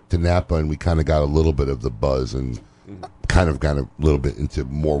first trip to Napa, and we kind of got a little bit of the buzz and kind of got a little bit into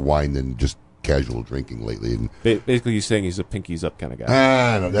more wine than just casual drinking lately. And Basically, he's saying he's a pinkies up kind of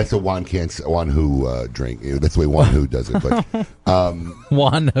guy. no, that's a Juan Hu drink. That's the way Juan Hu does it. But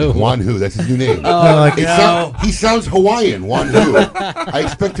Juan Hu. Juan Hu, that's his new name. He sounds Hawaiian. Juan Hu. I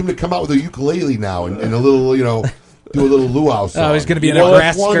expect him to come out with a ukulele now and a little, do a little luau song. Oh, he's going to be in You a know,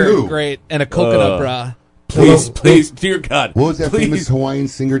 grass that's Juan skirt. Hu. Great. And a coconut bra. Please, dear God. What was that please. famous Hawaiian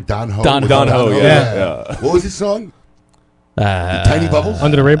singer, Don Ho? Don Ho, yeah. What was his song? Tiny Bubbles?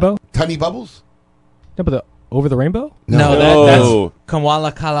 Under the Rainbow? Tiny Bubbles? No, but Over the Rainbow? No, No. that's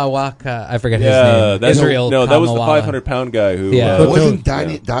Kamwala Kalawaka. I forget his name. That's Israel No, that was the Kamawala. 500-pound guy who... Yeah. Wasn't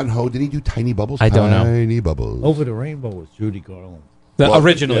Don Ho, did he do Tiny Bubbles? I don't know. Tiny Bubbles. Over the Rainbow was Judy Garland.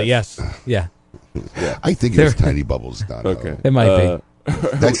 Originally, yes. Yeah. I think it was Tiny Bubbles, Don Ho. Okay. It might be.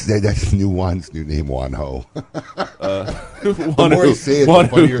 That's Juan's new name, Juan Ho. The Juan more Hu. I say it, Juan the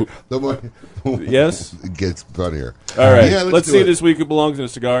funnier. Hu. The more Yes? it gets funnier. All right. Yeah, let's do see it. this week who belongs in a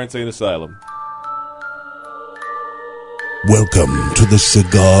Cigar Insane Asylum. Welcome to the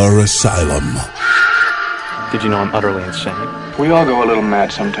Cigar Asylum, Did you know I'm utterly insane? We all go a little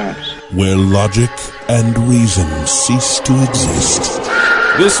mad sometimes. where logic and reason cease to exist.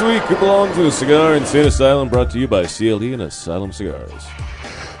 This week who belongs in a Cigar Insane Asylum, brought to you by CLE and Asylum Cigars.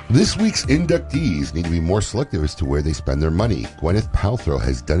 This week's inductees need to be more selective as to where they spend their money. Gwyneth Paltrow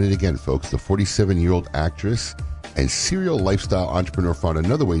has done it again, folks. The 47-year-old actress and serial lifestyle entrepreneur found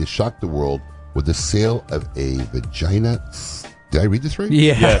another way to shock the world with the sale of a vagina. Did I read this right?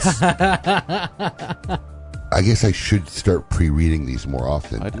 Yeah. Yes. I guess I should start pre-reading these more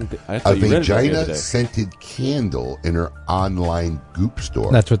often. I A thought you read it the other day. vagina-scented candle in her online Goop store.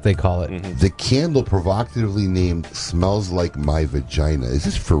 That's what they call it. Mm-hmm. The candle, provocatively named "Smells Like My Vagina." Is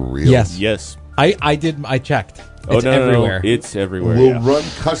this for real? Yes. Yes. I checked. It's no, everywhere. No. It's everywhere. Will yeah. run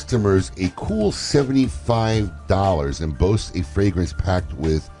customers a cool $75 and boasts a fragrance packed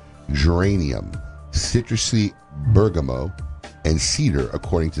with geranium, citrusy bergamot, and cedar,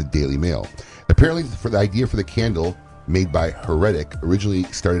 according to the Daily Mail. Apparently, the idea for the candle, made by Heretic, originally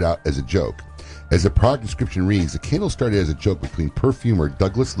started out as a joke. As the product description reads, the candle started as a joke between perfumer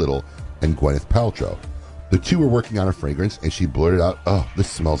Douglas Little and Gwyneth Paltrow. The two were working on a fragrance, and she blurted out, "Oh, this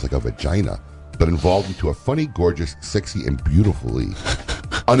smells like a vagina," but evolved into a funny, gorgeous, sexy, and beautifully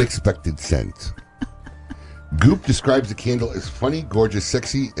unexpected scent. Goop describes the candle as funny, gorgeous,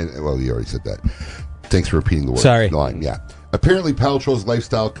 sexy, and, well, you already said that. Thanks for repeating the word. Sorry. Line, yeah. Apparently, Paltrow's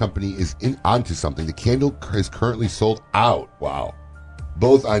lifestyle company is onto something. The candle is currently sold out. Wow.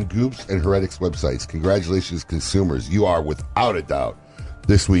 Both on Goop's and Heretic's websites. Congratulations, consumers. You are, without a doubt,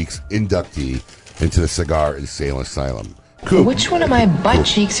 this week's inductee into the Cigar Insane Asylum. Coop. Which one of my butt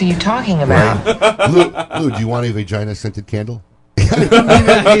cheeks are you talking about? Right. Lou, do you want a vagina-scented candle?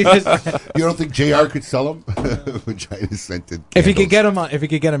 You don't think JR could sell them? Vagina-scented If he could candles.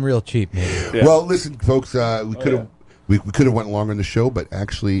 get them real cheap, maybe. Yeah. Well, listen, folks, we could have we could have went longer in the show, but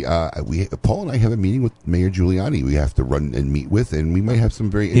actually, Paul and I have a meeting with Mayor Giuliani. We have to run and meet with, and we might have some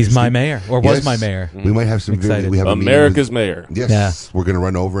very. He's my interesting- mayor, or was Yes. my mayor. We might have some. Excited. We have a meeting America's with- mayor. Yes, Yeah. we're going to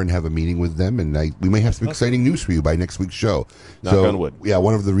run over and have a meeting with them, and we may have some exciting news for you by next week's show. Knock on wood. Yeah,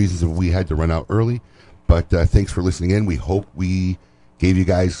 one of the reasons that we had to run out early, but thanks for listening in. We hope we gave you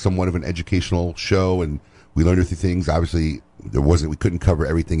guys somewhat of an educational show, and we learned a few things. Obviously, we couldn't cover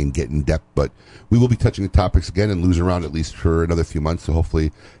everything and get in depth, but we will be touching the topics again and lose around at least for another few months. So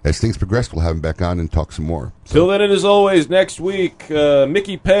hopefully, as things progress, we'll have him back on and talk some more. Till then, and as always, next week,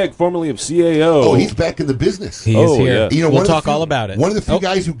 Mickey Pegg, formerly of CAO. Oh, he's back in the business. He is here. yeah. You know, We'll one of the talk few- all about it. One of the few Oh.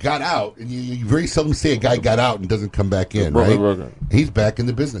 guys who got out, and you very seldom say a guy got out and doesn't come back in, right? Right. He's back in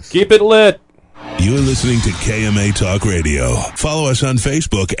the business. Keep it lit. You're listening to KMA Talk Radio. Follow us on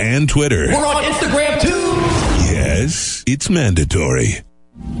Facebook and Twitter. We're on Instagram too. Yes, it's mandatory.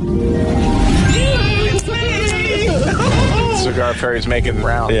 Cigar Fairy's making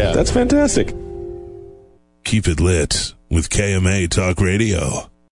round. Yeah, that's fantastic. Keep it lit with KMA Talk Radio.